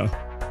that though.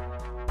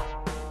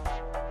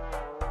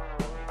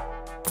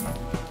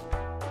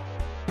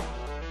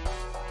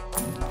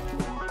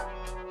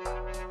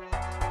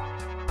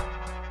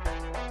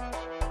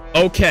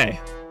 Okay.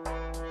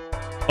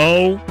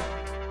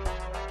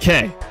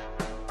 Okay.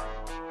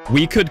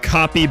 We could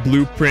copy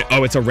blueprint.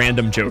 Oh, it's a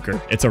random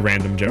joker. It's a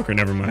random joker.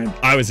 Never mind.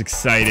 I was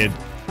excited.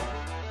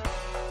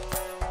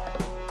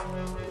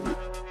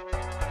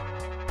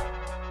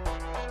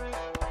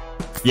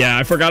 Yeah,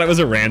 I forgot it was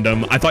a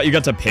random. I thought you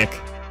got to pick.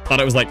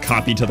 Thought it was like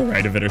copy to the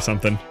right of it or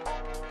something.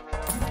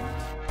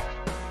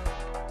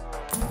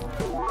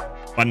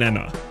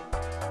 Banana.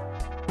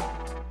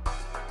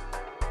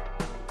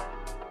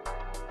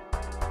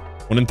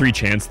 1 in 3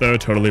 chance though,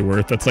 totally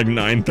worth. That's like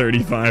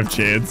 935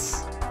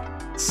 chance.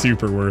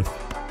 Super worth.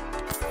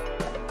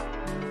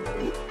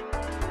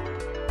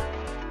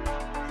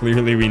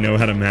 Clearly we know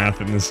how to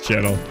math in this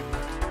channel.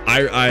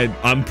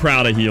 I'm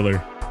proud of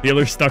Healer.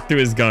 Healer stuck to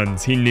his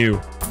guns. He knew.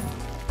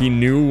 He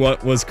knew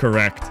what was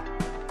correct.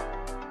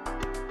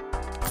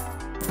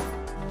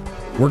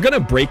 We're gonna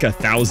break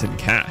 1,000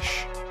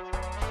 cash.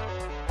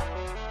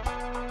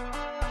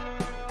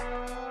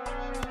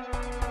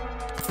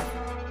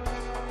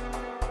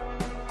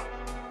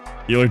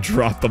 Healer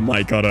dropped the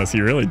mic on us.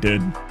 He really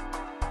did.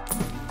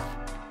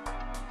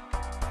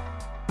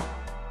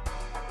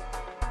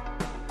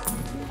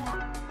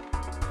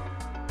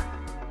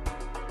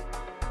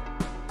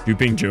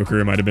 Duping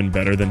Joker might have been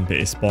better than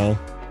baseball.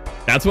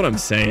 That's what I'm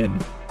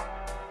saying.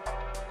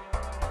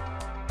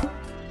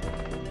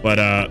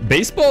 But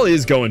baseball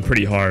is going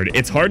pretty hard.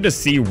 It's hard to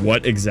see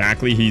what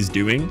exactly he's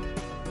doing,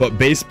 but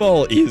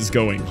baseball is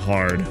going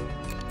hard.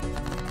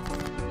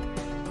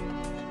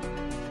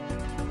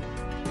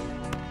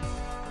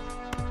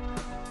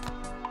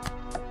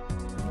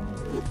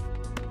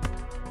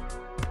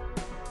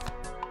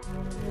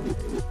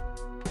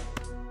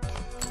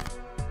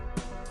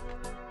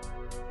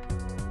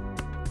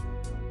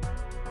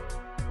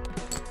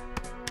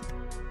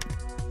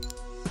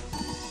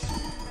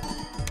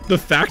 The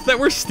fact that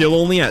we're still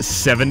only at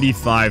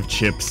 75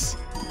 chips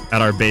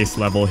at our base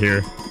level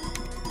here.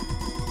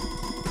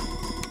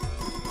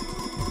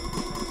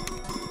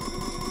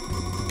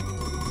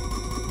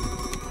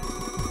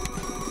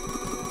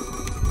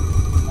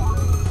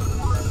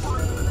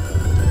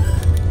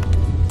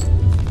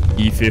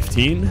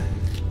 E15.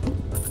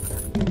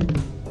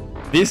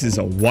 This is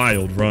a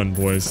wild run,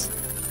 boys.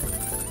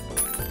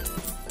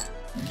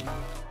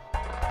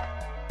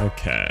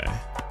 Okay.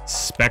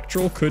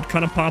 Spectral could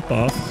kind of pop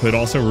off. Could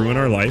also ruin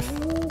our life.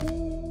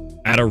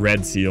 Add a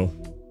red seal.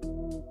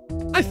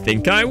 I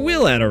think I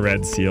will add a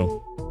red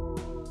seal.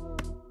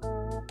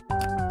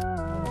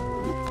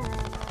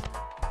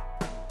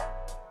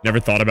 Never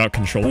thought about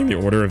controlling the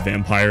order of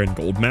Vampire and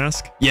Gold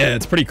Mask? Yeah,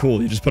 it's pretty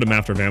cool. You just put them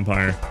after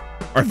Vampire.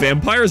 Our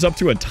Vampire is up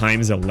to a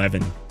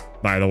 ×11,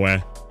 by the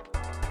way.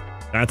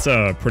 That's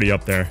pretty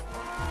up there.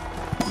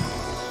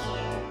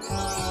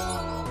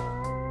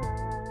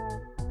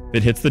 If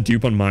it hits the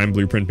dupe on Mime,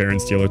 Blueprint, Baron,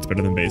 Steel, it's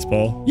better than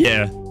baseball.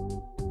 Yeah.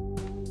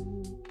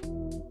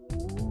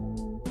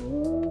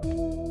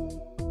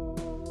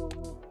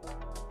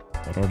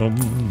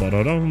 Ba-da-dum,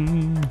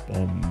 ba-da-dum,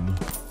 bum.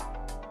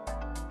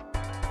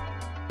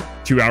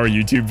 2-hour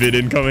YouTube vid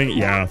incoming?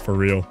 Yeah, for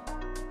real.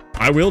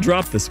 I will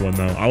drop this one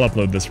though. I'll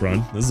upload this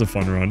run. This is a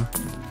fun run.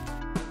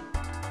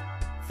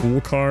 Fool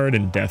card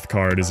and death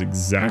card is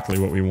exactly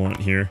what we want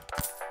here.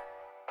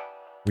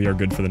 We are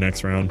good for the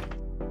next round.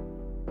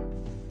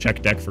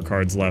 Check deck for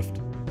cards left.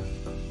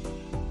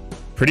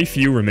 Pretty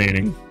few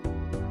remaining.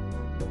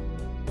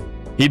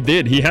 He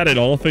did. He had it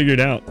all figured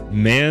out.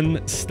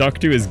 Man stuck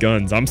to his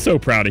guns. I'm so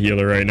proud of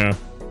Healer right now.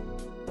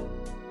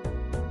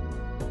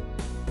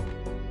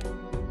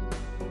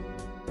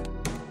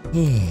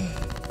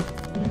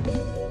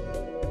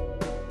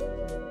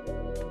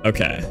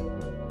 Okay.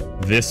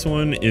 This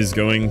one is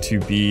going to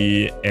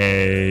be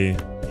a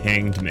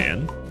Hanged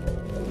Man.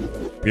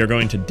 We are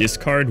going to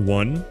discard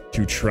one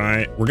to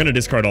try... We're going to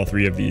discard all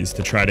three of these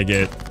to try to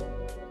get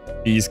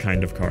these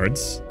kind of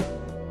cards.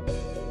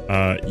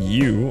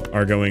 You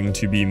are going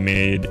to be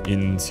made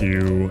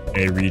into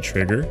a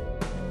retrigger.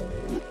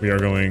 We are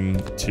going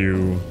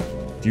to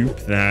dupe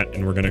that,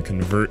 and we're going to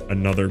convert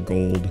another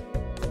gold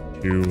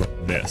to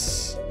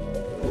this.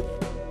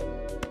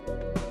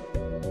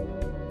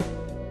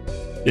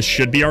 This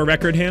should be our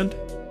record hand.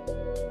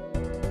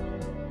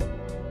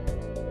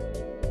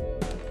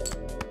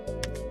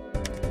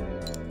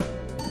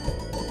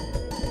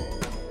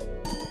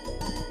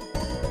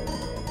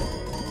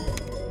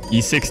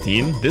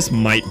 E16? This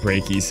might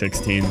break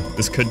E16.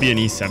 This could be an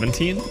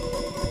E17.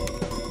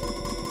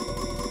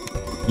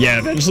 Yeah,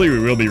 eventually we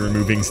will be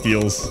removing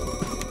steals.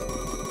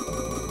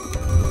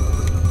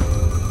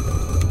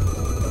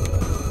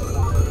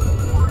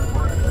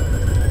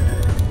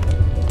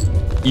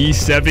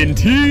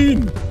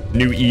 E17!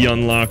 New E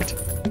unlocked.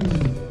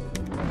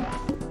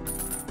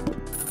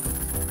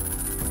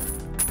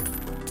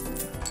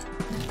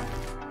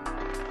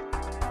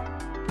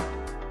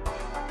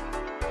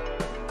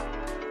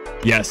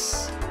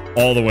 Yes.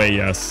 All the way,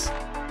 yes.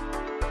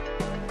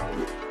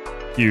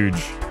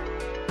 Huge.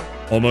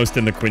 Almost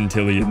in the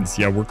quintillions.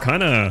 Yeah, we're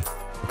kind of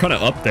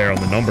up there on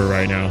the number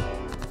right now.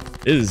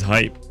 It is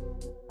hype.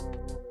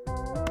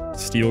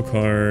 Steel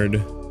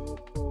card.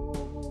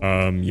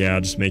 Yeah,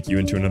 just make you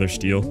into another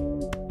steel.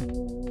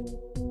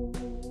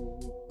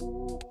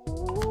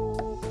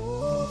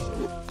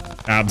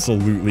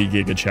 Absolutely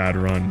Giga Chad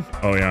run.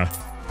 Oh yeah.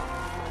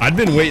 I'd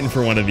been waiting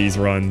for one of these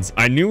runs.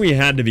 I knew we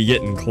had to be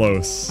getting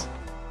close.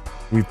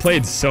 We've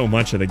played so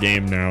much of the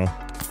game now.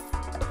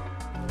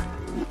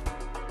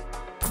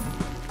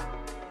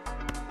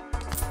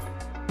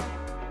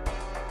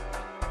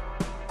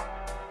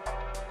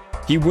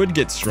 He would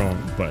get strong,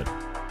 but...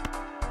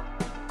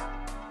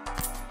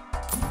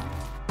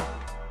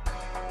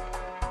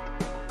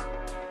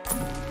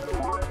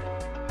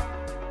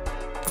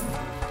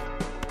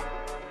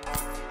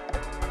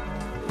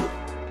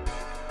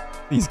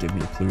 Please give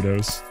me a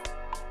Pluto's.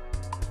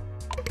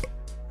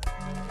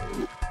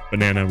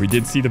 Banana. We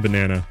did see the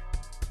banana.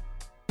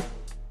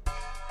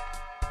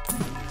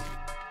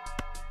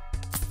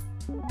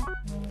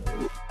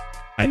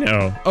 I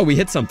know. Oh, we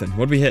hit something.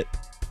 What'd we hit?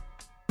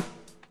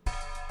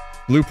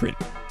 Blueprint.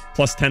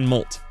 Plus 10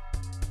 molt.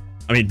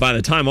 I mean, by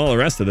the time all the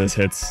rest of this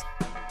hits,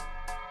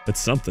 it's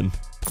something.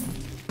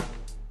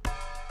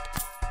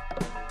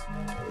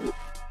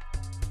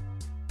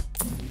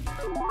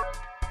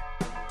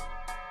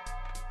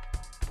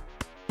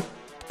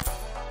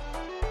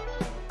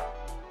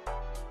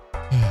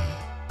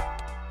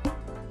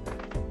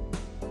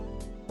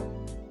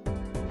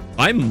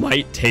 I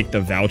might take the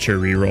voucher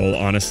reroll,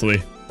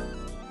 honestly.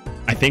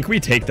 I think we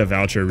take the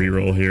voucher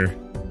reroll here.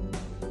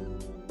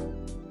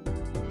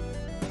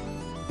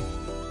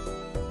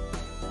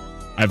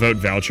 I vote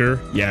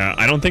voucher. Yeah,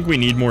 I don't think we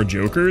need more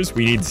jokers.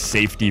 We need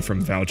safety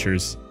from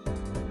vouchers.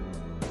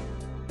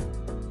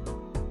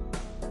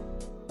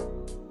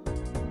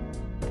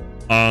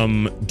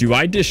 Do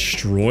I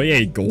destroy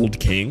a gold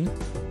king?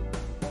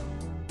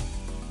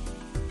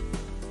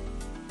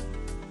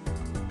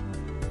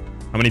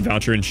 How many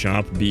voucher in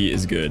shop? B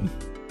is good.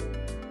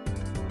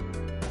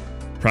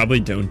 Probably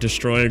don't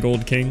destroy a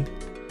gold king.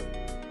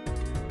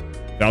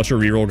 Voucher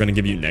reroll gonna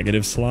give you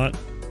negative slot.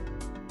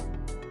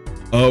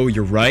 Oh,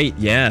 you're right.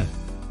 Yeah.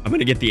 I'm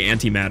gonna get the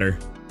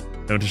antimatter.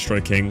 Don't destroy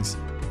kings.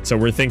 So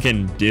we're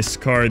thinking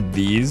discard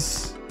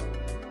these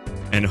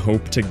and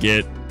hope to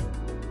get...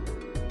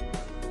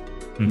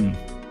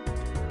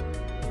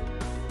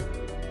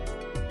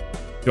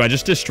 Do I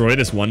just destroy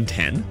this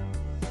 110?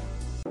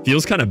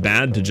 Feels kind of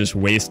bad to just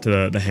waste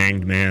the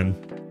Hanged Man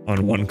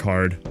on one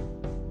card.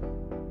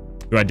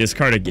 Do I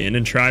discard again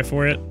and try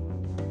for it?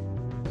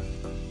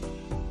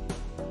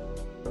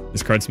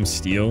 Discard some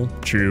steel.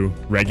 True.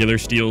 Regular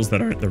steals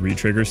that aren't the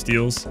retrigger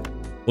steals.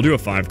 We'll do a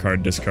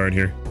 5-card discard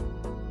here.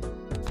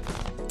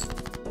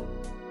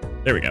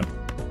 There we go.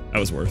 That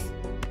was worth.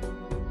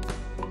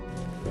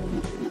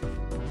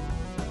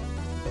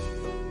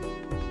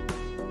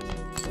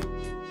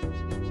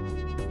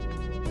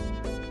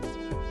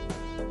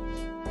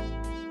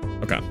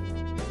 Okay.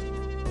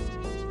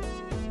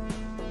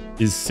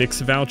 Is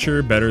 6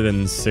 voucher better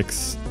than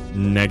 6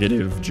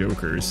 negative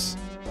jokers?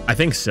 I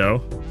think so.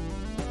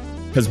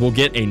 Because we'll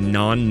get a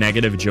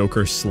non-negative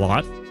Joker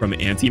slot from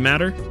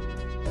Antimatter.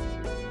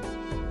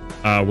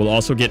 We'll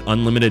also get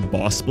unlimited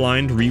boss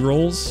blind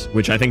rerolls,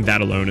 which I think that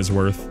alone is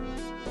worth.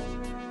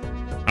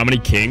 How many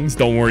kings?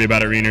 Don't worry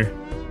about it, Reener.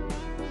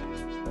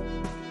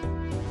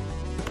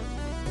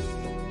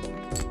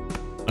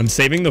 I'm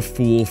saving the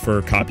Fool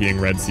for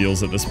copying red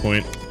seals at this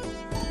point.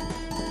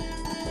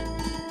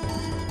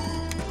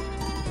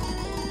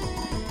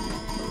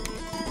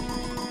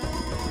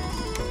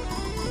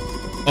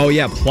 Oh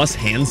yeah, plus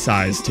hand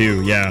size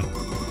too, yeah.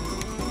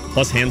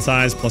 Plus hand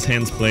size, plus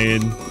hands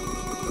played.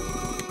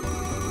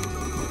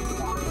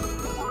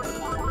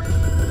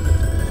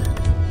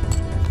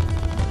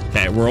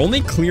 Okay, we're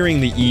only clearing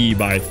the E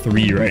by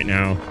 3 right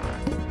now.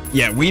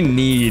 Yeah, we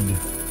need...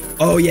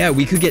 Oh yeah,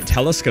 we could get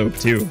Telescope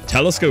too.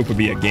 Telescope would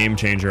be a game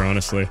changer,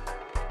 honestly.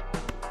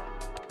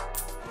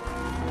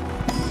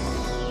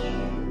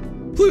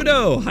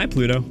 Pluto! Hi,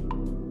 Pluto.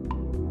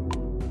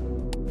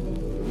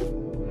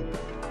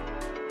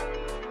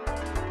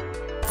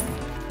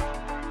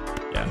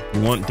 Yeah, we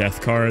want death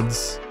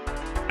cards.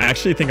 I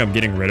actually think I'm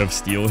getting rid of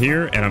Steel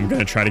here, and I'm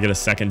gonna try to get a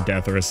second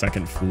Death or a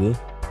second Fool.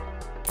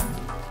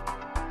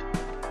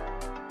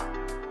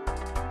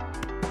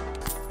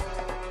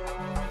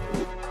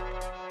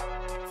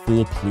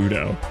 Fool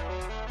Pluto.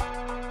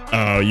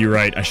 Oh, you're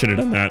right. I should have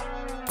done that.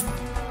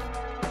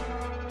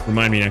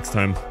 Remind me next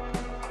time.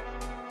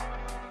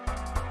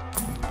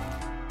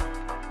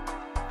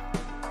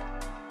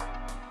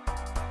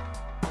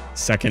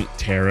 Second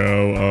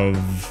tarot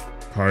of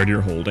card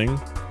you're holding.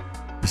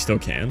 You still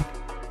can.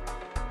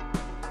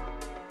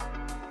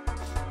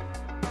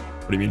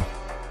 What do you mean?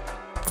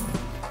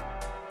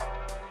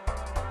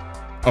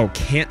 Oh,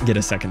 can't get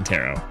a second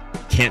tarot.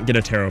 Can't get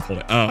a tarot of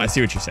holding. Oh, I see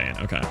what you're saying.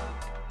 Okay.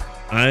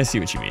 I see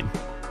what you mean.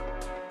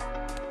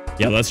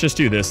 Yeah, let's just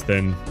do this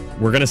then.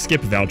 We're gonna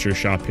skip voucher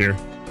shop here.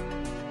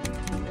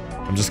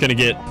 I'm just gonna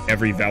get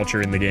every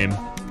voucher in the game.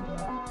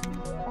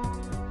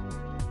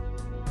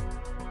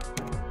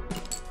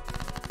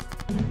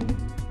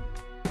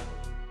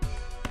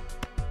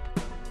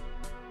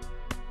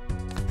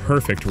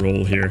 Perfect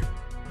roll here.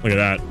 Look at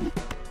that.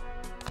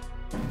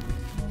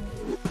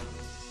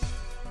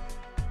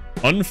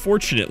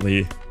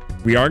 Unfortunately,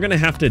 we are gonna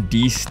have to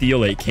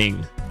de-steal a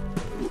king.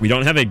 We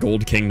don't have a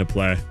gold king to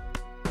play.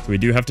 So we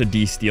do have to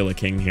de-steal a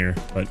king here,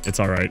 but it's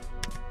alright.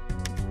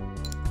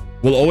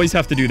 We'll always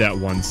have to do that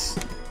once.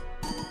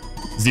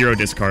 0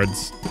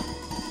 discards.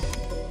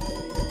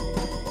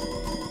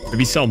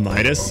 Maybe sell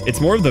Midas. It's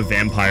more of the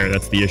vampire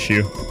that's the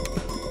issue.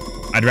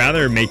 I'd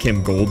rather make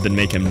him gold than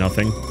make him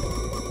nothing.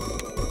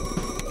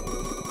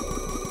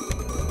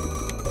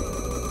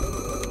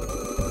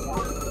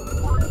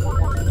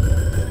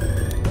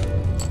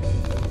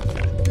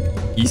 Okay.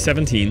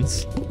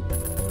 E17s.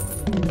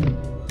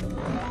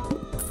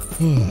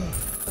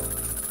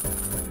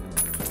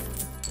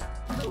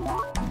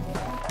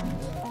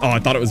 Oh, I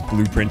thought it was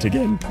Blueprint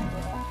again.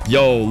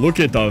 Yo,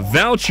 look at the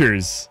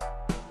vouchers.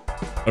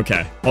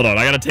 Okay, hold on.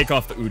 I gotta take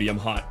off the Udi. I'm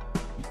hot.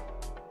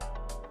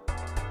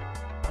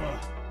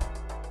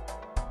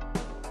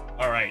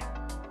 All right.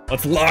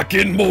 Let's lock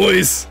in,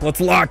 boys.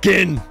 Let's lock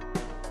in.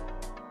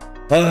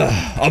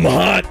 I'm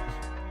hot.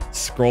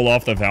 Scroll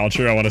off the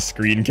voucher. I want a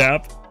screen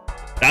cap.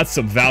 That's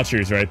some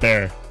vouchers right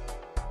there.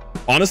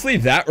 Honestly,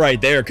 that right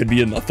there could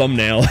be in the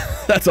thumbnail.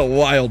 That's a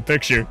wild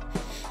picture.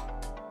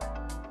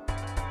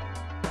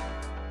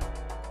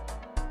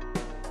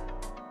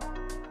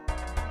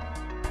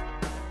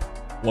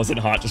 Wasn't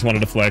hot, just wanted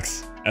to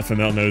flex.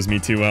 FML knows me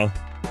too well.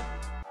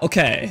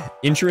 Okay,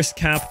 interest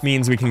cap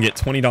means we can get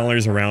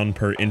 $20 around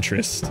per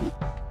interest.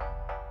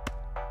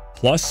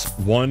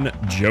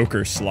 +1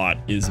 Joker slot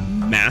is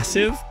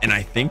massive, and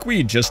I think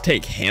we just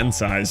take hand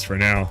size for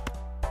now.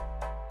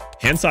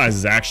 Hand size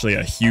is actually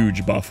a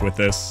huge buff with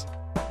this.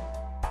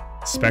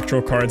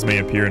 Spectral cards may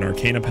appear in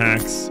Arcana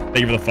packs. Thank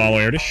you for the follow,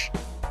 Erdish.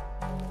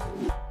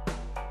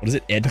 What is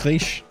it,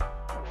 Edrich?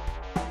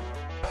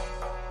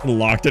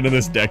 Locked into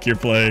this deck you're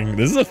playing.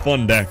 This is a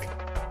fun deck.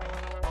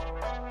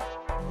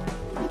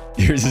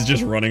 Yours is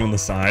just running on the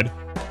side.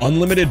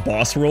 Unlimited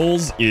boss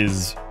rolls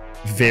is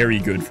very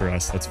good for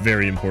us. That's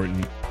very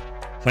important.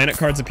 Planet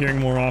cards appearing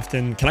more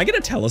often. Can I get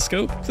a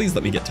Telescope? Please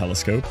let me get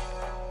Telescope.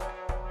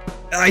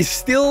 I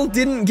still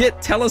didn't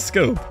get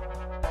Telescope.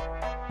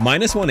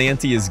 -1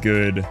 ante is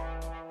good.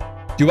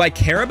 Do I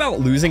care about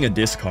losing a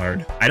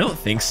discard? I don't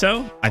think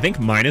so. I think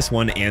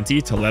 -1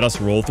 ante to let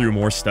us roll through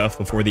more stuff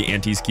before the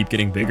antes keep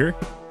getting bigger.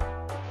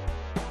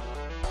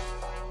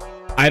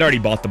 I'd already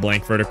bought the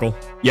blank vertical.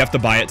 You have to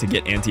buy it to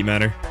get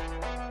antimatter.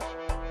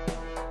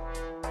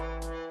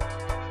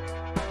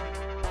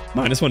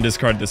 -1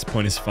 discard at this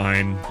point is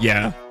fine.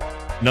 Yeah.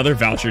 Another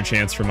voucher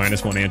chance for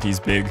 -1 ante is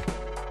big.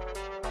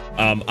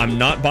 I'm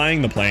not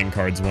buying the playing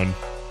cards one.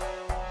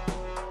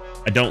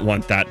 I don't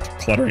want that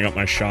cluttering up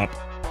my shop.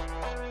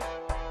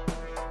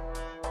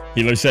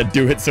 Healer said,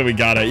 do it, so we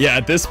got it. Yeah,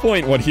 at this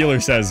point, what Healer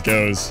says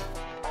goes.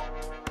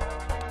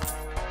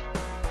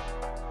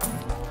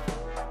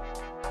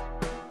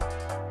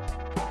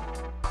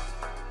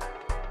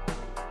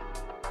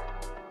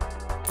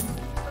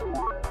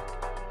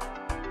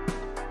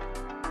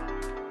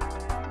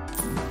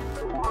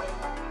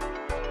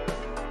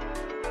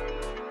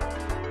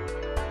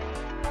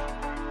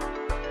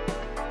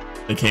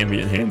 They can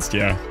be enhanced,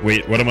 yeah.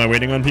 Wait, what am I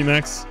waiting on,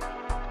 PMax?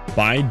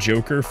 Buy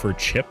Joker for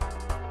chip?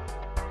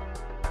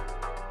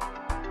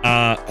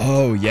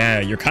 Oh yeah,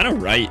 you're kind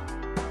of right.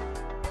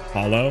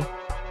 Hollow?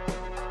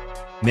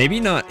 Maybe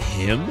not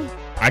him?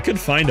 I could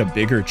find a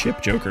bigger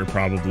chip Joker,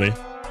 probably.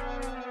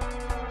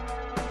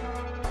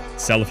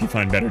 Sell if you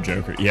find better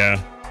Joker, yeah.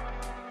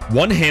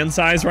 One hand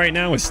size right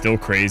now is still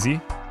crazy.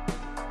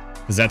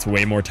 Because that's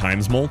way more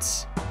times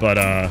mults.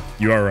 But,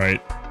 you are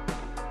right.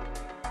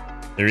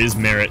 There is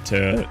merit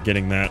to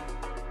getting that.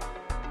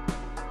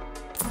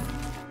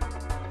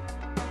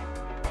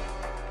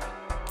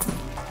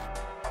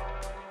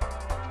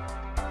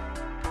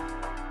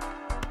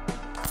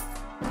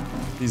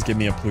 Please give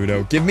me a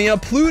Pluto. Give me a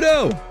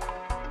Pluto!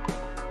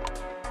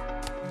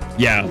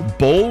 Yeah,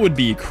 bowl would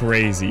be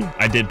crazy.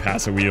 I did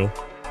pass a wheel.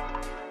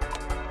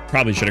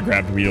 Probably should have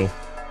grabbed wheel.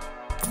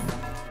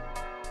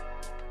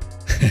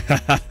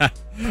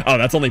 Oh,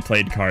 that's only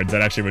played cards.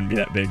 That actually wouldn't be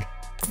that big.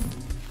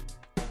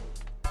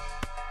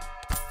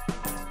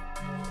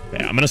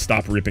 Yeah, I'm gonna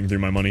stop ripping through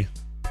my money.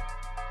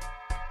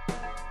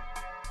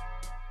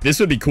 This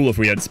would be cool if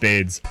we had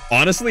spades.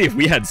 Honestly, if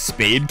we had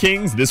spade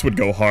kings, this would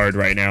go hard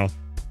right now.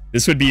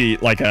 This would be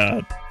like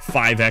a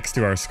 5x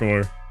to our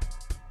score.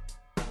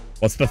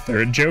 What's the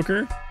third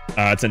Joker?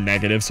 It's a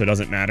negative, so it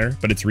doesn't matter.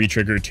 But it's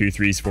retrigger 2,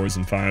 3s, 4s,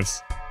 and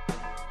 5s.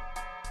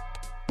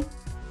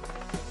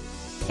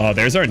 Oh,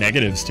 there's our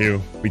negatives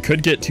too. We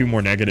could get 2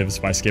 more negatives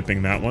by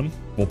skipping that one.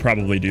 We'll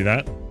probably do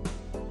that.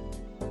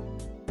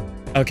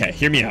 Okay,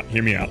 hear me out,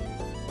 hear me out.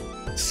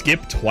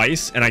 Skip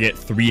twice and I get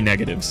 3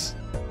 negatives.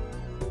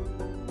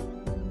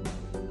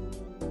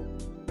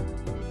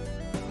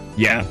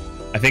 Yeah,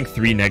 I think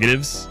 3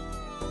 negatives.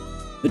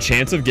 The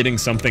chance of getting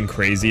something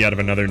crazy out of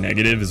another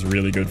negative is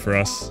really good for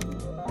us.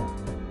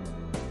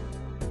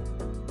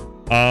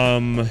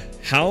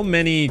 How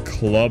many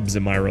clubs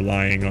am I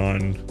relying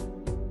on?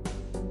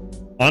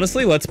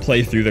 Honestly, let's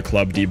play through the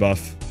club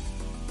debuff.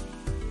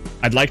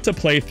 I'd like to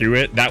play through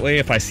it. That way,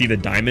 if I see the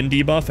diamond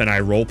debuff and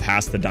I roll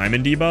past the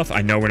diamond debuff,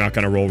 I know we're not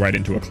going to roll right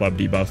into a club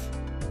debuff.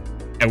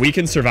 And we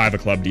can survive a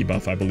club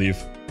debuff, I believe,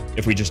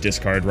 if we just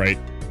discard right.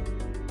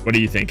 What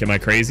do you think? Am I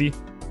crazy?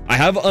 I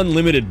have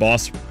unlimited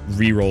boss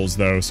rerolls,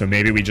 though, so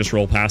maybe we just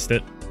roll past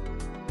it.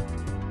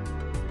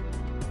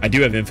 I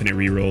do have infinite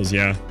rerolls,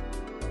 yeah.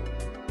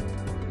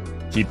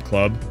 Keep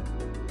club.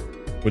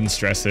 Wouldn't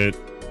stress it.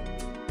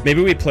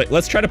 Maybe we play...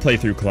 Let's try to play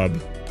through club.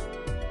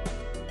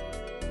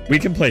 We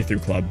can play through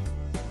club.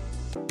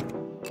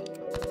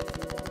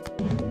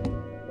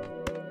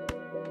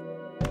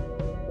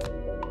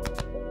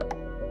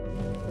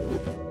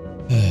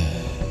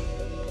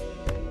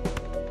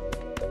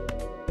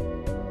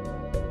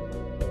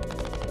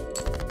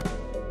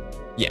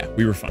 Yeah,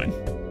 we were fine.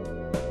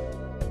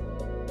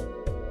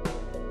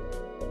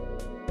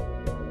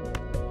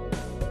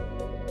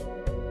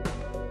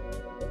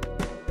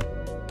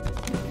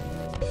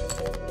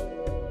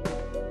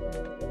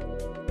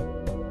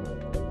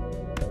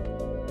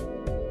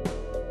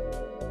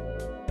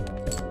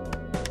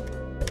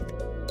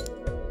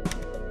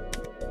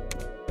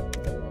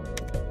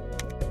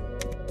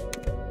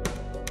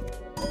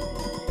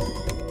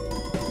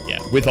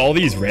 With all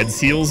these red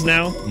seals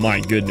now,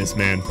 my goodness,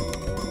 man.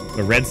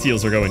 The red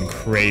seals are going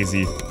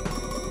crazy.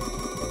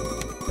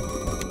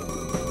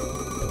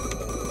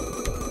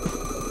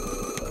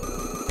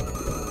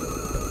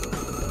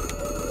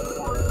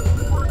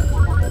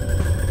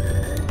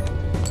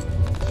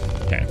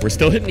 Okay, we're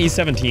still hitting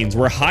E17s.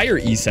 We're higher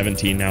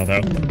E17 now,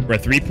 though. We're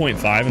at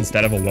 3.5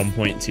 instead of a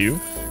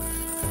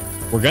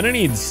 1.2. We're gonna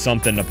need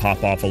something to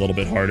pop off a little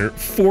bit harder.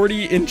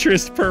 40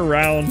 interest per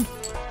round.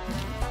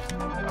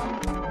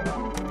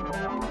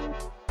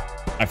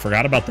 I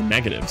forgot about the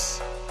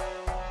negatives.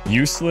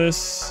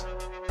 Useless.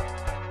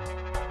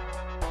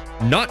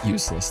 Not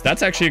useless.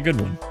 That's actually a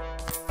good one.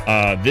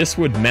 This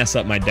would mess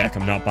up my deck.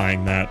 I'm not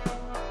buying that.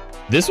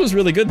 This was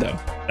really good, though.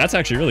 That's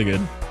actually really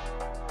good.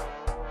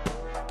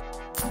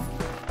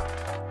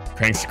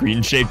 Crank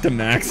screen shape to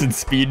max and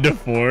speed to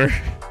 4.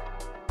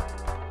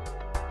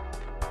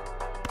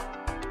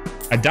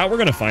 I doubt we're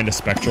going to find a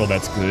spectral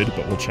that's good,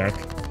 but we'll check.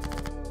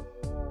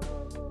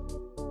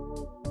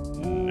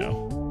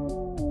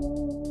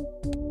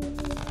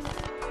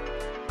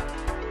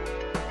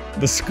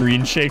 The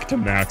screen shake to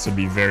max would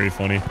be very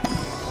funny.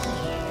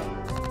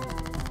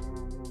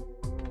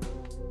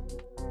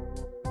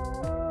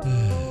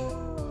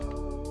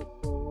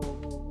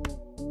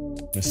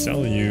 Gonna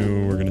sell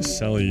you. We're gonna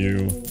sell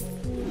you.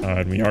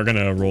 And we are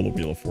gonna roll a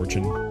Wheel of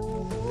Fortune.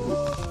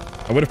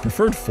 I would have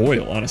preferred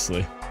foil,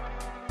 honestly.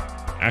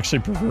 Actually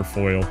prefer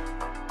foil.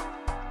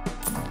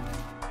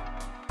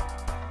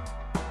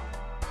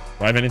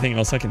 Do I have anything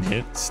else I can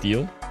hit?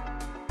 Steel?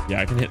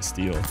 Yeah, I can hit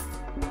steel.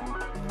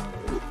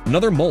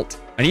 Another molt.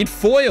 I need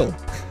foil.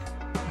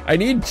 I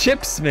need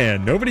chips,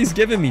 man. Nobody's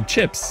giving me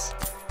chips.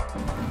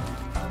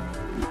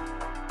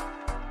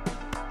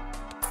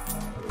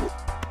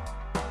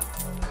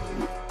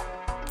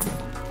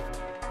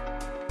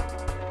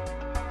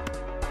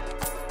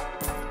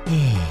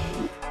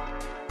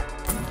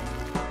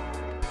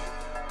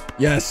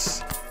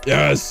 Yes.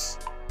 Yes.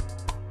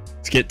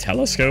 Let's get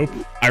telescope.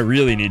 I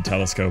really need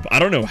telescope. I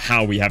don't know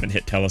how we haven't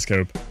hit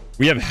telescope.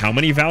 We have how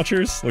many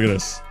vouchers? Look at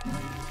this.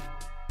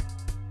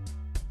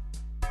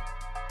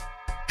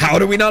 How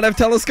do we not have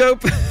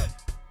telescope?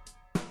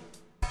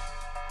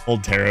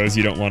 Old tarots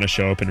you don't want to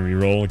show up and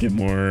reroll. Give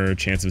more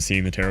chance of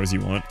seeing the tarots you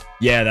want.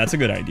 Yeah, that's a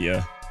good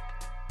idea.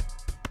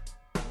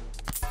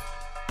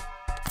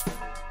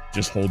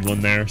 Just hold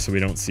one there so we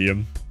don't see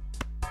him.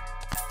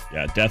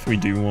 Yeah, death we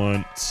do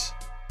want.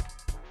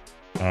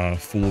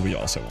 Fool we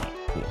also want.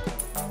 Cool.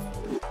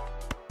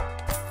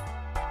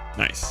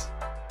 Nice.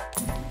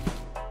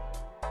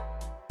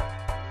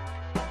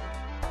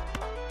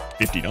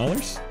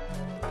 $50?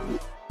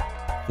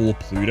 Full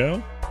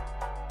Pluto?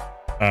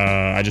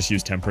 I just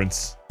used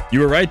Temperance. You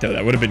were right, though.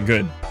 That would have been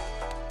good.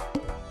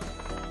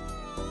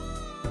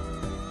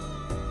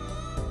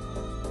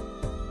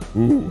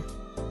 Ooh.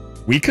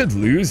 We could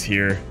lose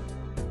here.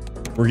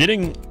 We're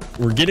getting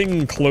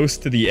close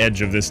to the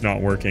edge of this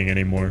not working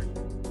anymore.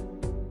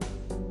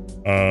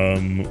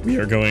 We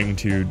are going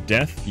to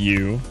death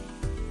you.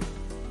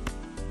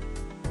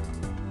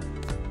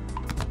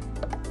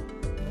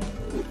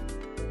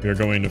 We are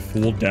going to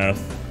full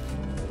death.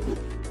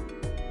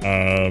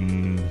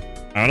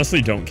 I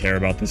honestly don't care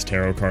about this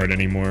tarot card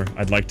anymore.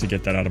 I'd like to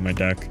get that out of my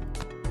deck.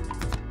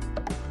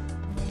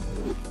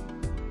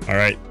 All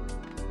right,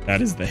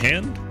 that is the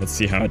hand. Let's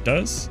see how it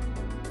does.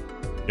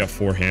 You got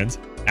 4 hands.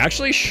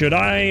 Actually, should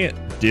I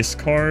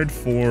discard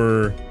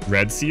for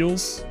red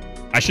seals?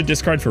 I should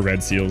discard for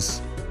red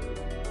seals.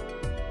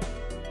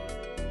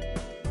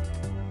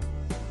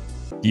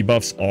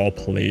 Debuffs all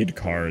played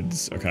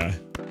cards. Okay.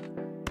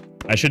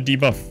 I should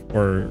debuff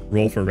or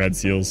roll for red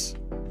seals.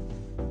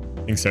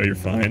 I think so, you're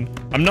fine.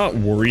 I'm not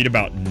worried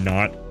about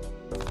not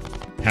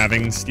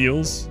having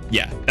steals.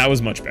 Yeah, that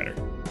was much better.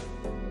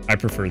 I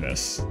prefer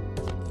this.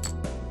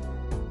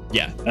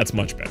 Yeah, that's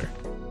much better.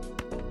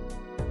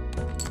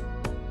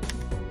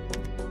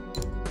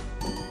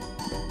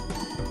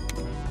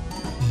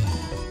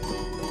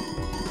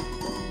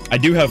 I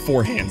do have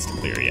 4 hands to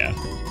clear, yeah.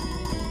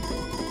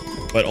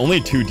 But only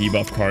 2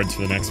 debuff cards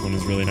for the next one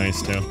is really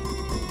nice, too.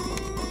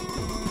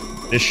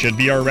 This should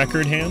be our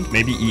record hand.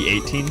 Maybe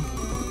E18.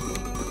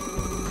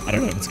 I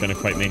don't know if it's going to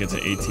quite make it to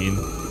 18.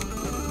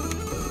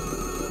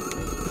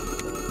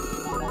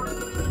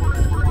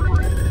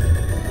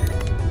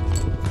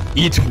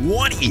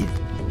 E20!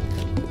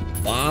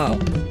 Wow.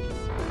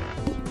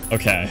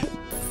 Okay.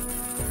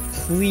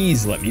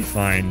 Please let me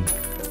find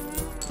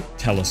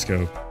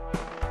telescope.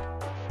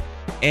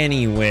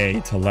 Any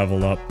way to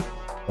level up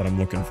what I'm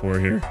looking for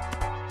here.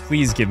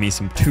 Please give me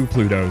some 2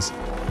 Plutos.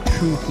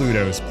 2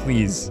 Plutos,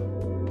 please.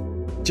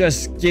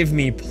 Just give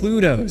me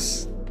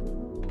Plutos.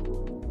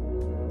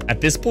 At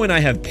this point,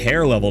 I have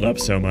pair leveled up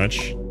so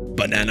much.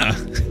 Banana.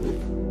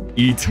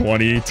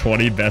 E20,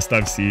 20 best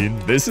I've seen.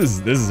 This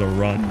is a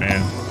run,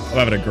 man. I'm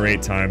having a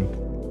great time.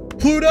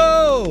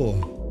 Pluto!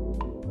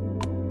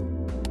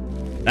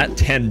 That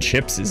 10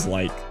 chips is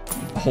like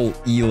a whole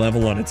E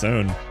level on its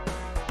own.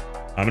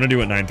 I'm gonna do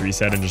what 9-3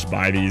 said and just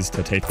buy these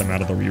to take them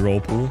out of the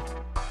reroll pool.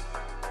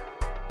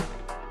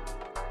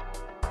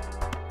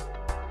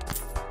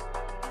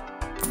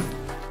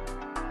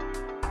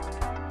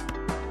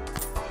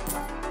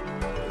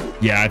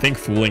 Yeah, I think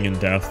fooling in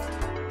death.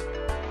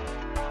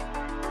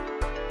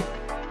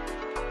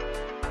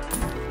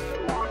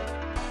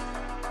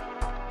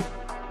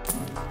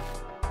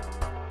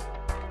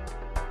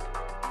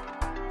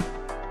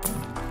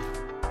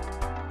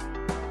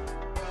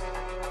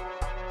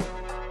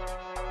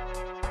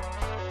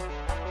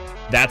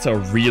 That's a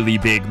really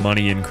big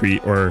money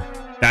increase, or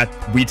that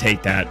we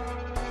take that.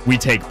 We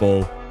take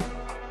bull.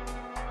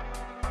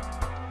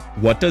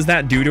 What does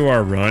that do to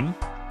our run?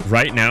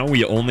 Right now,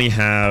 we only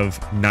have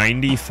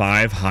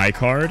 95 high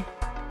card.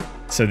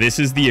 So this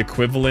is the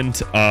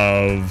equivalent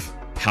of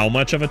how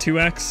much of a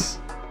 2x?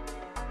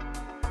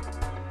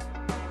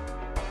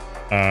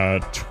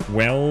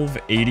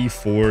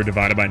 1284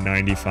 divided by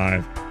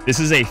 95. This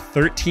is a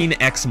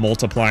 13x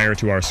multiplier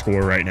to our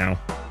score right now.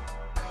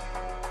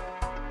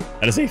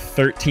 That is a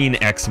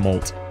 13x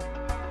mult.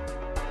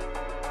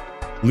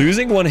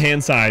 Losing 1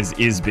 hand size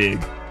is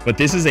big, but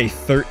this is a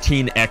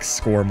 13x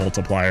score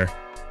multiplier.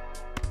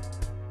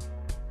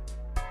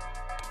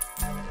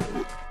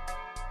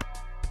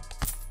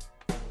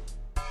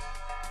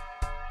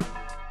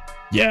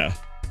 Yeah,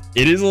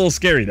 it is a little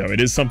scary though. It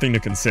is something to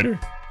consider.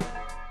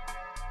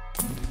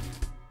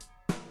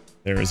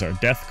 There is our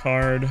death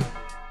card.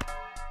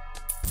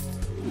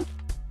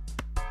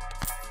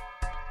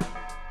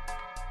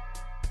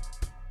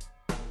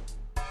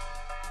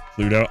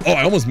 Pluto. Oh,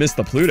 I almost missed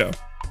the Pluto.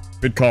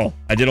 Good call.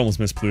 I did almost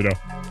miss Pluto.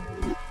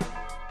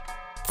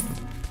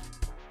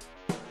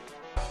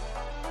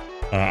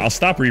 I'll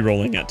stop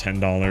re-rolling at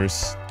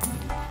 $10.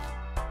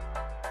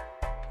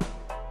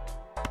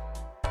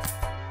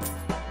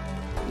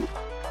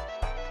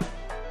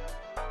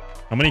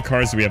 How many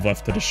cards do we have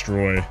left to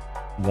destroy?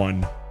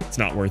 1. It's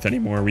not worth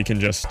anymore. We can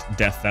just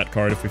death that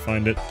card if we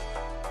find it.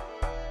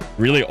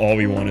 Really, all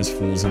we want is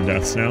fools and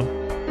deaths now.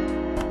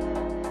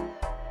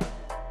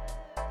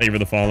 Thank you for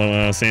the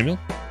follow, Samuel.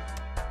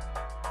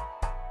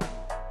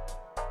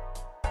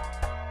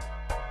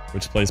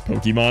 Twitch plays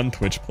Pokemon,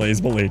 Twitch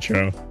plays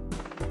Balatro.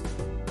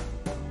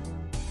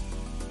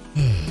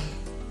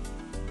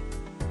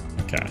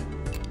 Okay.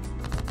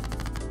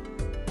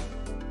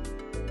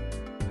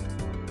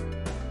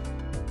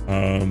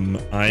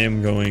 I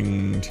am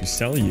going to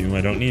sell you.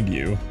 I don't need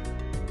you.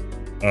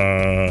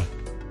 Gonna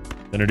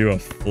do a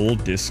full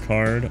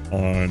discard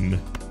on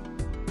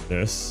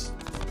this.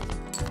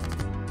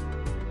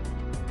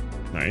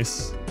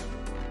 Nice.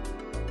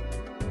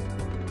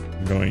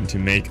 I'm going to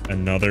make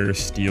another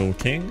Steel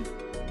King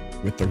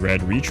with the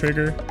red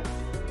retrigger.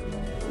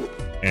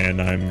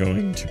 And I'm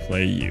going to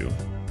play you.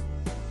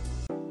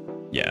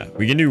 Yeah,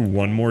 we can do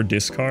one more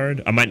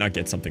discard. I might not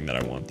get something that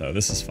I want, though.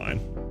 This is fine.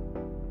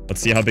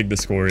 Let's see how big the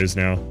score is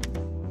now.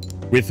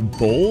 With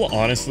Bull,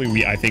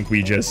 honestly, I think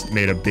we just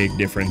made a big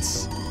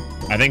difference.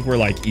 I think we're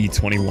like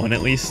E21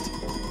 at least.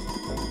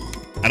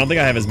 I don't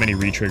think I have as many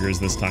retriggers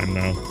this time,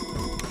 though.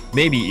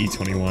 Maybe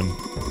E21.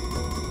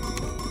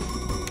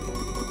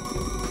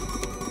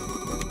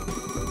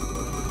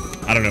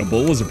 I don't know.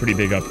 Bull was a pretty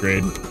big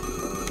upgrade.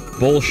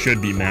 Bull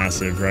should be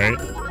massive, right?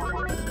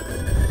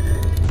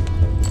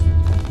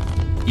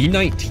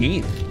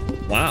 E19.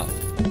 Wow.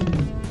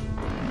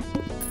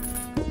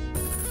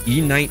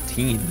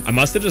 E19. I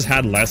must have just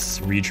had less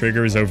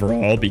retriggers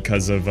overall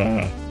because of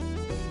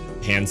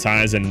hand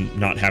size and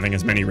not having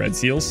as many red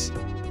seals.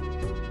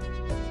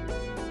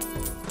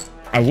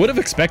 I would have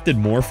expected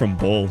more from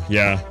Bull,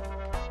 yeah.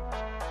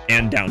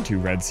 And down 2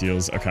 red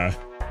seals, okay.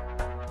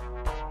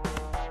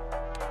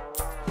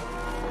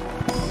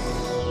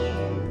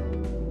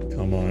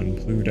 Come on,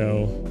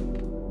 Pluto.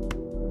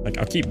 Like,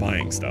 I'll keep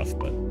buying stuff,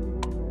 but...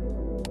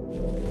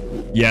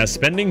 yeah,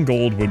 spending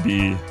gold would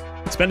be...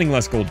 spending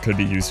less gold could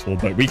be useful,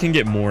 but we can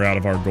get more out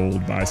of our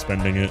gold by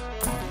spending it.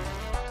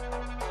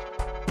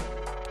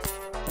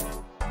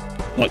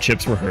 Thought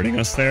chips were hurting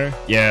us there.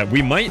 Yeah,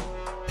 we might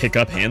pick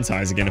up hand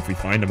size again if we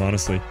find them,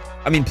 honestly.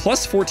 I mean,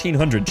 plus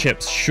 1,400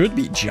 chips should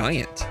be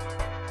giant.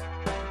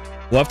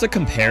 We'll have to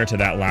compare to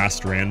that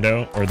last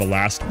rando, or the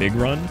last big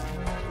run,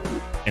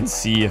 and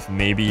see if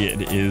maybe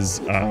it is,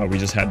 we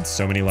just had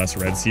so many less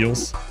red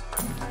seals.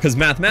 Because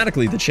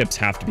mathematically, the chips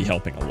have to be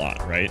helping a lot,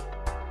 right?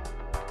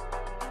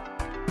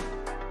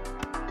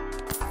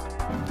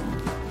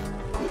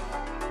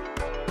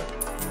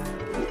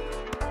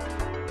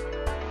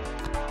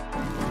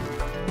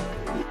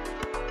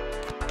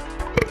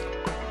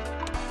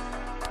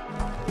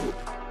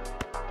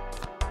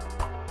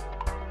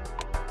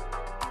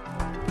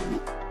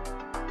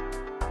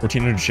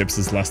 $1,400 chips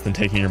is less than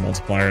taking your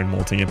multiplier and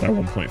multing it by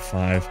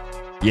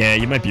 1.5. Yeah,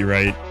 you might be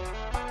right.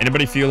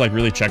 Anybody feel like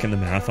really checking the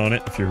math on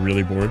it if you're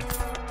really bored?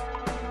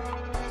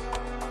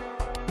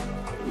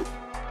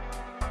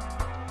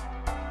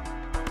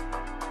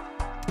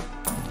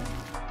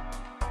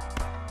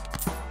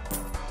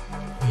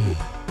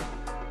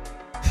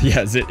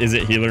 Yeah, is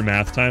it healer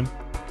math time?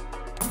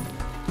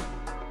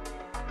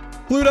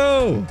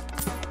 Pluto!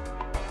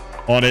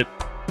 On it.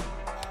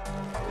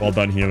 Well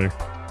done, healer.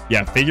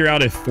 Yeah, figure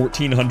out if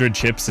 1,400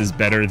 chips is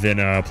better than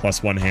a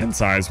 +1 hand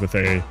size with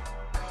a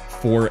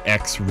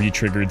 4x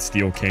retriggered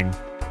Steel King.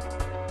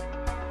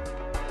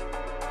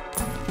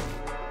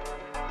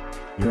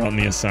 You're on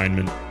the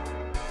assignment.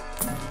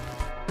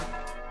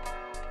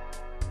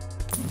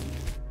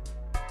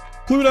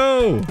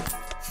 Pluto!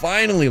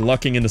 Finally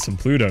lucking into some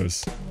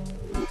Plutos.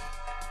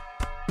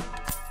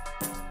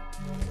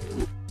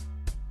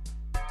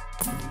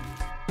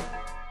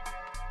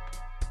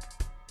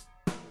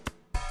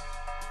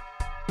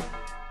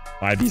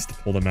 Buy these to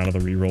pull them out of the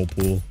reroll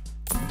pool.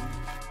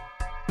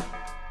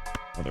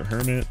 Another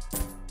Hermit.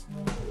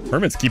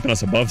 Hermit's keeping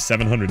us above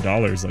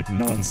 $700, like,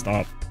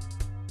 non-stop.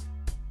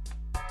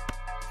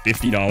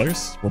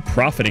 $50. We're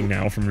profiting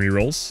now from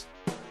rerolls.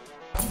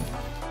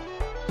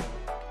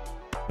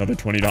 Another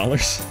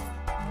 $20.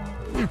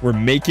 We're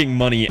making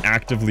money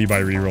actively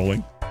by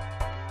rerolling.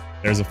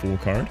 There's a Fool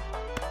card.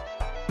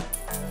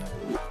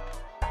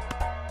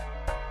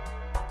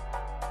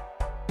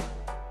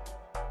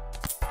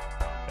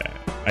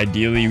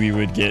 Ideally, we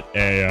would get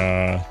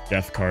a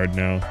death card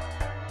now.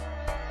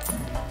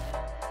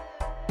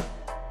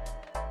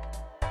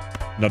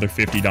 Another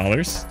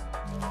 $50.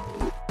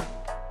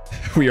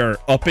 We are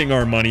upping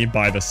our money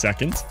by the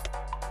second.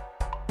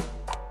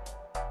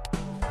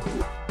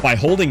 By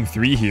holding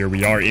 3 here,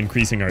 we are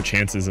increasing our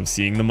chances of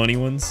seeing the money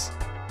ones.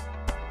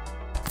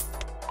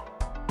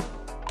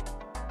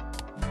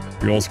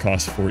 Rerolls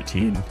cost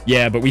 14.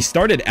 Yeah, but we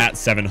started at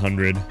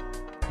 700.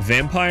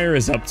 Vampire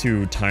is up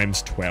to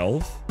times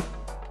 12.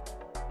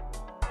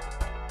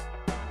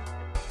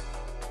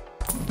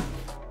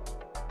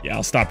 Yeah,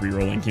 I'll stop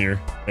rerolling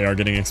here. They are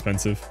getting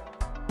expensive.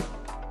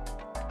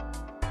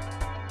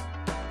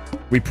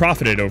 We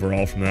profited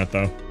overall from that,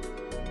 though.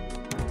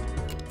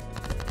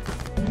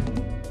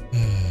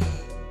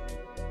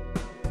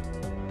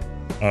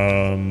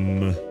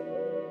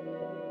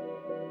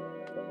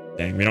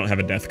 Dang, we don't have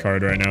a death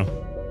card right now.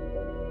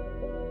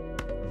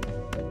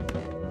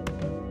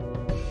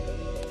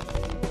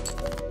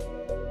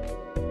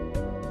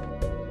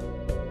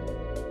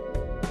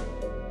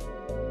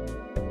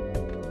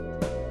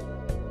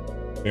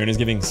 Baron is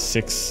giving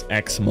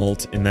 6x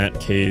mult in that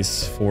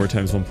case, 4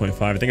 times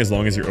 1.5. I think as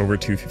long as you're over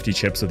 250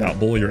 chips without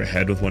bull, you're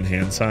ahead with 1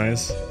 hand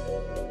size.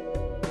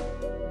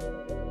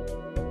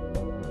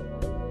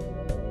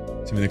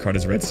 Assuming the card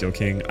is Red Steel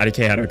King.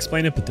 IDK had to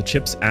explain it, but the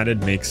chips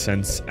added makes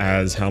sense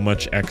as how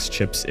much X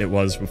chips it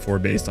was before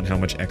based on how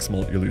much X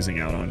mult you're losing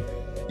out on.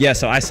 Yeah,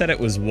 so I said it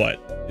was what?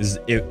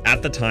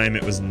 At the time,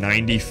 it was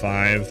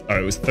 95.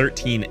 Oh, it was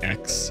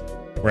 13x.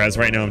 Whereas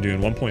right now I'm doing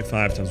 1.5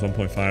 times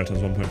 1.5 times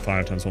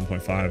 1.5 times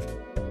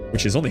 1.5,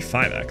 which is only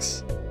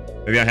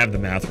 5x. Maybe I have the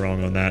math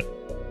wrong on that.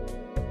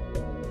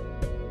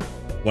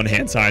 1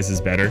 hand size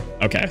is better.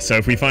 Okay, so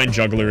if we find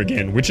Juggler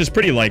again, which is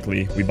pretty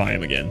likely, we buy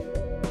him again.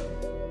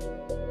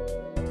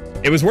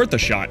 It was worth a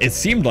shot. It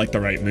seemed like the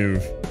right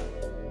move.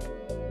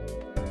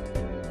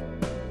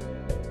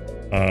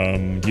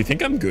 Do you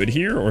think I'm good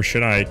here, or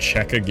should I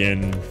check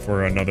again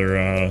for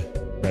another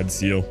red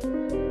seal?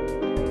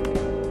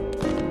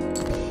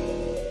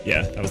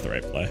 Yeah, that was the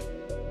right play.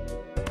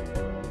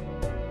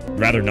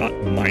 Rather not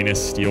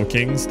minus Steel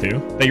Kings, too.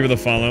 Thank you for the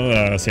follow,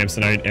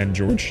 Samsonite and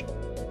George.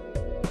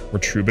 Or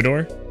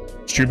Troubadour.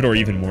 Is Troubadour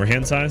even more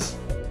hand size?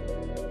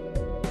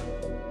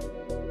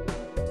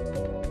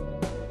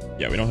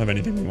 Yeah, we don't have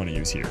anything we want to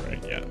use here,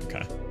 right? Yeah,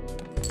 okay.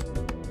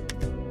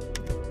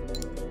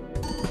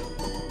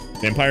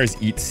 Vampires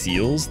eat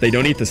seals? They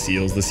don't eat the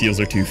seals. The seals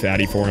are too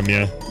fatty for them,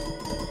 yeah.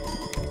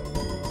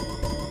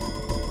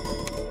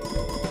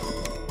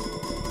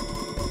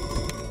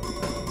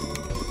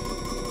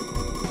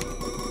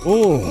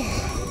 Oh.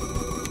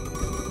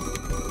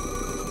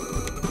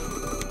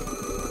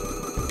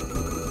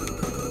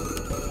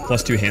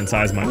 +2 hand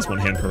size, -1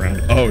 hand per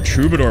round. Oh,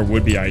 Troubadour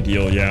would be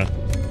ideal, yeah.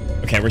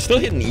 Okay, we're still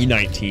hitting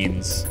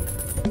E19s.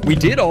 We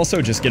did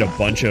also just get a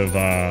bunch of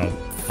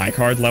high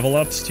card level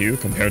ups, too,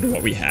 compared to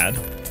what we had.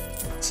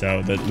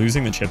 So that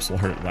losing the chips will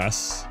hurt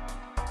less.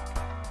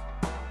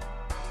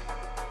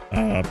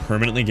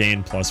 Permanently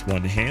gain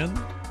 +1 hand.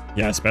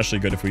 Yeah, especially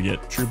good if we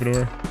get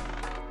Troubadour.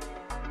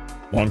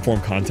 Long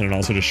form content and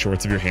also just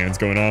shorts of your hands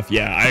going off.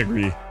 Yeah, I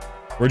agree.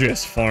 We're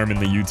just farming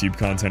the YouTube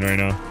content right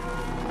now.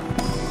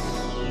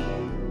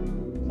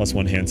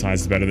 +1 hand size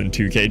is better than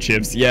 2k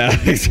chips. Yeah,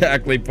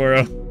 exactly,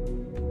 Poro.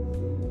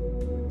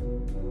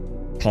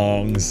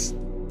 Tongs.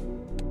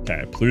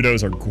 Okay,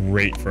 Plutos are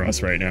great for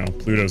us right now.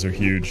 Plutos are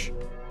huge.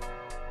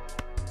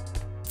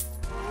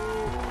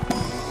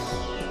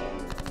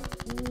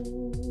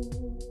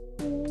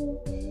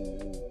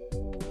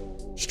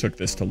 Took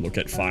this to look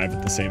at 5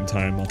 at the same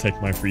time. I'll take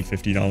my free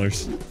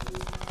 $50.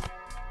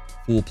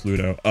 Full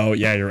Pluto. Oh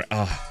yeah, you're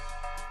I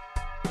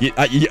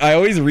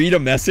always read a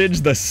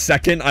message the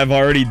second I've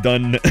already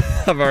done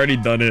I've already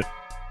done it.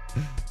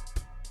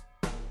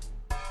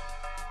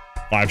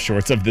 5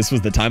 shorts of this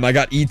was the time I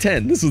got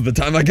E10. This was the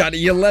time I got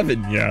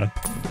E11. Yeah.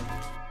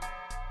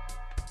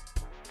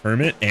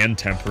 Hermit and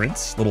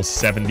Temperance. Little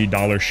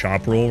 $70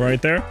 shop roll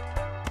right there.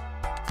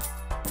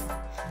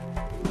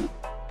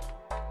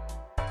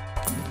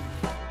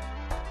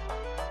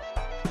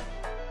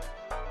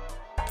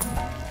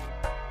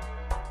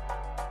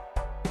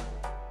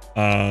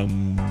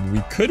 We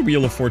could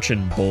Wheel of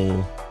Fortune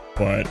Bull,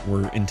 but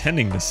we're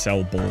intending to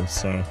sell Bull,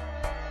 so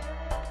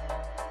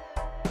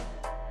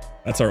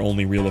that's our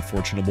only Wheel of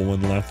Fortuneable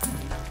one left.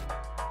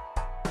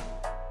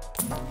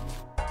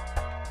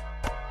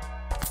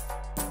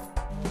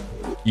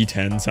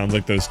 E10 sounds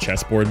like those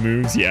chessboard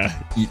moves. Yeah,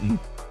 Eaton.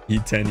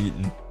 E10,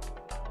 Eaton.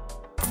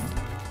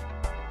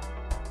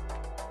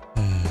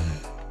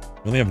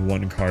 We only have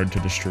 1 card to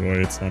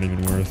destroy. It's not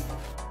even worth.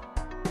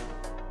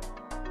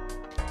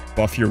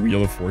 Buff your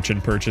Wheel of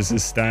Fortune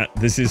purchases stat.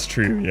 This is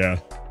true, yeah.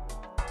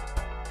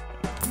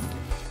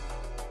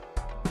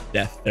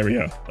 Death. There we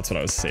go. That's what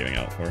I was saving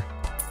out for.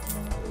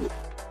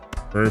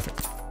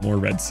 Perfect. More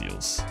red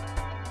seals.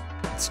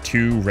 It's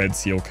 2 red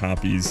seal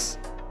copies.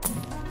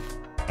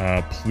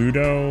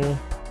 Pluto.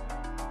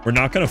 We're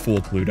not going to fool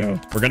Pluto.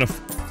 We're going to...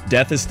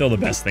 Death is still the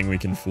best thing we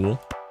can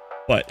fool.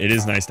 But it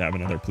is nice to have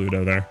another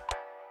Pluto there.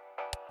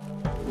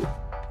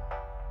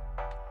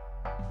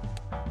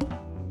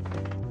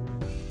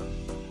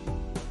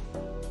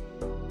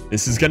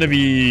 This is gonna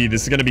be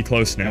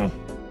close now.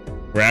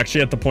 We're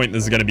actually at the point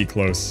this is gonna be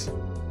close.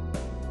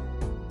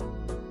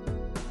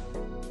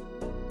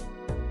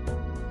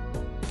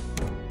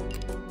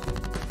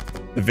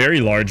 The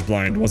very large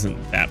blind wasn't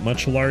that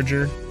much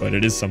larger, but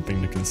it is something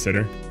to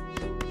consider.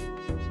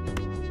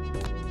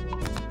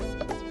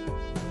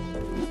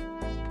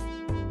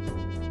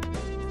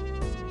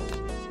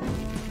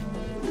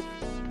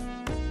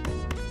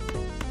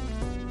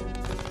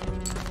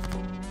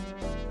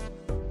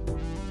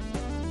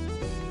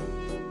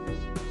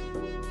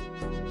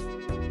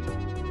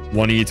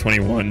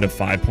 E21 to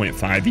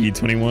 5.5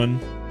 E21.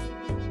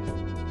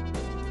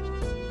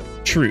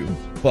 True,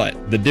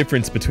 but the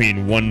difference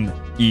between 1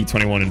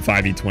 E21 and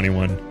 5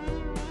 E21,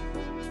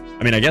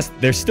 I mean, I guess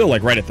they're still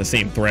like right at the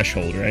same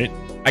threshold, right?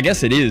 I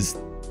guess it is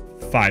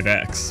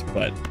 5x,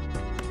 but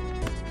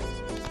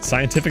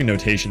scientific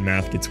notation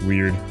math gets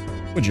weird.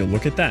 Would you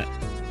look at that?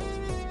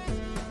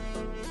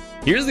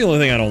 Here's the only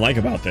thing I don't like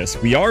about this.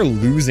 We are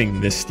losing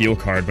this steel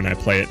card when I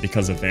play it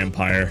because of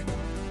Vampire.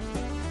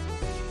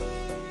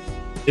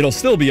 It'll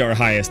still be our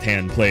highest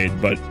hand played,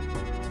 but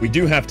we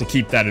do have to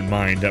keep that in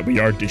mind, that we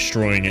are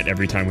destroying it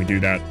every time we do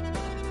that.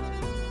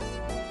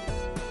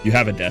 You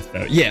have a death,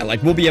 though. Yeah,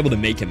 like, we'll be able to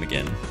make him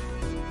again.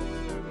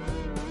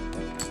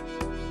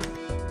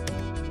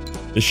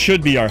 This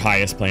should be our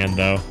highest plan,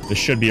 though. This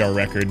should be our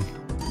record.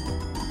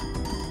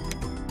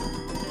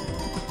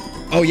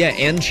 Oh, yeah,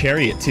 and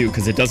Chariot, too,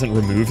 because it doesn't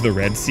remove the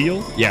red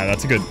seal. Yeah,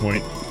 that's a good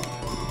point.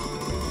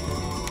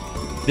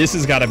 This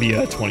has got to be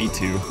a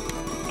 22.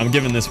 I'm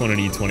giving this one an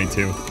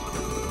E22.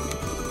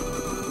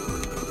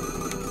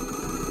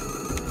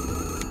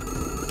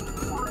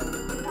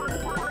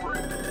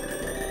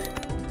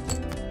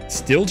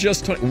 Still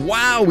just 20.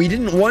 Wow, we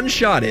didn't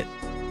one-shot it.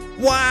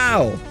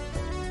 Wow.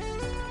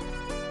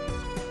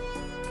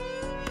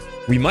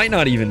 We might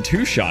not even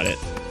two-shot it.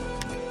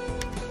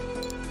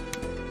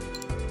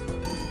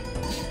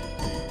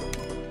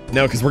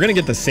 No, because we're going to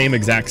get the same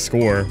exact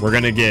score. We're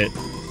going to get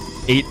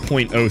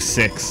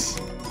 8.06.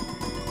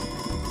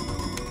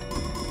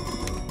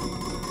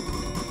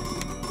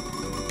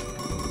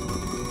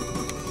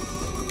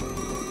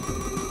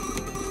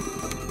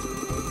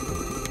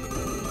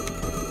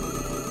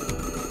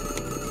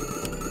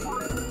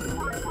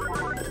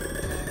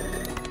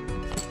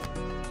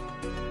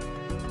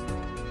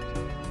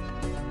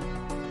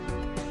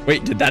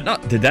 Wait, did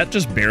that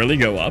just barely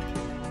go up?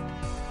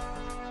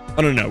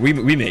 Oh, no,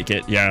 we make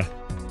it, yeah.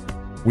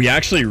 We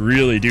actually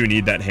really do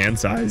need that hand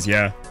size,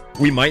 yeah.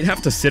 We might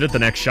have to sit at the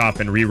next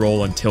shop and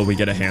re-roll until we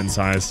get a hand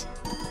size.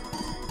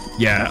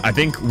 Yeah, I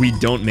think we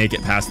don't make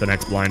it past the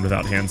next blind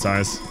without hand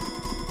size.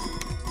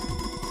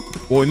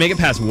 Well, we make it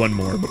past one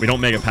more, but we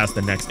don't make it past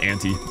the next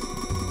ante.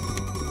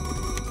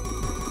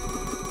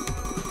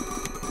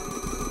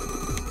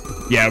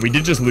 Yeah, we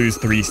did just lose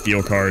 3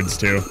 steel cards,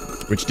 too,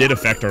 which did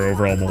affect our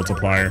overall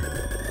multiplier.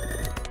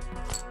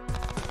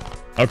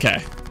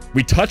 Okay,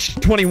 we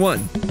touched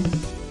 21.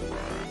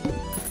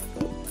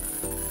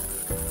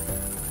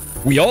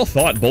 We all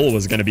thought Bull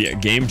was going to be a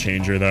game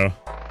changer, though.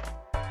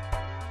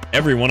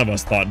 Every one of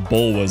us thought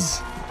Bull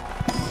was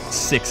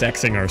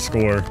 6xing our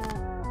score.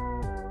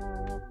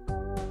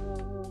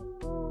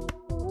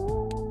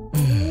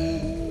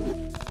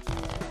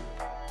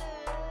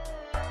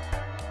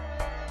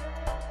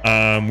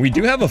 We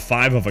do have a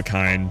 5 of a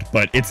kind,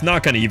 but it's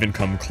not going to even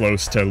come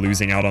close to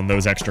losing out on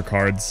those extra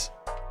cards.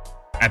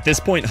 At this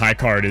point, high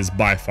card is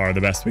by far the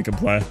best we can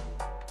play.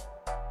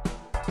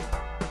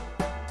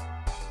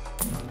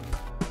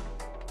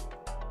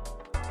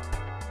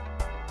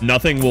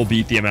 Nothing will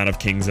beat the amount of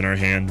kings in our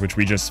hand, which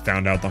we just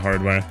found out the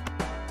hard way.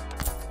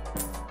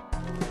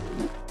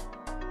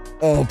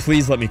 Oh,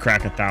 please let me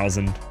crack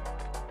 1,000.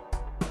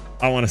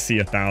 I want to see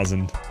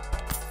 1,000.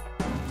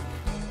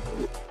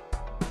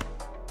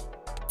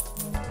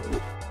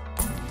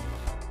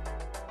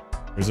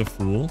 There's a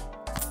fool.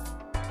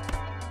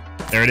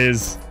 There it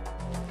is.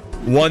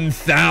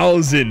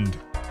 1,000.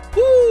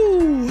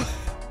 Woo!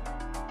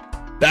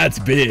 That's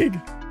big.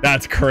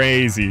 That's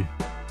crazy.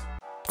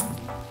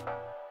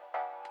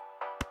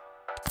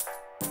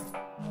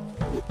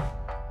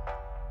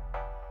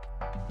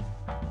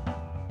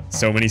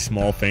 So many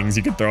small things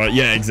you could throw out.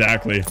 Yeah,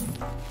 exactly.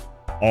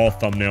 All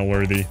thumbnail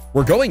worthy.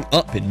 We're going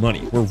up in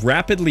money. We're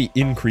rapidly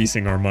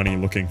increasing our money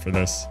looking for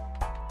this.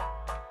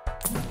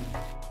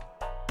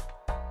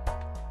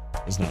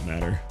 Does not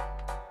matter.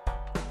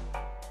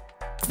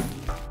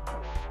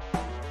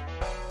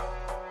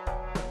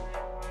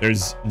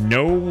 There's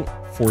no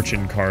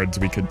fortune cards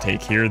we could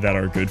take here that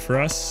are good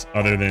for us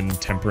other than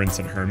Temperance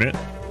and Hermit.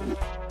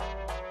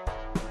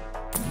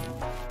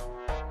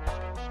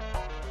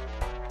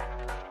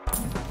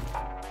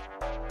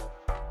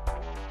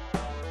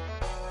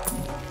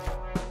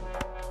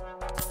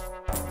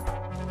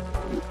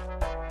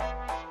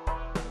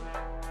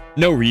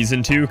 No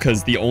reason to,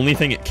 because the only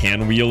thing it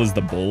can wheel is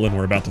the bull, and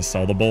we're about to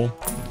sell the bull.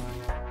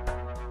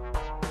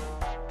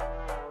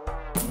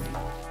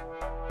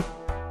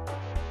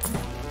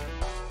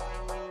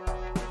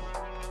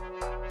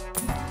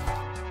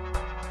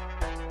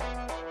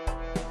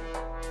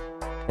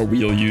 A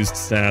wheel used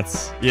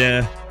stats.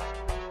 Yeah.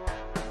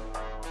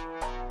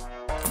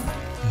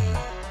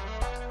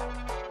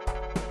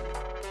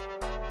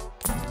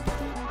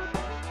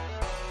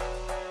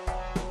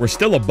 We're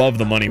still above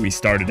the money we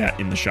started at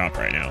in the shop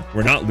right now.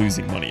 We're not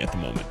losing money at the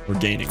moment. We're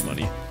gaining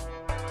money.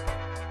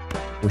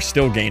 We're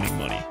still gaining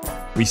money.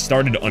 We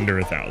started under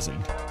 1,000.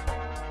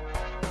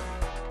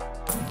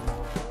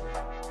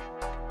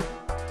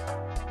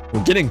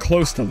 We're getting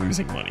close to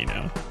losing money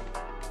now.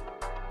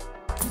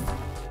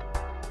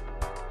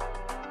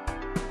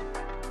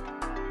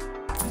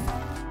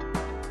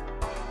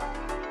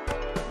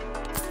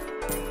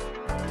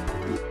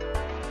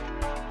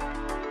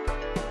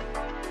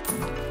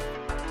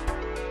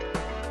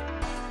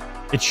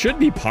 It should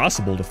be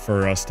possible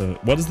for us to...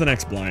 What is the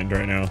next blind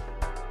right now?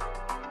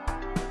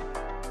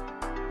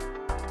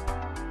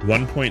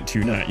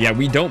 1.29. Yeah,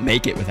 we don't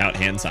make it without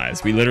hand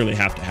size. We literally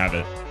have to have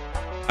it.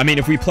 I mean,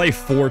 if we play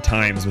 4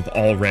 times with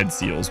all red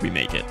seals, we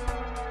make it.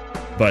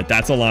 But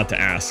that's a lot to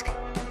ask.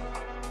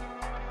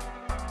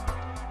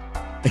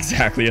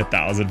 Exactly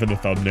 1,000 for the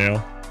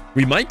thumbnail.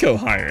 We might go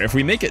higher. If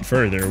we make it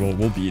further,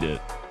 we'll beat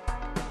it.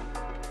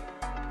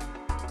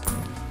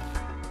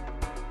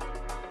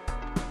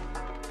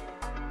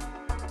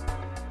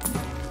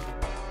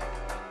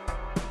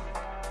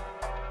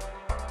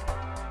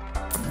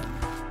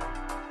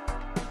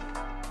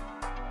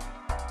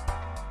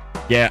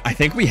 Yeah, I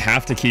think we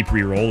have to keep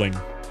re-rolling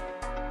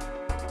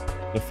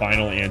the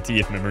final ante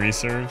if memory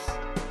serves.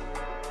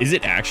 Is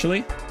it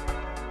actually?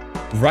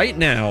 Right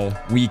now,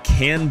 we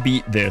can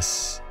beat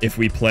this if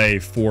we play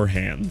 4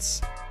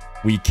 hands.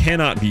 We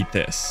cannot beat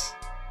this.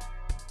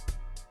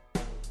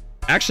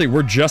 Actually,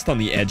 we're just on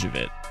the edge of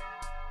it.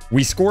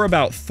 We score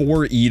about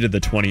 4 to the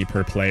 20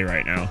 per play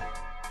right now.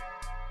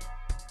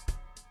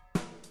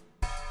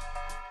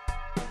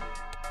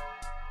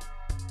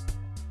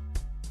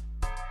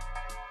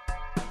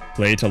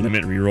 Play to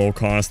limit reroll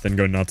cost, then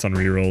go nuts on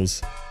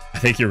rerolls. I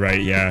think you're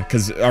right, yeah,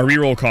 because our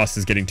reroll cost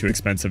is getting too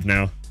expensive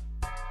now.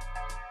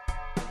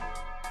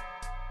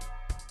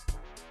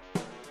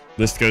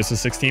 List goes to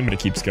 16, but it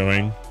keeps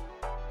going.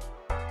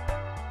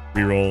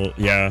 Reroll,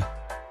 yeah.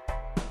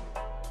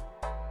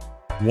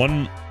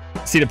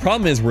 See, the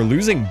problem is we're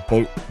losing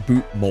boot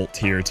molt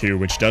here too,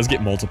 which does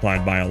get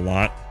multiplied by a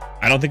lot.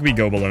 I don't think we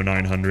go below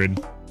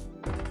 900.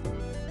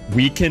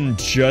 We can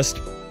just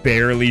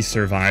barely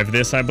survive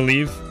this, I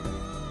believe.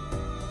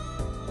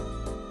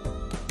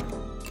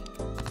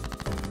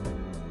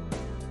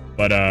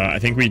 But I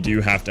think we do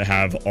have to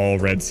have all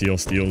red seal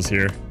steals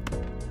here.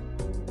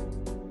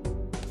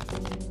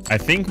 I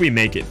think we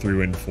make it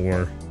through in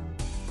 4.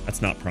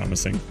 That's not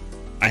promising.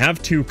 I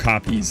have 2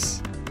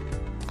 copies.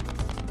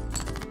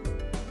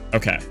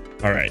 Okay.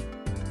 All right.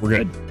 We're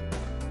good.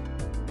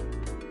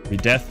 We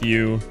death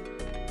you.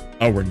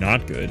 Oh, we're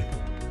not good.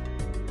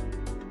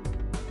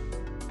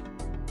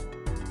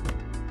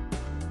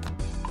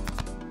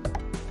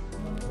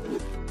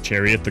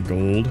 Chariot the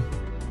gold.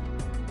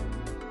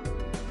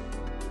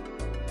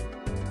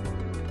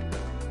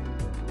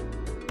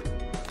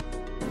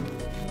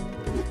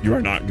 You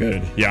are not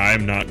good. Yeah, I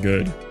am not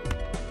good.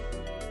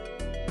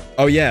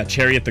 Oh yeah,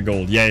 Chariot the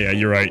gold. Yeah,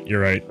 you're right. You're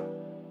right.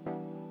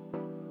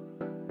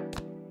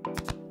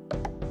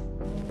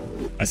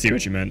 I see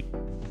what you meant.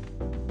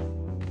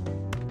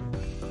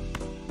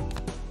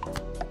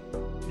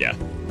 Yeah.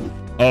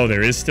 Oh,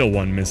 there is still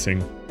one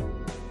missing.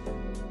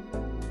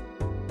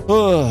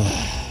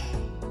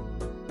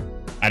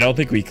 I don't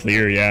think we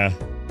clear, yeah.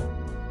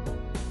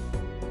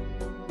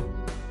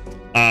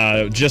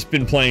 Just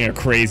been playing a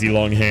crazy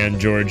long hand,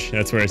 George.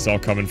 That's where it's all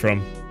coming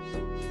from.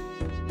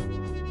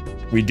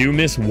 We do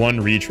miss 1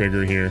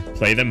 re-trigger here.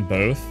 Play them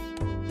both.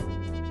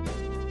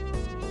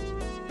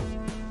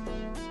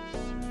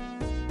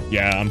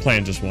 Yeah, I'm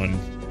playing just 1.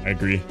 I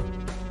agree.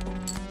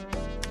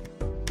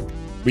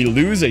 We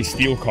lose a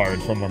steel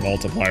card from our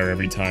multiplier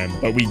every time,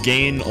 but we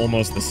gain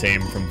almost the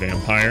same from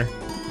Vampire.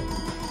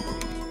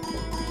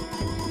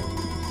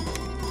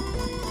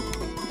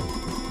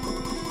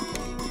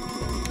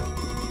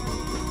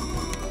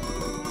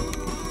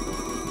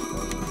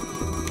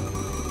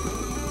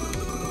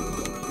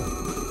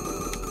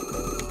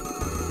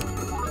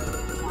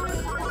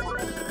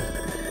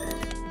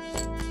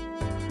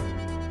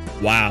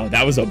 Wow,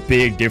 that was a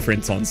big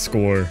difference on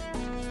score.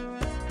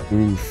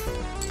 Oof.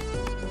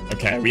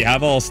 Okay, we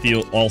have all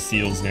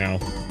seals now.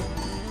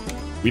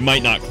 We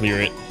might not clear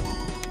it.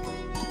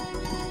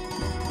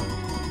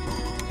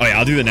 Oh yeah,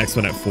 I'll do the next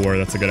one at 4.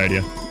 That's a good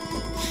idea.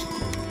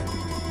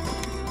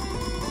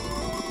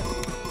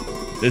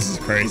 This is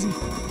crazy.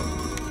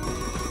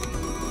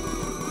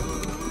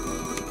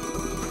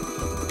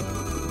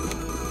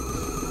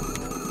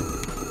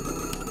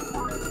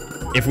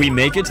 If we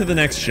make it to the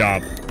next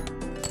shop,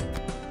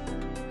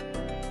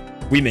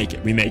 we make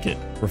it.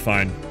 We're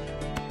fine.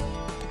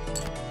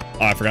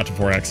 Oh, I forgot to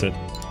 4x it.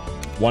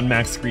 1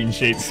 max screen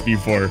shape, speed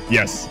 4.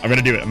 Yes, I'm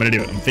gonna do it. I'm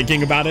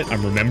thinking about it.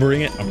 I'm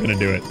remembering it. I'm gonna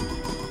do it.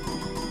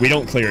 We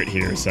don't clear it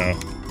here, so.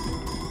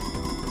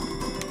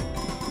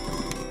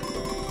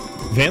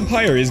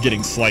 Vampire is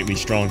getting slightly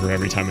stronger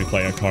every time we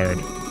play a card.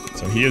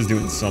 So he is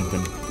doing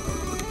something.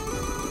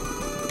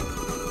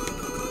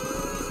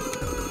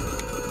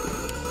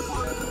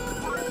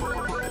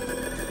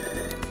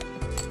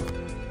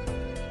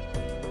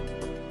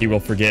 He will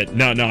forget.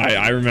 No,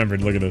 I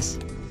remembered. Look at this.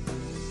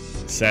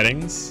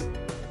 Settings.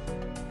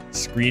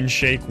 Screen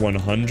shake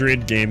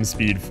 100, game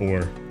speed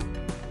 4.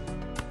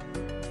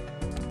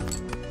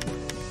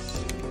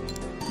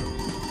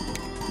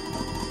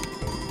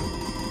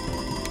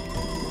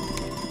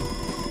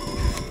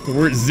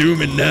 We're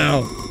zooming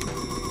now.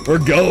 We're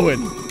going.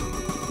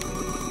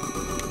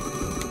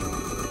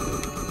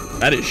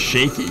 That is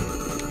shaky.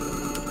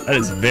 That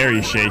is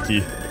very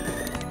shaky.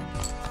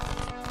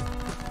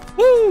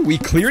 Woo! We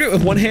cleared it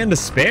with 1 hand to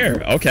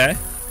spare. Okay.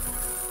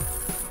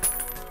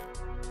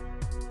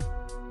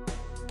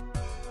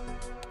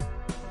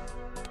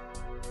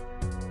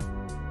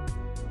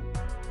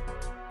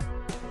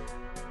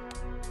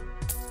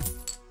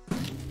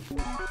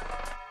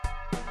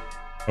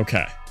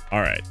 Okay.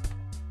 All right.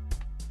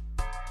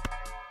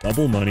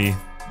 Double money.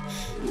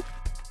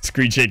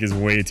 Screed shake is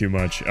way too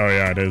much. Oh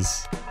yeah, it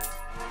is.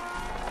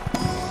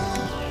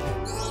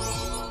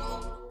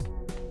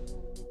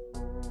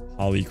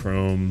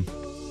 Polychrome.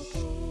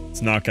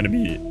 It's not gonna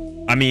be...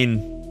 I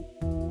mean...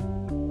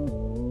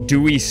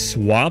 Do we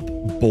swap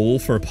Bull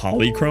for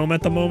Polychrome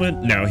at the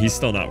moment? No, he's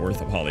still not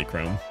worth a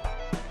Polychrome.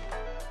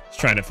 Just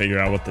trying to figure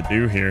out what to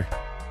do here.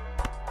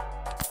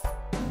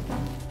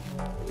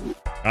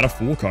 Got a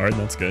Fool card,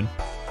 that's good.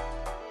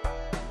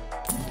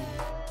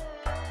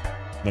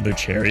 Another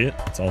Chariot,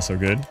 that's also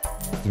good.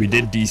 We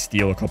did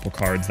de-steal a couple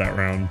cards that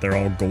round. They're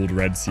all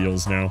gold-red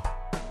seals now.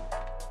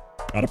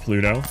 Got a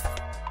Pluto.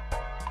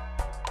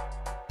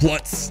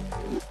 Plutz!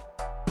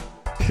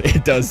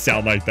 It does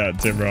sound like that,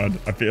 Timrod.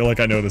 I feel like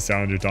I know the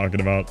sound you're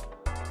talking about.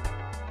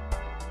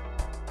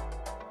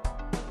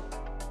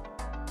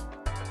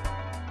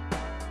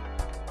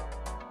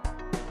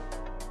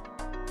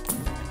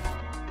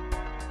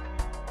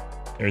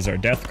 There's our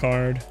death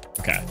card.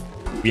 Okay.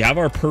 We have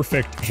our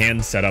perfect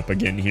hand setup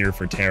again here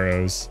for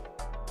Taros.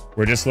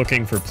 We're just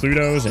looking for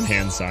Plutos and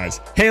hand size.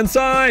 Hand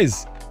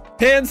size!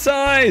 Hand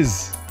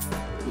size!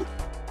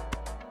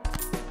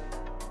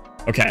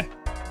 Okay.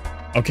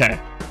 Okay.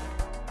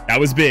 That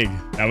was big.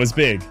 That was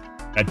big.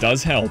 That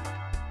does help.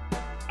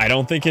 I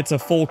don't think it's a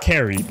full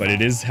carry, but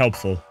it is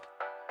helpful.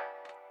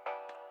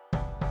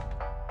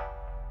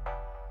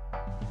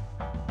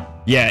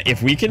 Yeah,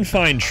 if we can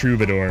find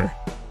Troubadour...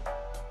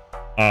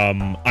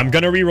 I'm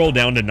gonna re-roll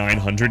down to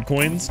 900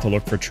 coins to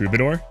look for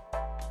Troubadour.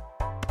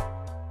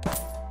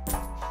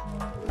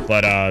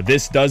 But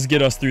this does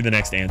get us through the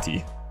next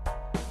ante.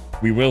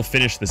 We will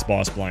finish this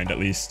boss blind at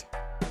least.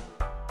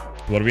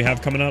 What do we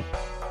have coming up?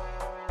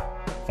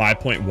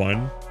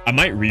 5.1. I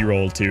might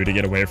re-roll too to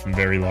get away from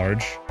very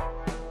large.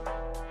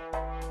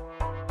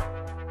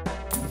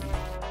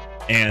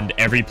 And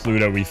every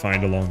Pluto we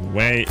find along the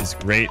way is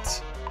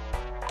great.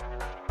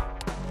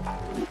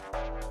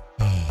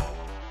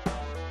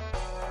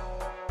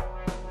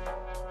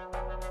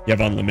 You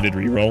have unlimited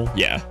reroll?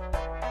 Yeah.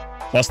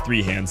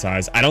 +3 hand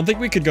size. I don't think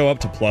we could go up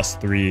to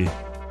 +3.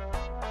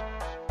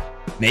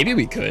 Maybe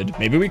we could.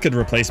 Maybe we could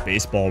replace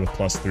baseball with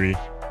 +3.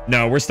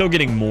 No, we're still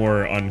getting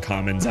more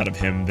uncommons out of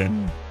him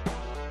than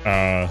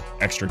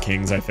extra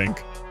kings, I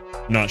think.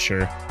 Not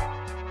sure.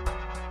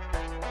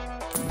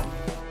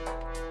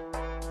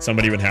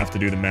 Somebody would have to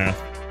do the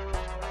math.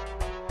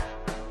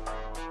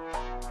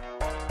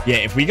 Yeah,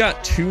 if we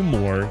got 2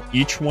 more,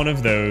 each one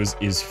of those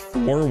is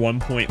 4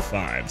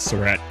 1.5. So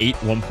we're at 8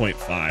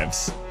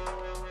 1.5s.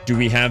 Do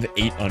we have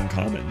 8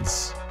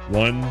 uncommons?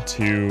 1,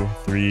 2,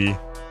 3,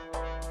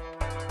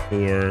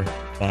 4,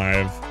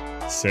 5,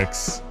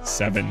 6,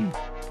 7.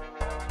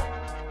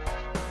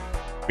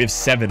 We have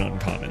 7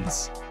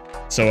 uncommons.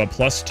 So a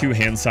 +2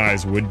 hand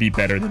size would be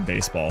better than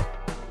baseball.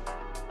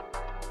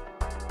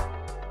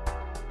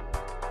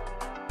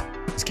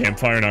 Is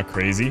Campfire not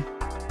crazy?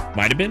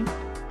 Might have been.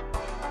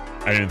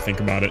 I didn't think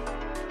about it.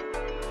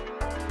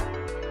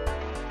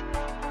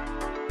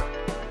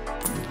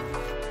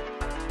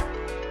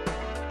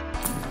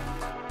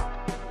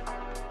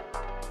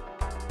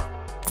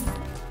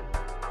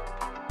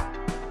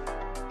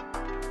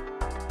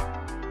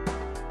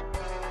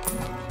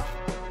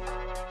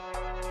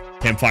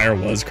 Campfire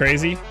was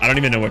crazy? I don't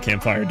even know what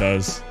Campfire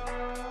does.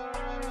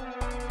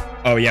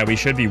 Oh yeah, we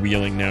should be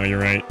wheeling now, you're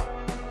right.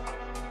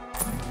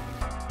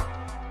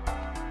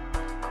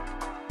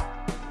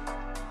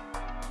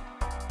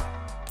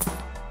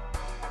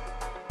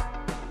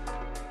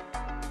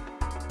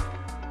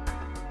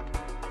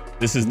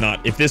 This is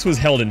not... If this was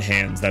held in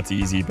hands, that's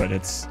easy, but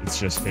it's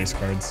just face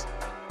cards.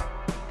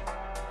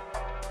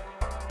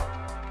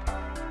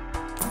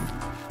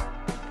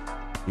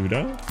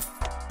 Udo?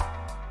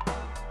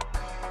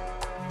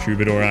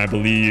 Troubadour, I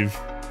believe.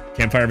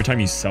 Campfire, every time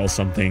you sell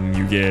something,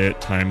 you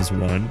get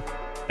 ×1.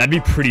 That'd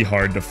be pretty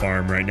hard to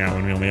farm right now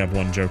when we only have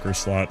 1 Joker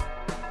slot.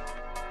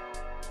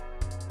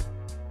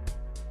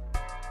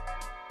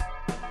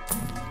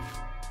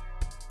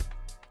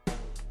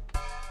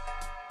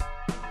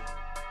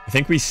 I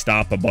think we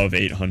stop above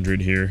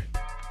 800 here.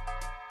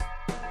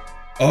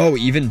 Oh,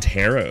 even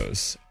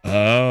Taros.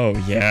 Oh,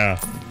 yeah.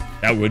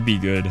 That would be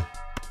good.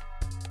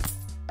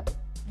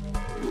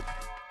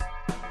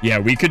 Yeah,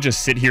 we could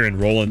just sit here and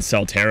roll and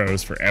sell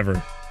Taros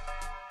forever.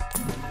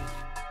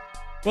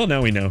 Well,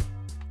 now we know.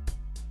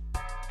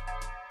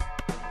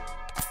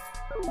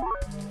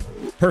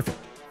 Perfect.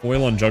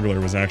 Foil on Juggler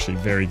was actually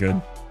very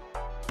good.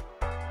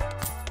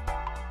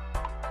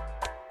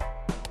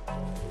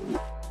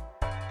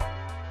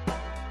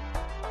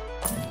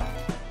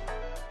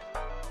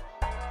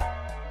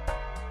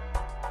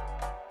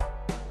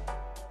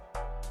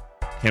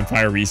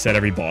 Campfire reset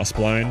every boss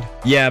blind.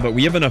 Yeah, but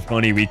we have enough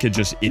money we could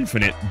just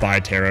infinite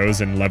buy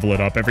Taros and level it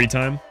up every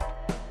time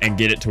and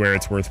get it to where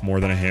it's worth more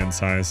than a hand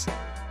size.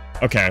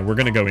 Okay, we're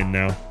gonna go in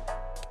now.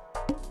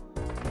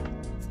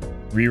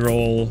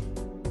 Reroll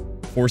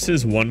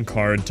forces 1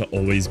 card to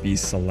always be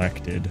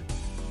selected.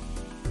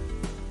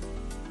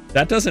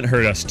 That doesn't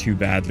hurt us too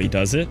badly,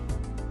 does it?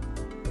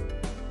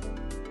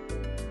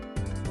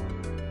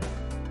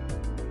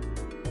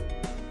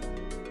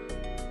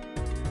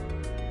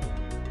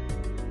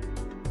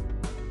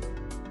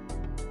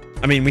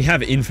 I mean, we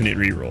have infinite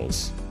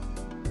rerolls.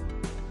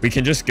 We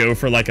can just go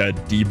for like a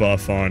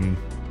debuff on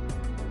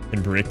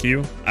and brick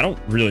you. I don't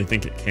really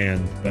think it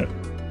can, but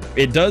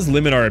it does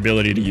limit our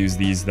ability to use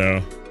these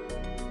though.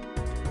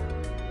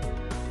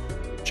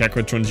 Check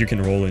which ones you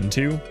can roll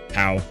into.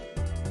 How?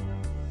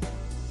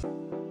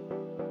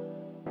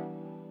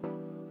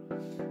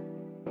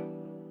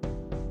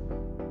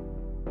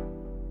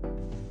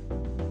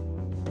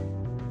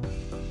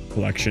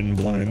 Collection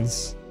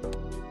blinds.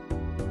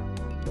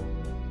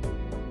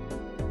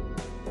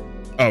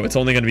 Oh, it's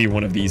only going to be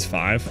one of these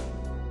 5.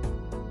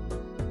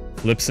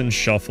 Flips and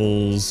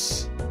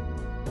shuffles.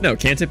 No,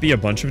 can't it be a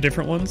bunch of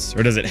different ones?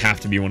 Or does it have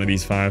to be one of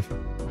these 5?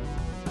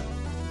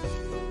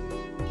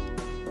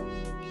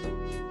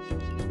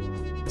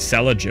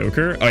 Sell a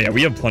joker? Oh yeah,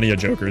 we have plenty of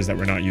jokers that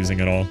we're not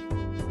using at all.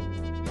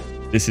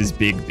 This is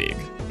big.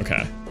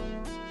 Okay.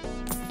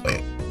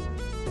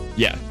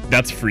 Yeah,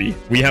 that's free.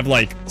 We have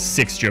like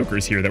 6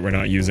 jokers here that we're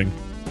not using.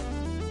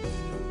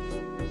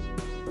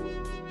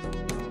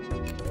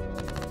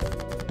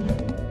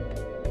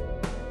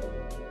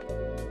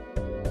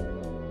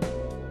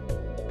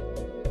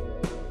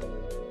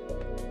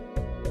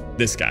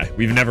 This guy.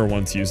 We've never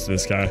once used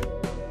this guy.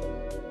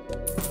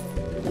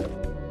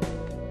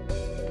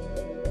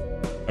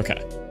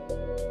 Okay.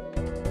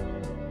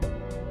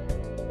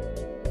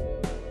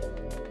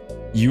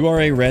 You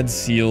are a red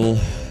seal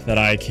that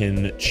I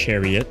can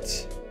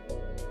chariot.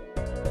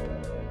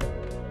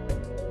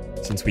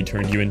 Since we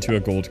turned you into a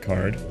gold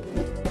card.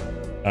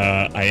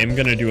 I am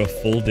going to do a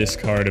full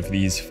discard of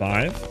these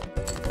 5.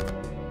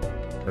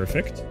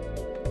 Perfect.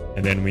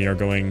 And then we are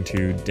going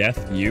to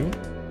death you.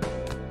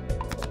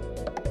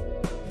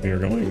 We are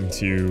going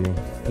to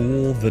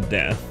fool the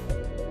death.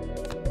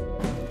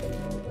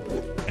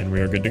 And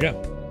we are good to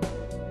go.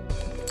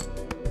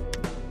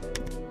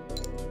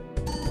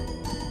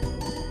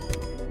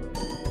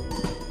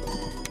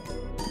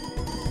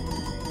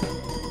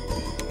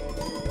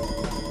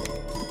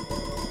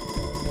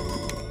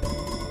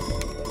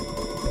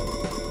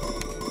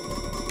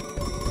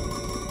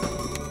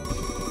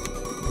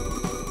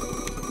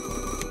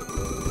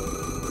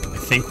 I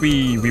think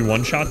we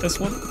one-shot this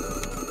one.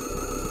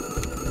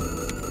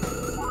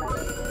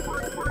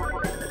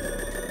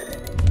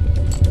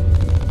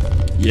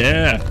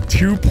 Yeah,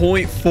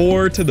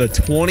 2.4 to the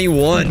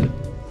 21.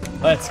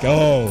 Let's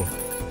go.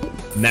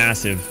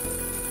 Massive.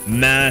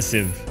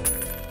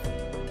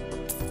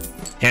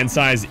 Hand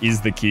size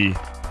is the key.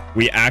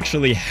 We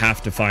actually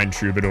have to find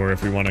Troubadour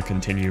if we want to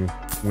continue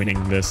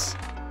winning this.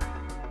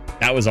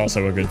 That was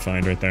also a good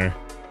find right there.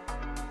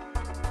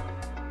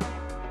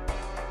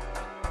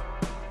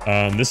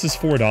 This is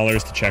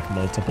 $4 to check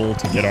multiple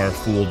to get our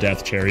full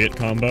Death Chariot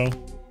combo.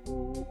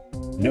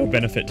 No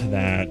benefit to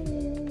that.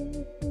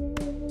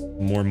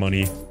 More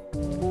money.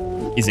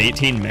 Is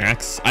 18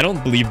 max? I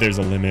don't believe there's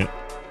a limit.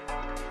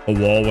 A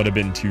wall would have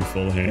been 2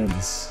 full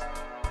hands.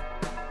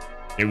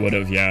 It would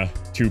have, yeah.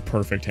 2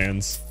 perfect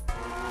hands.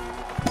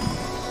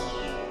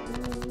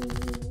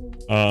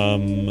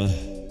 I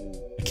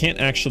can't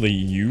actually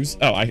use...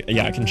 Oh, I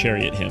can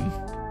chariot him.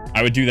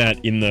 I would do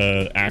that in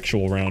the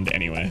actual round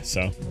anyway,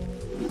 so...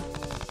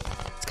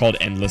 It's called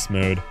Endless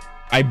Mode.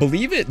 I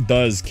believe it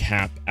does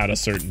cap at a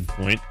certain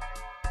point.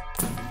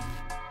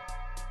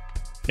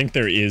 I think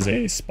there is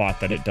a spot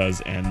that it does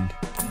end.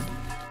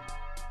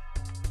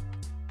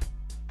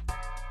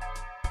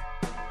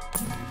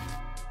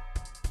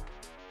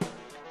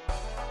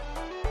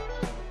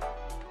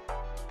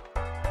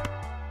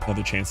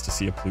 Another chance to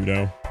see a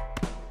Pluto.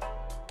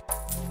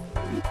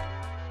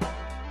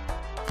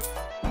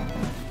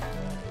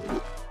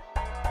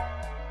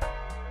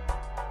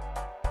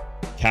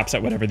 Caps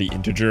at whatever the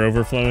integer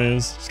overflow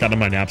is. Just got on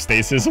my nap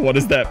stasis. What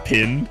is that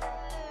pin?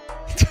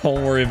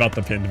 Don't worry about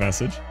the pinned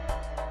message.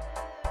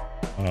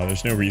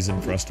 There's no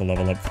reason for us to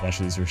level up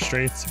flushes or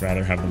straights.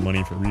 Rather have the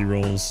money for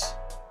rerolls.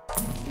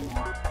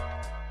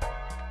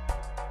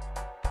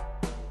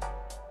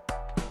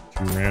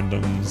 Two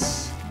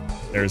randoms.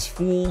 There's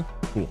Fool.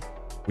 Cool.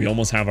 We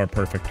almost have our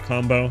perfect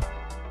combo.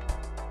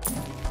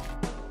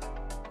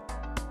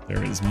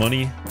 There is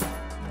money.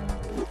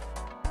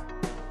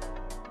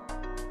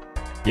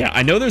 Yeah,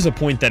 I know there's a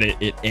point that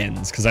it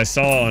ends, because I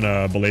saw on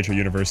a Balatro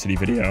University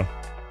video,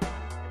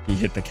 he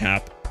hit the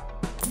cap.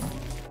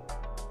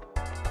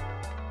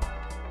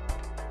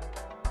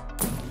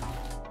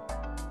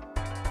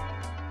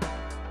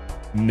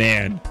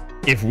 Man,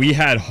 if we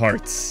had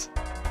hearts,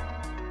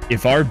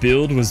 if our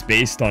build was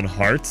based on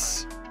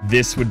hearts,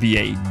 this would be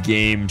a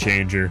game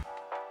changer.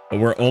 But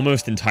we're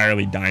almost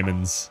entirely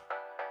diamonds.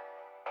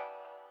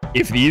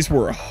 If these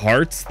were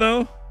hearts,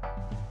 though...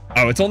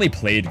 Oh, it's only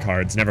played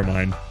cards. Never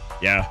mind.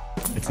 Yeah,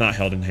 it's not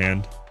held in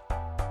hand.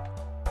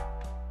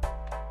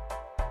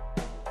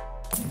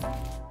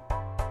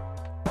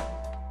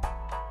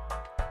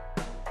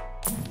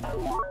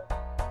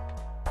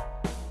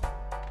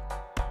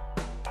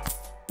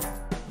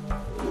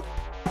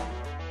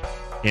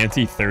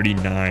 Ante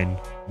 39.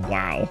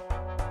 Wow.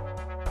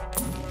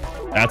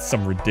 That's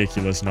some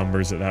ridiculous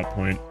numbers at that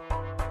point.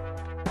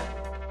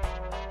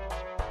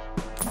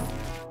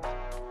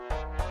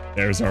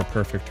 There's our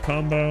perfect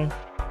combo.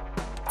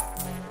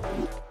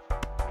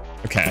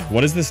 Okay,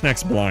 what is this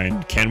next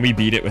blind? Can we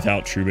beat it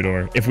without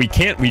Troubadour? If we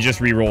can't, we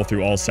just re-roll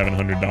through all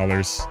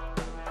 $700.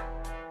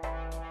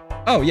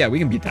 Oh, yeah, we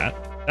can beat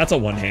that. That's a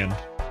one hand.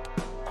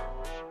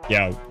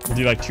 Yeah, we'll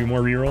do like 2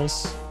 more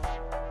re-rolls.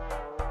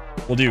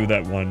 We'll do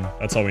that one.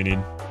 That's all we need.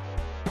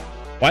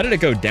 Why did it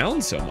go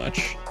down so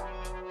much?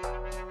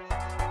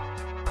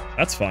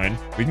 That's fine.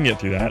 We can get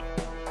through that.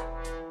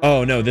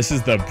 Oh, no, this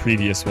is the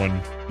previous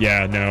one.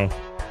 Yeah, no.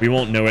 We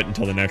won't know it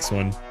until the next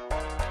one.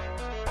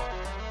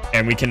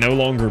 And we can no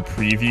longer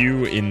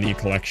preview in the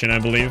collection, I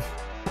believe.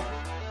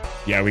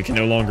 Yeah, we can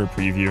no longer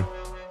preview.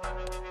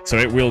 So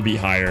it will be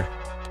higher.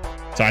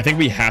 So I think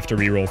we have to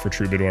reroll for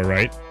Troubadour,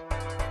 right?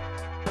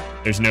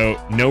 There's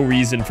no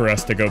reason for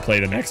us to go play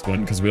the next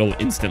one because we'll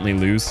instantly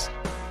lose.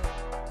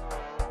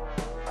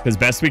 Because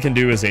best we can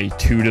do is a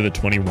 2 to the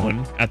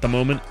 21 at the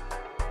moment.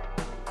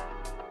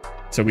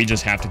 So we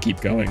just have to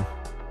keep going.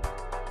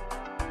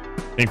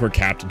 I think we're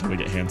capped until we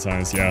get hand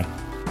size, yeah.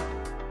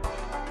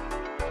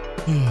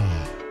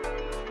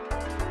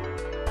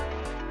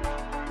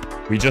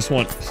 We just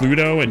want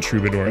Pluto and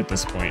Troubadour at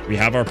this point. We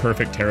have our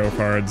perfect tarot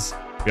cards.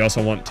 We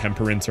also want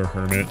Temperance or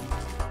Hermit.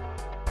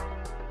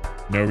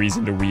 No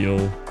reason to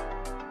wheel.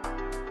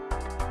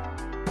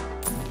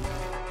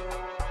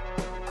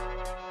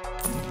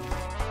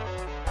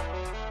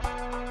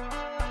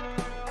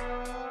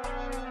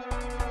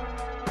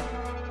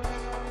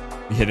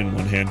 We hit in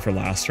one hand for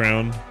last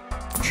round.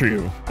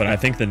 True, but I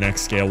think the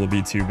next scale will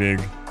be too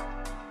big.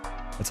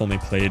 That's only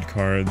played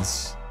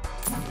cards.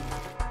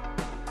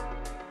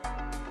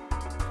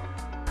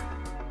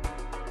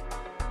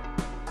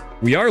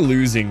 We are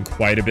losing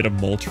quite a bit of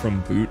mulch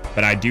from Boot,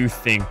 but I do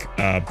think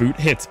Boot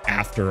hits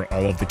after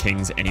all of the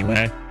kings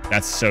anyway.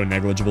 That's so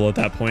negligible at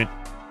that point.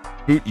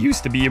 Boot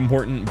used to be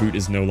important. Boot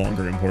is no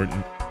longer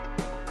important.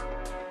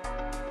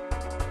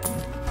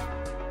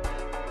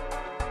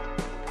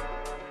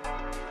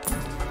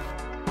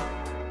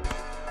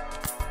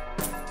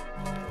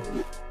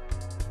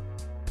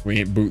 We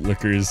ain't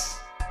bootlickers.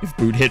 If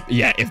Boot hit,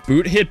 yeah, if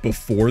Boot hit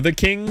before the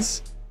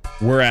kings,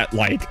 we're at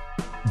like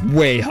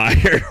way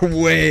higher,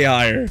 way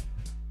higher.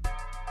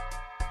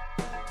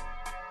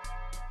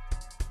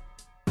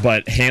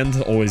 But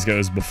hand always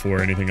goes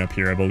before anything up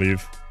here, I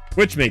believe.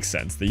 Which makes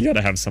sense, that you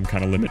gotta have some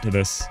kind of limit to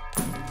this.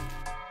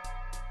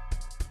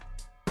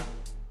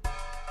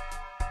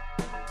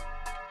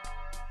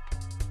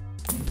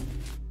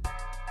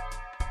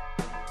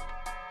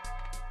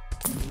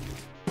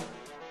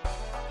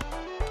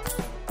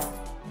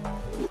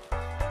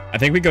 I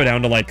think we go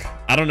down to like,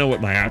 I don't know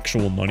what my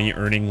actual money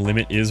earning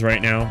limit is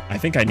right now. I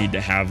think I need to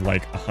have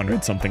like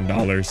 $100 something.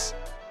 I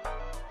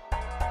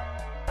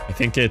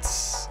think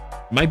it's,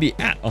 might be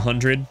at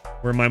 100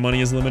 where my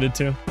money is limited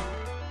to.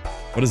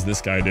 What does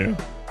this guy do?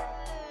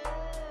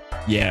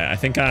 Yeah, I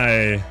think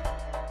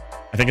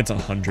it's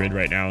 100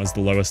 right now is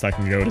the lowest I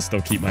can go to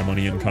still keep my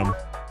money income.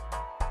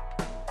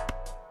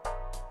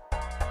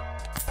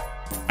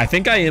 I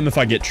think I am if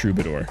I get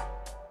Troubadour.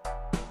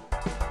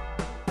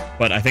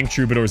 But I think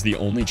Troubadour is the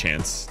only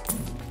chance.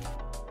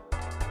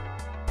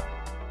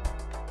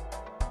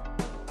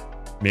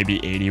 Maybe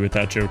 80 with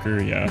that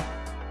Joker, yeah.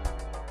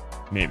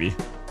 Maybe.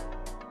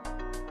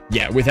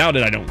 Yeah, without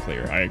it, I don't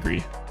clear. I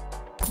agree.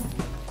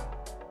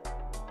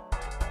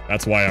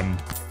 That's why I'm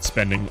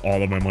spending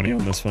all of my money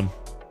on this one.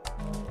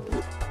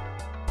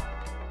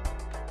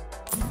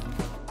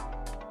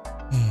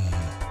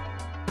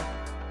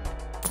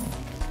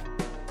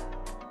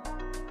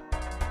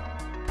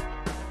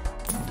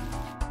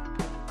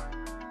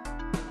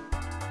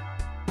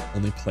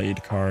 Only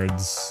played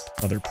cards.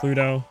 Other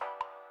Pluto.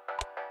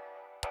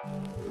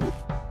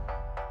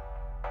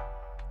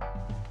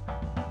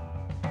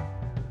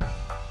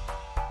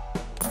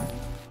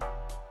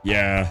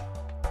 Yeah.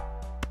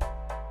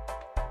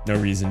 No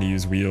reason to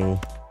use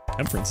wheel.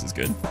 Temperance is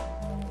good.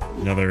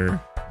 Another,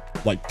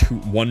 like,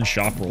 one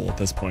shop roll at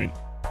this point.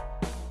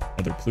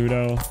 Another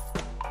Pluto.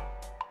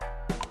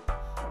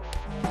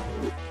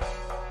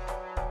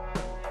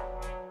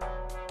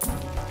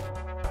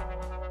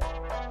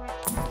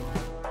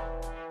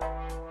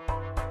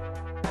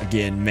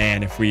 Again,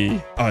 man, if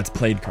we... Oh, it's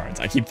played cards.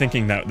 I keep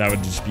thinking that that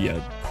would just be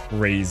a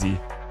crazy...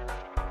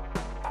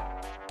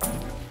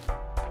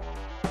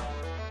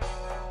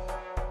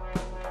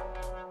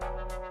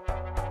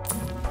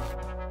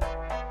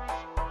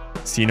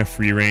 Seen a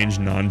free range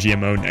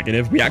non-GMO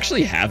negative? We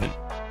actually haven't,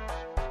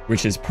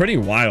 which is pretty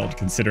wild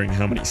considering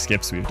how many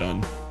skips we've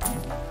done.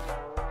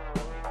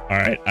 All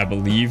right, I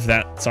believe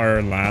that's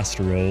our last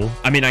roll.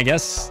 I mean, I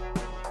guess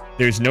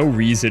there's no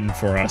reason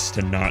for us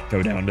to not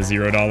go down to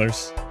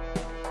 $0.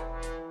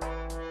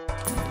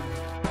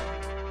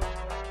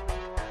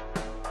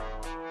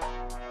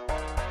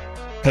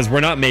 Because we're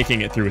not making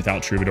it through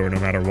without Troubadour no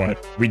matter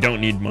what. We don't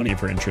need money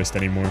for interest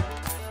anymore.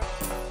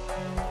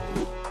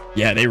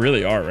 Yeah, they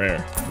really are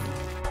rare.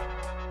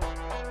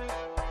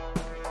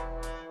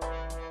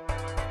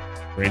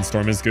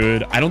 Brainstorm is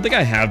good. I don't think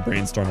I have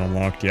Brainstorm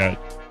unlocked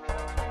yet.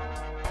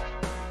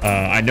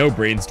 I know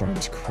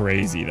Brainstorm's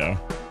crazy though.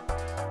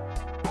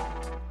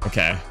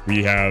 Okay,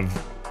 we have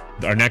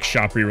our next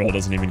shop reroll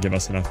doesn't even give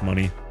us enough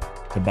money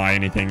to buy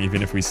anything,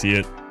 even if we see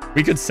it.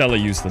 We could sell a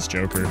useless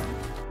Joker.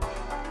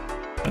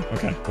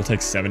 Okay, we'll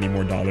take $70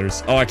 more.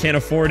 Oh, I can't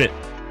afford it.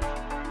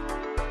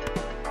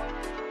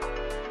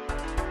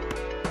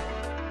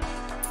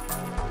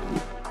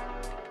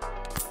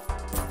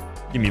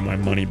 Give me my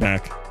money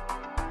back.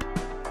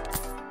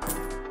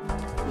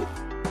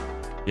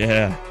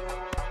 Yeah,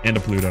 and a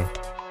Pluto.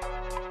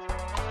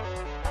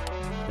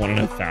 1 in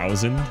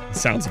 1,000?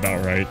 Sounds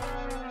about right.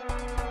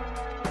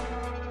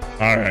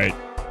 All right,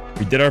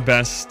 we did our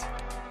best.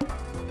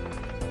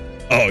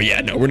 Oh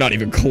yeah, no, we're not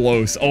even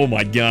close. Oh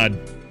my God.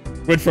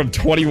 Went from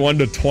 21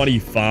 to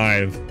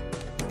 25.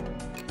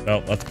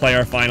 Well, let's play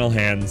our final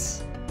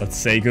hands. Let's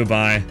say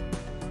goodbye.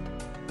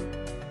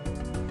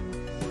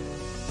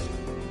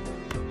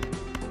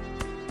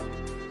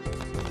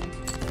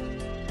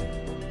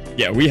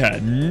 Yeah, we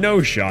had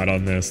no shot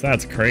on this.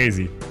 That's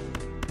crazy.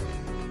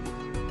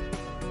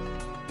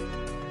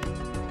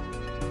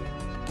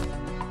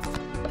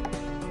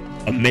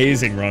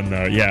 Amazing run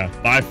though. Yeah,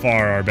 by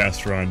far our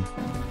best run.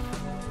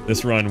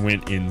 This run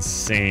went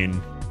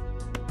insane.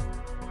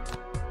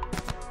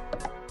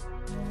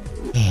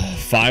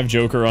 5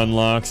 Joker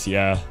unlocks,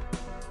 yeah.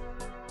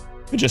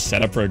 We just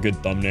set up for a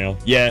good thumbnail.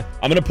 Yeah,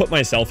 I'm gonna put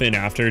myself in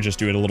after, just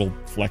do it a little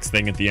flex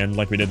thing at the end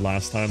like we did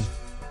last time.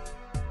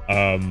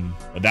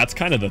 But that's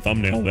kind of the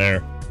thumbnail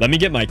there. Let me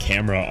get my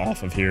camera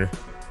off of here.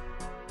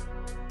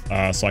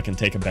 So I can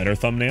take a better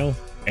thumbnail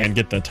and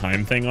get the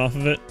time thing off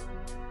of it.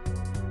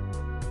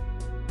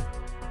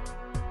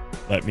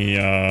 Let me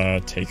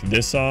take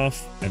this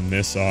off and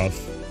this off.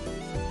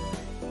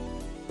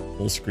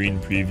 Full screen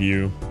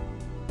preview.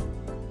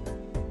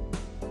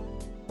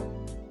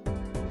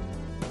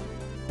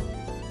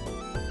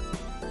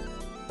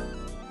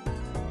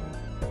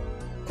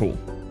 Cool.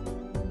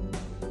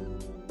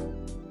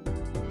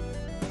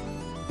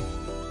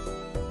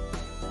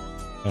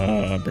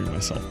 Bring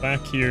myself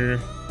back here.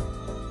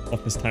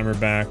 Office timer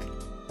back.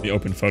 Let me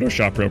open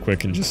Photoshop real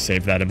quick and just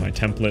save that in my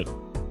template.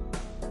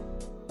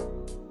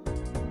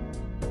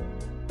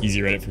 Easy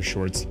edit for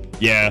shorts.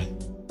 Yeah.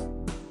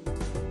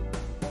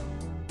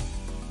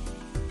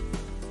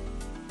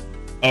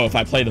 Oh, if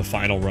I play the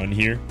final run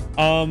here.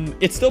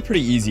 It's still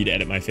pretty easy to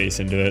edit my face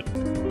into it.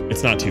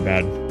 It's not too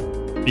bad.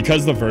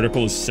 Because the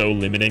vertical is so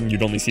limiting,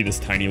 you'd only see this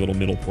tiny little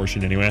middle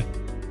portion anyway.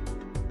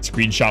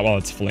 Screenshot while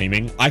it's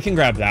flaming. I can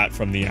grab that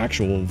from the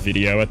actual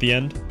video at the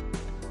end.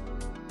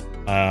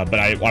 But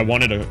I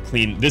wanted to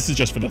clean... This is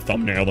just for the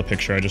thumbnail, the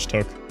picture I just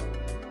took.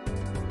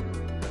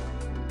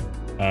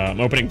 I'm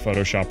opening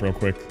Photoshop real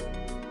quick.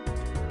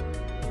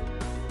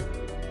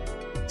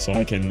 So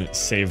I can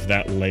save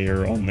that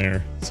layer on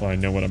there so I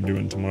know what I'm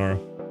doing tomorrow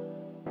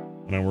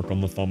when I work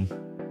on the thumb.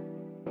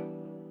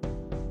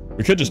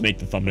 We could just make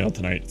the thumbnail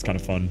tonight. It's kind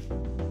of fun.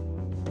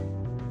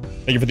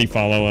 Thank you for the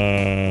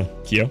follow,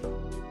 Kyo.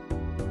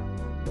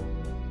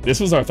 This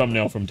was our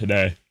thumbnail from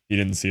today. You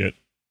didn't see it.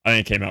 I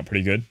think it came out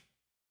pretty good.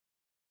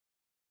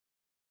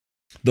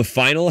 The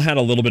final had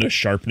a little bit of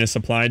sharpness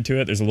applied to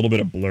it. There's a little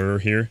bit of blur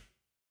here.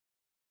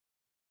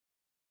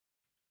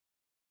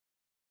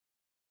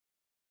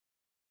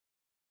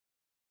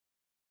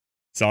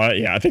 So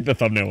yeah, I think the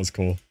thumbnail was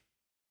cool.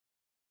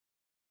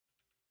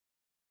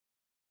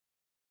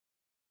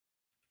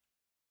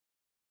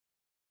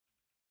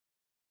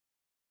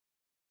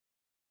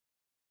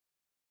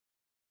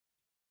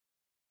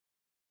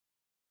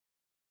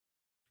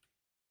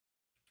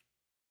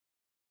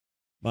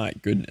 My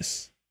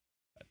goodness.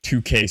 A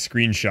 2K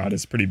screenshot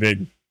is pretty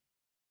big.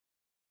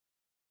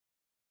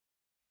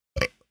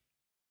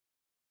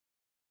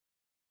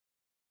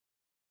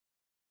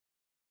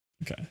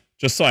 Okay,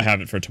 just so I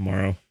have it for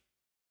tomorrow.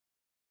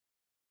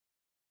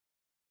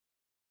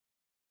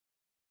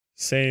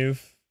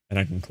 Save, and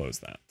I can close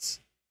that.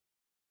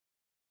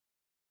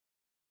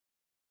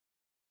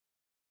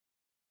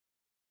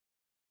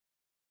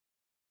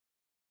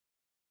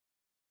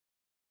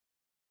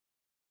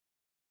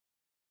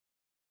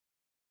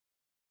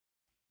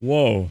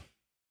 Whoa.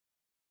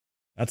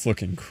 That's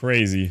looking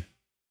crazy.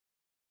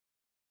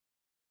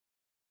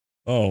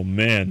 Oh,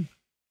 man.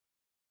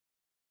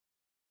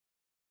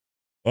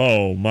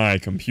 Oh, my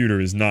computer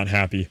is not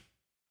happy.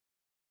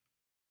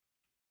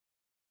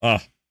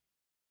 Ah.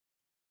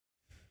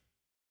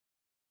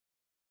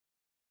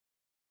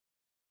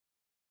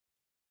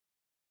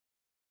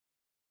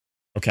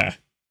 Okay.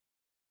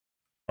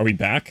 Are we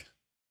back?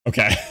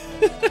 Okay.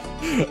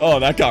 Oh,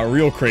 that got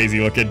real crazy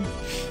looking.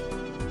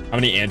 How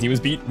many ante was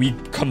beat? We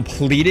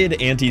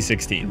completed ante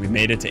 16. We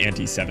made it to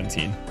ante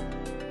 17.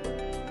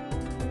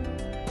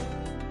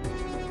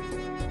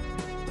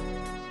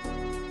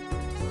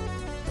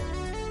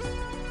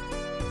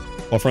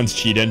 Wellfront's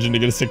cheat engine to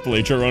get a sick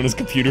Balatro run. His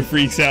computer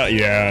freaks out.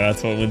 Yeah,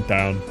 that's what went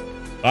down.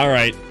 All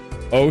right.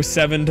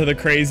 07 to the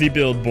crazy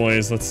build,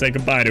 boys. Let's say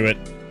goodbye to it.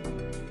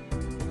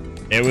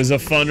 It was a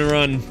fun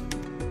run.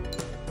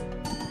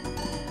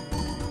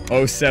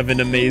 07,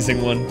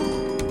 amazing one.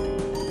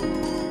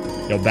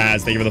 Yo,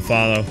 Baz, thank you for the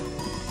follow.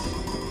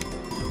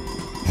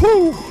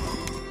 Whew.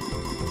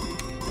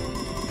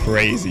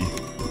 Crazy.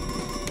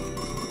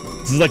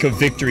 This is like a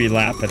victory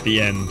lap at the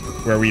end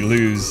where we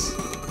lose.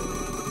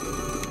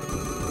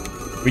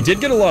 We did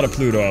get a lot of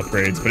Pluto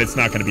upgrades, but it's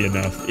not going to be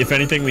enough. If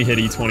anything, we hit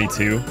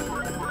E22.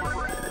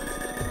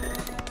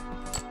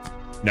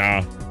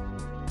 Nah.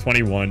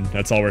 21.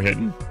 That's all we're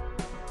hitting.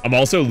 I'm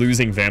also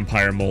losing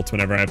Vampire Molt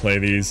whenever I play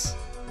these.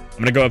 I'm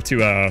going to go up to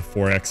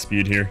 4x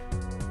speed here.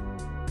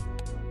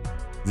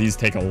 These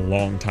take a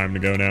long time to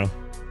go now.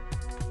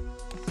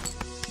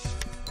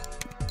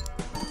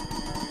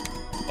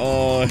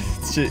 Oh,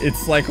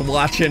 it's like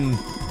watching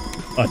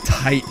a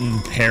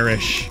Titan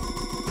perish.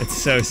 It's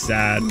so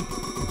sad.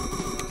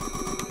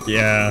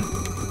 Yeah.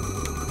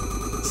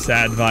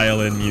 Sad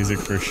violin music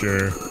for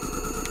sure.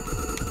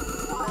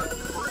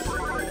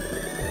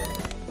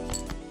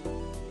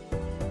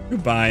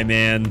 Goodbye,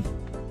 man.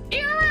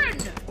 Aaron!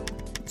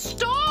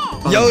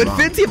 Stop! Yo,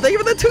 Infinity, thank you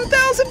for the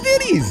 2,000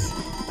 biddies!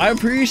 I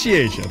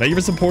appreciate you. Thank you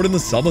for supporting the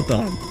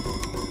subathon.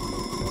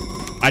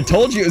 I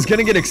told you it was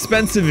gonna get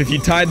expensive if you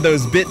tied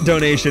those bit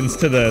donations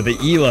to the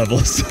E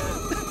levels.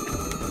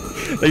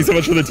 Thank you so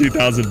much for the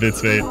 2,000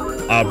 bits, mate.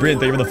 Bryn,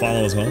 thank you for the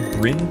follow as well.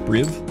 Bryn,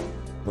 Briv,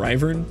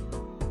 Ryvern.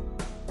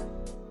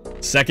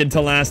 Second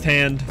to last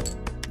hand.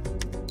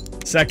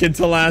 Second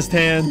to last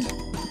hand.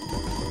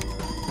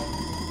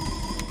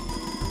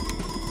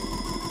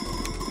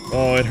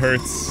 Oh, it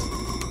hurts.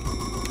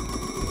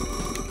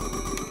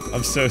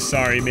 I'm so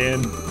sorry,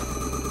 man.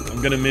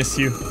 I'm gonna miss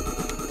you.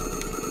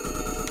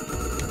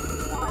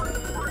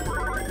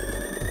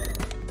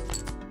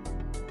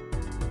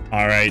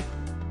 All right,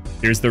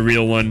 here's the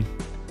real one.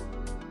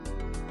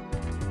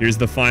 Here's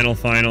the final.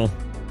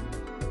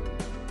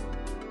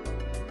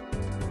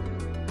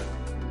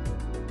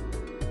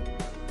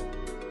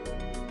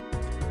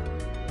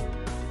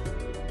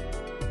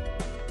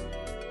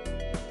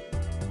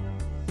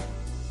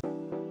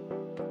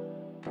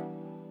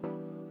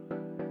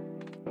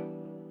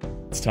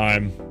 It's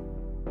time.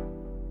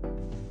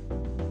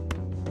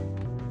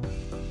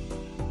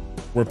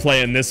 We're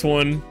playing this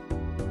one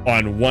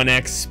on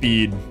 1x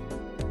speed.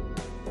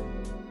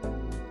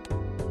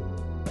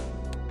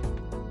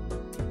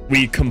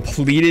 We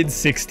completed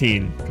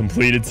 16.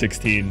 Completed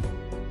 16.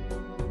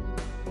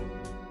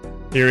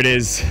 Here it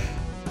is.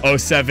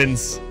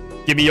 07s.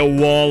 Give me a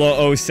wall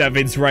of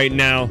 07s right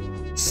now.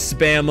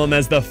 Spam them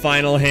as the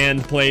final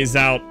hand plays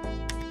out.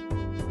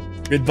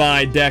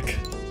 Goodbye, deck.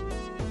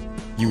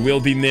 You will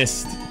be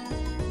missed.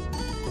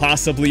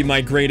 Possibly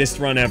my greatest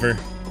run ever.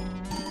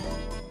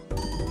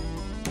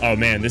 Oh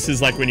man, this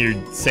is like when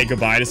you say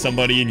goodbye to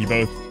somebody and you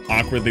both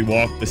awkwardly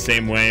walk the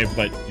same way,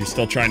 but you're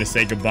still trying to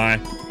say goodbye.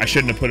 I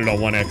shouldn't have put it on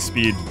 1x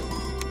speed.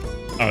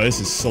 Oh, this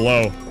is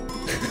slow.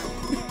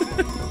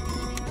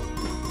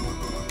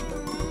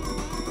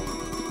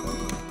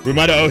 We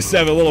might have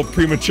 07, a little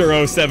premature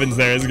 07s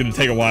there. This is gonna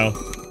take a while.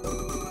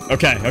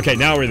 Okay,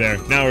 now we're there.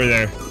 Now we're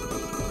there.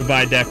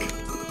 Goodbye, deck.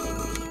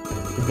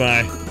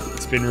 Goodbye.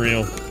 It's been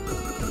real.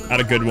 Had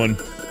a good one.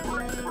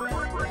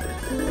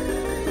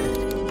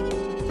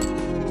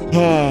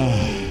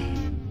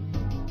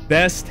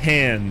 Best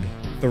hand.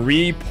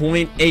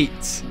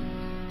 3.8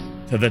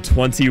 to the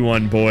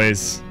 21,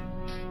 boys.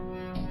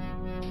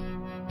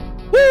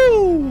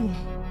 Woo!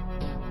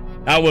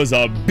 That was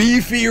a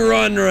beefy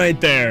run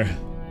right there.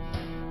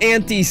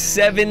 Ante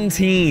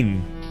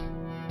 17.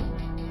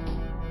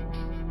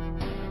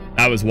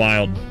 That was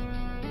wild.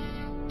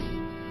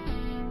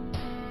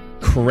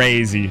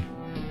 Crazy.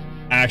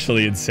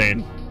 Actually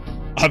insane.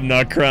 I'm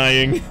not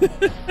crying.